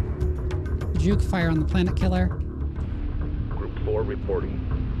 Juke, fire on the planet killer. Group 4 reporting.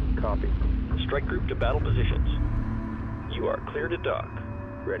 Copy. Strike group to battle positions. You are clear to dock.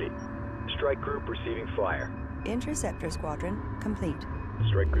 Ready. Strike group receiving fire. Interceptor squadron complete.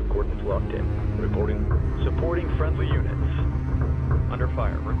 Strike group coordinates locked in. Reporting. Supporting friendly units. Under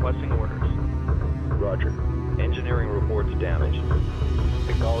fire. Requesting requesting orders. Roger. Engineering reports damage.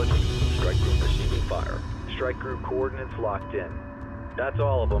 Acknowledged. Strike group receiving fire. Strike group coordinates locked in. That's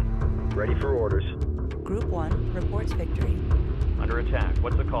all of them. Ready for orders. Group 1 reports victory. Under attack.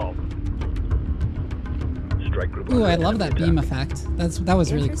 What's the call? Strike group. Ooh, I love that beam effect. That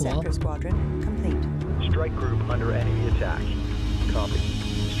was really cool. Interceptor squadron complete. Strike group under enemy attack. Copy.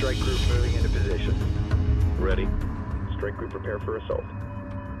 Strike group moving into position. Ready. Strike group prepare for assault.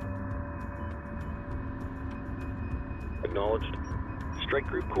 Acknowledged. Strike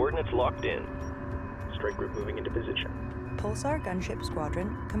group coordinates locked in. Strike group moving into position. Pulsar gunship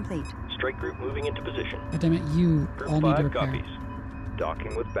squadron complete. Strike group moving into position. God damn it, you Group all need to 5 repair. copies.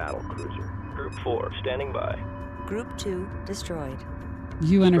 Docking with battle cruiser. Group 4 standing by. Group 2 destroyed.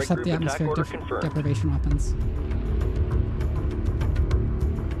 You intercept group the attack atmospheric order confirmed. deprivation weapons.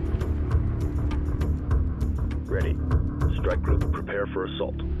 Ready. Strike group prepare for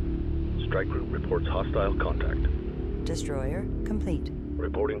assault. Strike group reports hostile contact. Destroyer complete.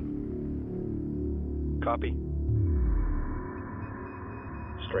 Reporting. Copy.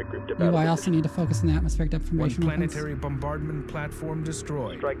 Strike group to Ooh, battle I also position. need to focus on the atmospheric One deprivation weapons. planetary bombardment platform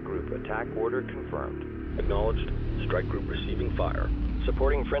destroyed. Strike group attack order confirmed. Acknowledged. Strike group receiving fire.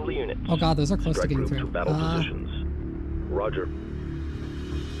 Supporting friendly units. Oh god, those are close Strike to getting group through. to battle positions. Roger.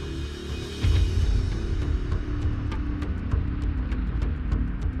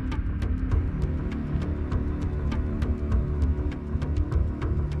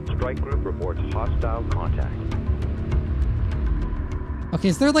 Strike group reports hostile contact. Okay,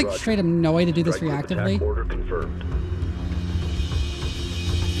 is there like Roger. straight up no way to do this Strike group reactively? attack order confirmed.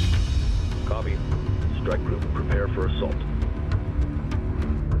 Copy. Strike group prepare for assault.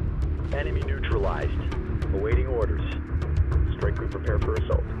 Enemy neutralized. Awaiting orders. Strike group prepare for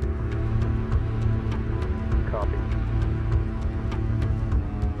assault. Copy.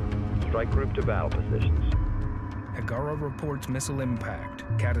 Strike group to battle positions. Hagara reports missile impact.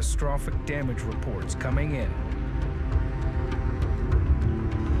 Catastrophic damage reports coming in.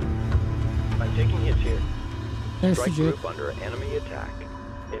 I'm taking hits here. There's Strike Sujuk. group under enemy attack.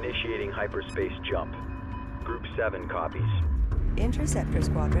 Initiating hyperspace jump. Group 7 copies. Interceptor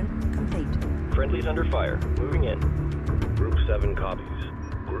squadron complete. Friendlies under fire. Moving in. Group 7 copies.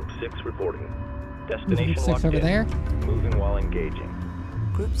 Group 6 reporting. There's Destination Group 6 locked over in. there. Moving while engaging.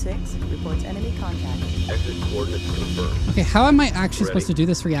 Group 6 reports enemy contact. Exit coordinates confirmed. Okay, how am I actually Ready. supposed to do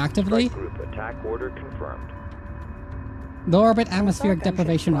this reactively? Strike group attack order confirmed. Low orbit Pulsar atmospheric gunship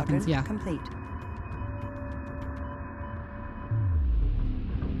deprivation squadron weapons, yeah. Complete.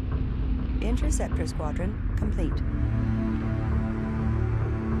 Interceptor squadron complete.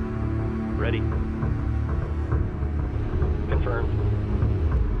 Ready. Confirmed.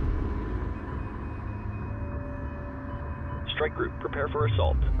 Strike group, prepare for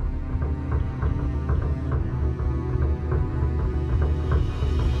assault.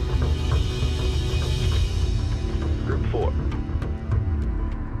 Group 4.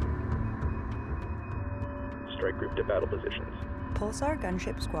 Strike group to battle positions. Pulsar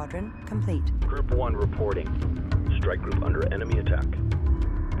gunship squadron complete. Group 1 reporting. Strike group under enemy attack.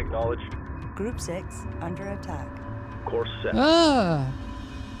 Acknowledged. Group 6 under attack. Course set. Ah!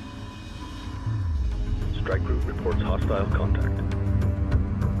 Strike group reports hostile contact.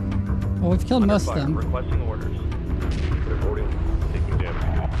 Well, we've killed Under most of fire. them. Requesting orders. Reporting. Taking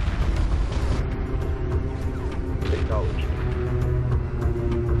damage. Acknowledged.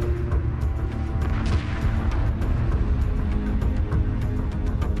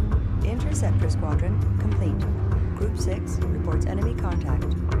 Interceptor squadron complete. Group 6 reports enemy contact.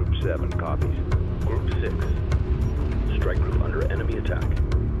 Group 7 copies. Group 6. Strike group under enemy attack.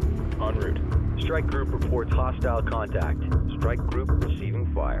 En route. Strike group reports hostile contact. Strike group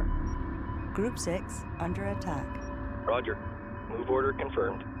receiving fire. Group 6 under attack. Roger. Move order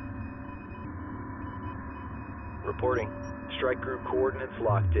confirmed. Reporting. Strike group coordinates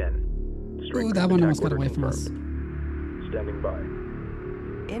locked in. Strike Ooh, group that one attack almost got order away from us. confirmed. Standing by.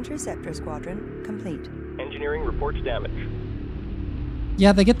 Interceptor squadron complete. Engineering reports damage.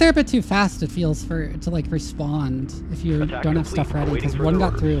 Yeah, they get there a bit too fast, it feels, to like respond if you Attack don't have complete. stuff ready, Awaiting because further one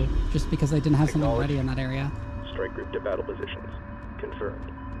got orders. through just because they didn't have something Acknowledged. ready in that area. Strike group to battle positions.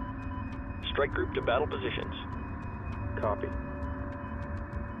 Confirmed. Strike group to battle positions. Copy.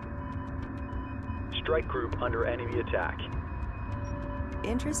 Strike group under enemy attack.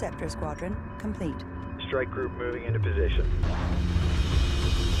 Interceptor squadron complete. Strike group moving into position.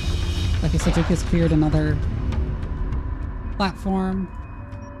 Like I said, Sujuk has cleared another platform.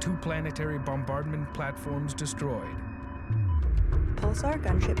 2 planetary bombardment platforms destroyed. Pulsar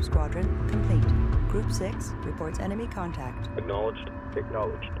gunship squadron complete. Group 6 reports enemy contact. Acknowledged.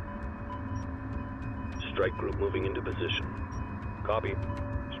 Acknowledged. Strike group moving into position. Copy.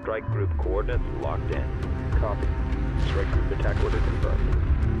 Strike group coordinates locked in. Copy. Strike group attack order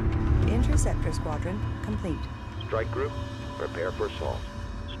confirmed. Interceptor squadron complete. Strike group, prepare for assault.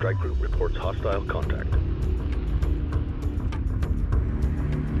 Strike group reports hostile contact.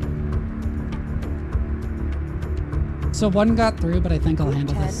 So one got through, but I think I'll Group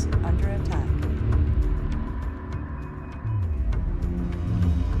handle 10 this. under attack.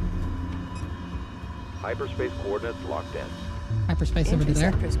 Hyperspace coordinates locked in. Hyperspace over to there.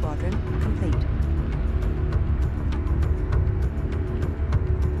 Interceptor squadron complete.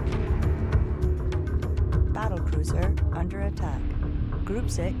 Battlecruiser under attack. Group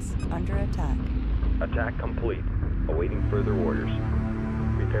 6 under attack. Attack complete. Awaiting further orders.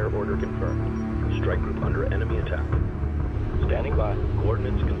 Repair order confirmed. Strike group under enemy attack. Standing by.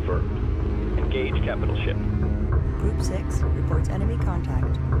 Coordinates confirmed. Engage capital ship. Group 6 reports enemy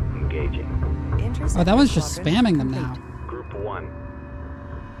contact. Engaging. Interceptor Oh, that one's just squadron spamming them complete. now. Group 1.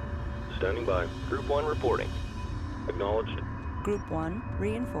 Standing by. Group 1 reporting. Acknowledged. Group 1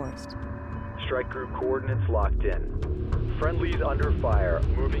 reinforced. Strike group coordinates locked in. Friendlies under fire.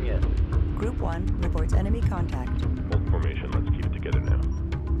 Moving in. Group 1 reports enemy contact. Hold formation. Let's keep it together now.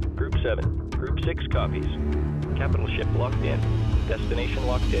 Group 7. Group 6 copies. Capital ship locked in. Destination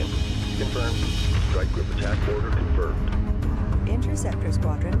locked in. Confirmed. Strike group attack order confirmed. Interceptor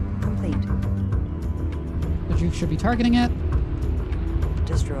squadron complete. The Duke should be targeting it.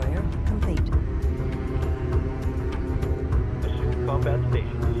 Destroyer complete. Assume combat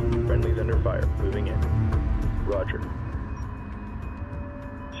stations. Friendlies under fire. Moving in. Roger.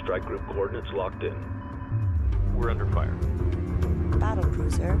 Strike group coordinates locked in. We're under fire.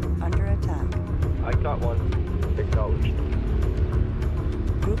 Battlecruiser under attack. I got one. Acknowledged.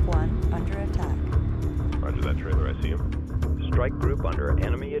 Group 1 under attack. Roger that trailer. I see him. Strike group under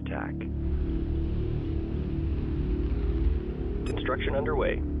enemy attack. Construction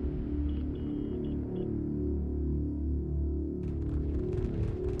underway.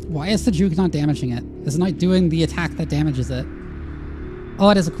 Why is the Duke not damaging it? Is it not doing the attack that damages it? Oh,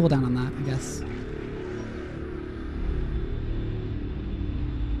 it has a cooldown on that, I guess.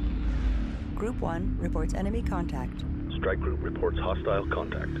 Group 1 reports enemy contact. Strike group reports hostile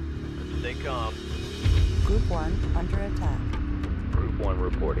contact. Stay calm. Group 1 under attack. Group 1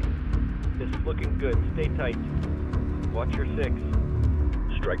 reporting. This is looking good. Stay tight. Watch your 6.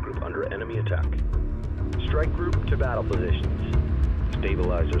 Strike group under enemy attack. Strike group to battle positions.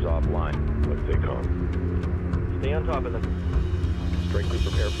 Stabilizers offline. Let's stay calm. Stay on top of them. Strike group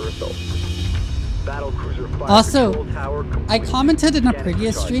prepare for assault. Battle cruiser fire Also, control tower complete. I commented in a Scanning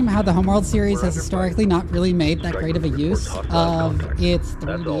previous for stream how the Homeworld series We're has under historically not really made that Strike great of a group use reports hostile of contact. its That's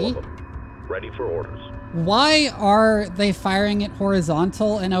all of 3D. them. Ready for orders. Why are they firing it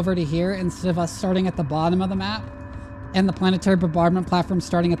horizontal and over to here instead of us starting at the bottom of the map and the planetary bombardment platform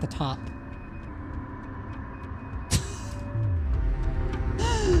starting at the top?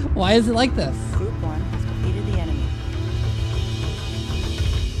 Why is it like this? Group 1 has defeated the enemy.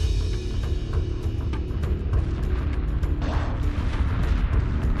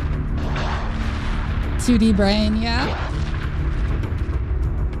 $2D brain, yeah.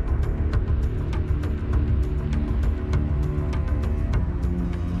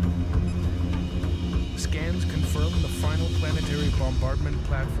 Scans confirm the final planetary bombardment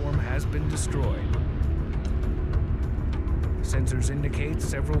platform has been destroyed. Sensors indicate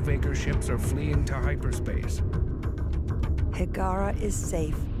several Vaker ships are fleeing to hyperspace. Higara is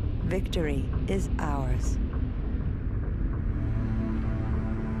safe. Victory is ours.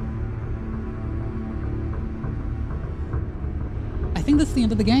 I think that's the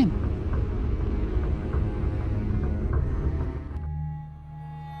end of the game.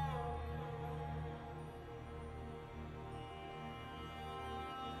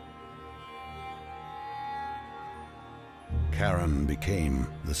 Karen became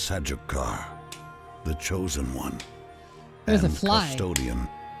the Sajukar, the chosen one. There's a and fly. Custodian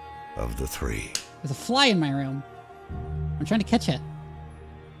of the three. There's a fly in my room. I'm trying to catch it.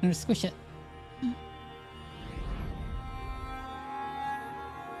 I'm gonna squish it.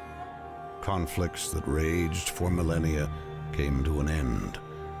 Conflicts that raged for millennia came to an end,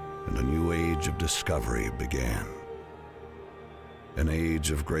 and a new age of discovery began. An age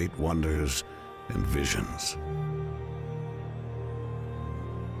of great wonders and visions.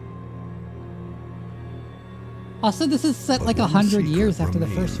 Also, this is set But like one 100 secret years after the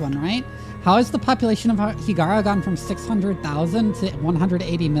first one, remained. right? How has the population of Higara gone from 600,000 to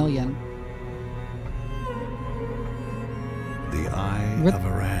 180 million? The Eye With- of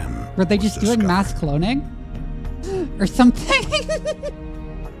Iran Were they just doing mass cloning? Or something?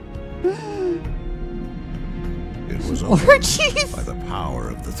 It was orgies by the power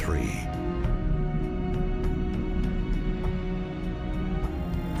of the three.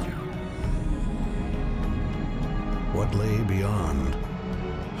 What lay beyond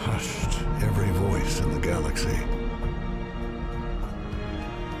hushed every voice in the galaxy.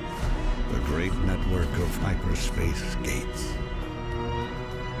 The great network of hyperspace gates.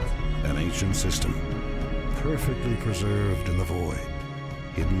 An ancient system, perfectly preserved in the void,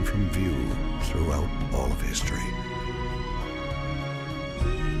 hidden from view throughout all of history.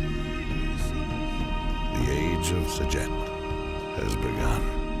 The age of Sajet has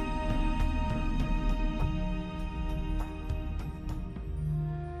begun.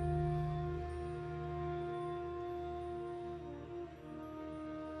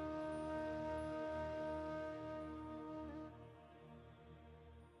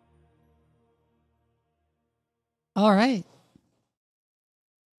 All right.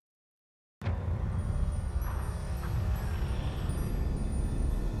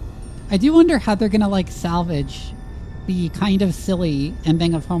 I do wonder how they're gonna like salvage the kind of silly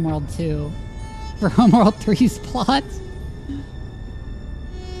ending of Homeworld 2 for Homeworld 3's plot.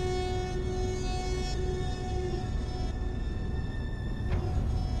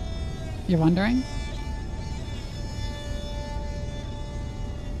 You're wondering?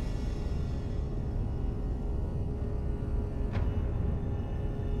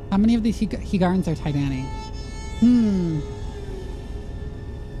 How many of these Higarans are Tidani?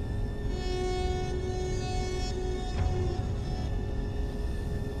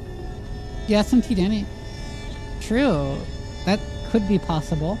 Yeah, some Tidani. True. That could be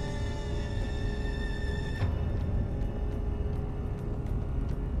possible.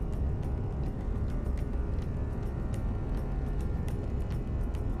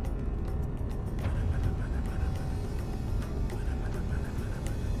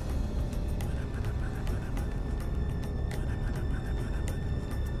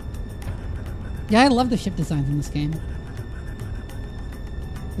 Yeah, I love the ship designs in this game.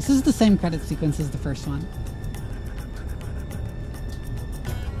 This is the same credit sequence as the first one.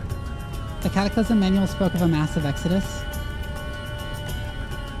 The Cataclysm manual spoke of a massive exodus.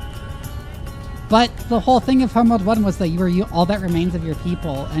 But the whole thing of Homeworld 1 was that you were all that remains of your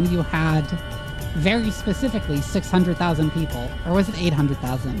people, and you had very specifically 600,000 people. Or was it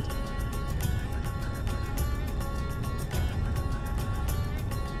 800,000?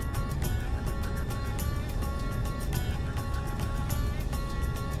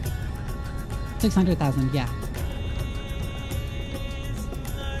 $600,000, yeah.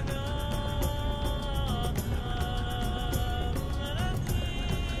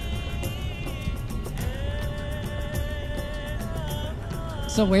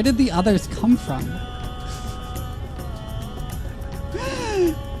 So where did the others come from?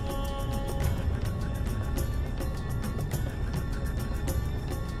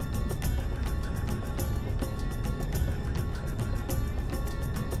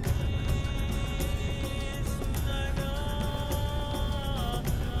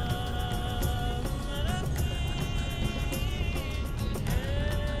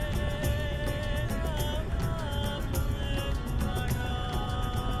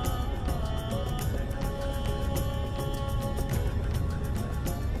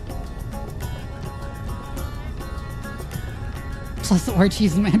 Plus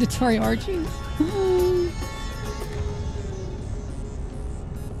orgies, mandatory orgies.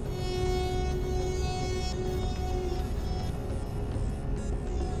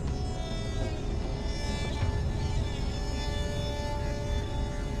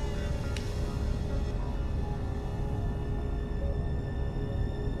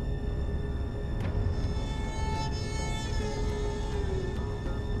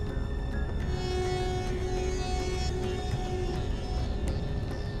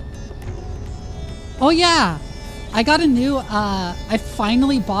 Oh yeah, I got a new, I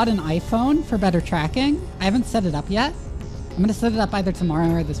finally bought an iPhone for better tracking. I haven't set it up yet. I'm gonna set it up either tomorrow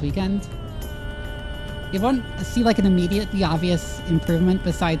or this weekend. You won't see like an immediately obvious improvement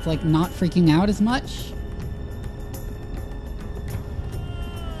besides like not freaking out as much.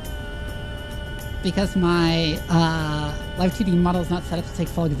 Because my Live 2D model is not set up to take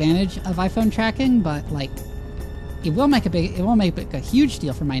full advantage of iPhone tracking, but like, it will make a huge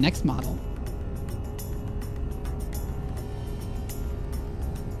deal for my next model.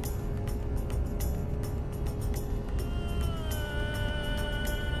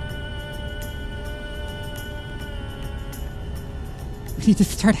 We need to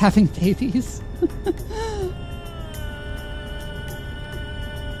start having babies.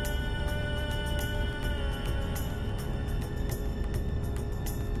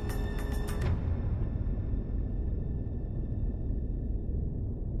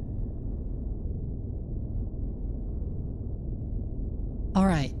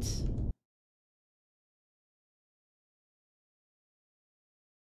 right.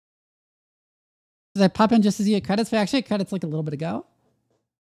 Did I pop in just as you had credits? We actually had credits like a little bit ago.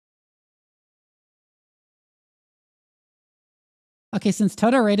 Okay, since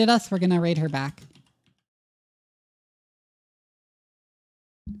Toto rated us, we're going to rate her back.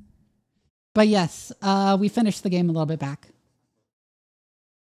 But yes, we finished the game a little bit back.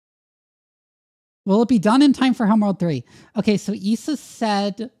 Will it be done in time for Homeworld 3? Okay, so Issa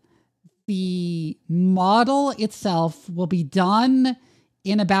said the model itself will be done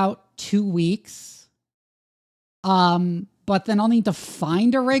in about 2 weeks. But then I'll need to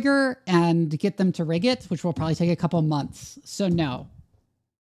find a rigger and get them to rig it, which will probably take a couple of months. So no.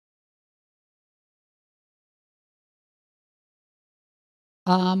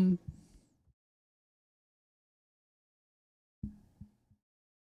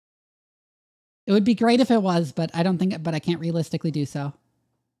 It would be great if it was, but I don't think, but I can't realistically do so.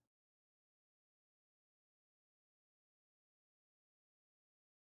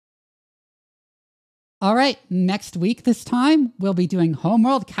 All right, next week this time, we'll be doing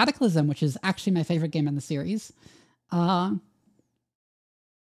Homeworld Cataclysm, which is actually my favorite game in the series. And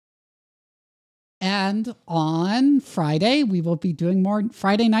on Friday, we will be doing more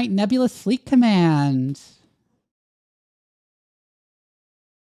Friday Night Nebulous Fleet Command.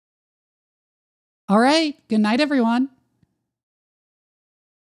 All right, good night, everyone.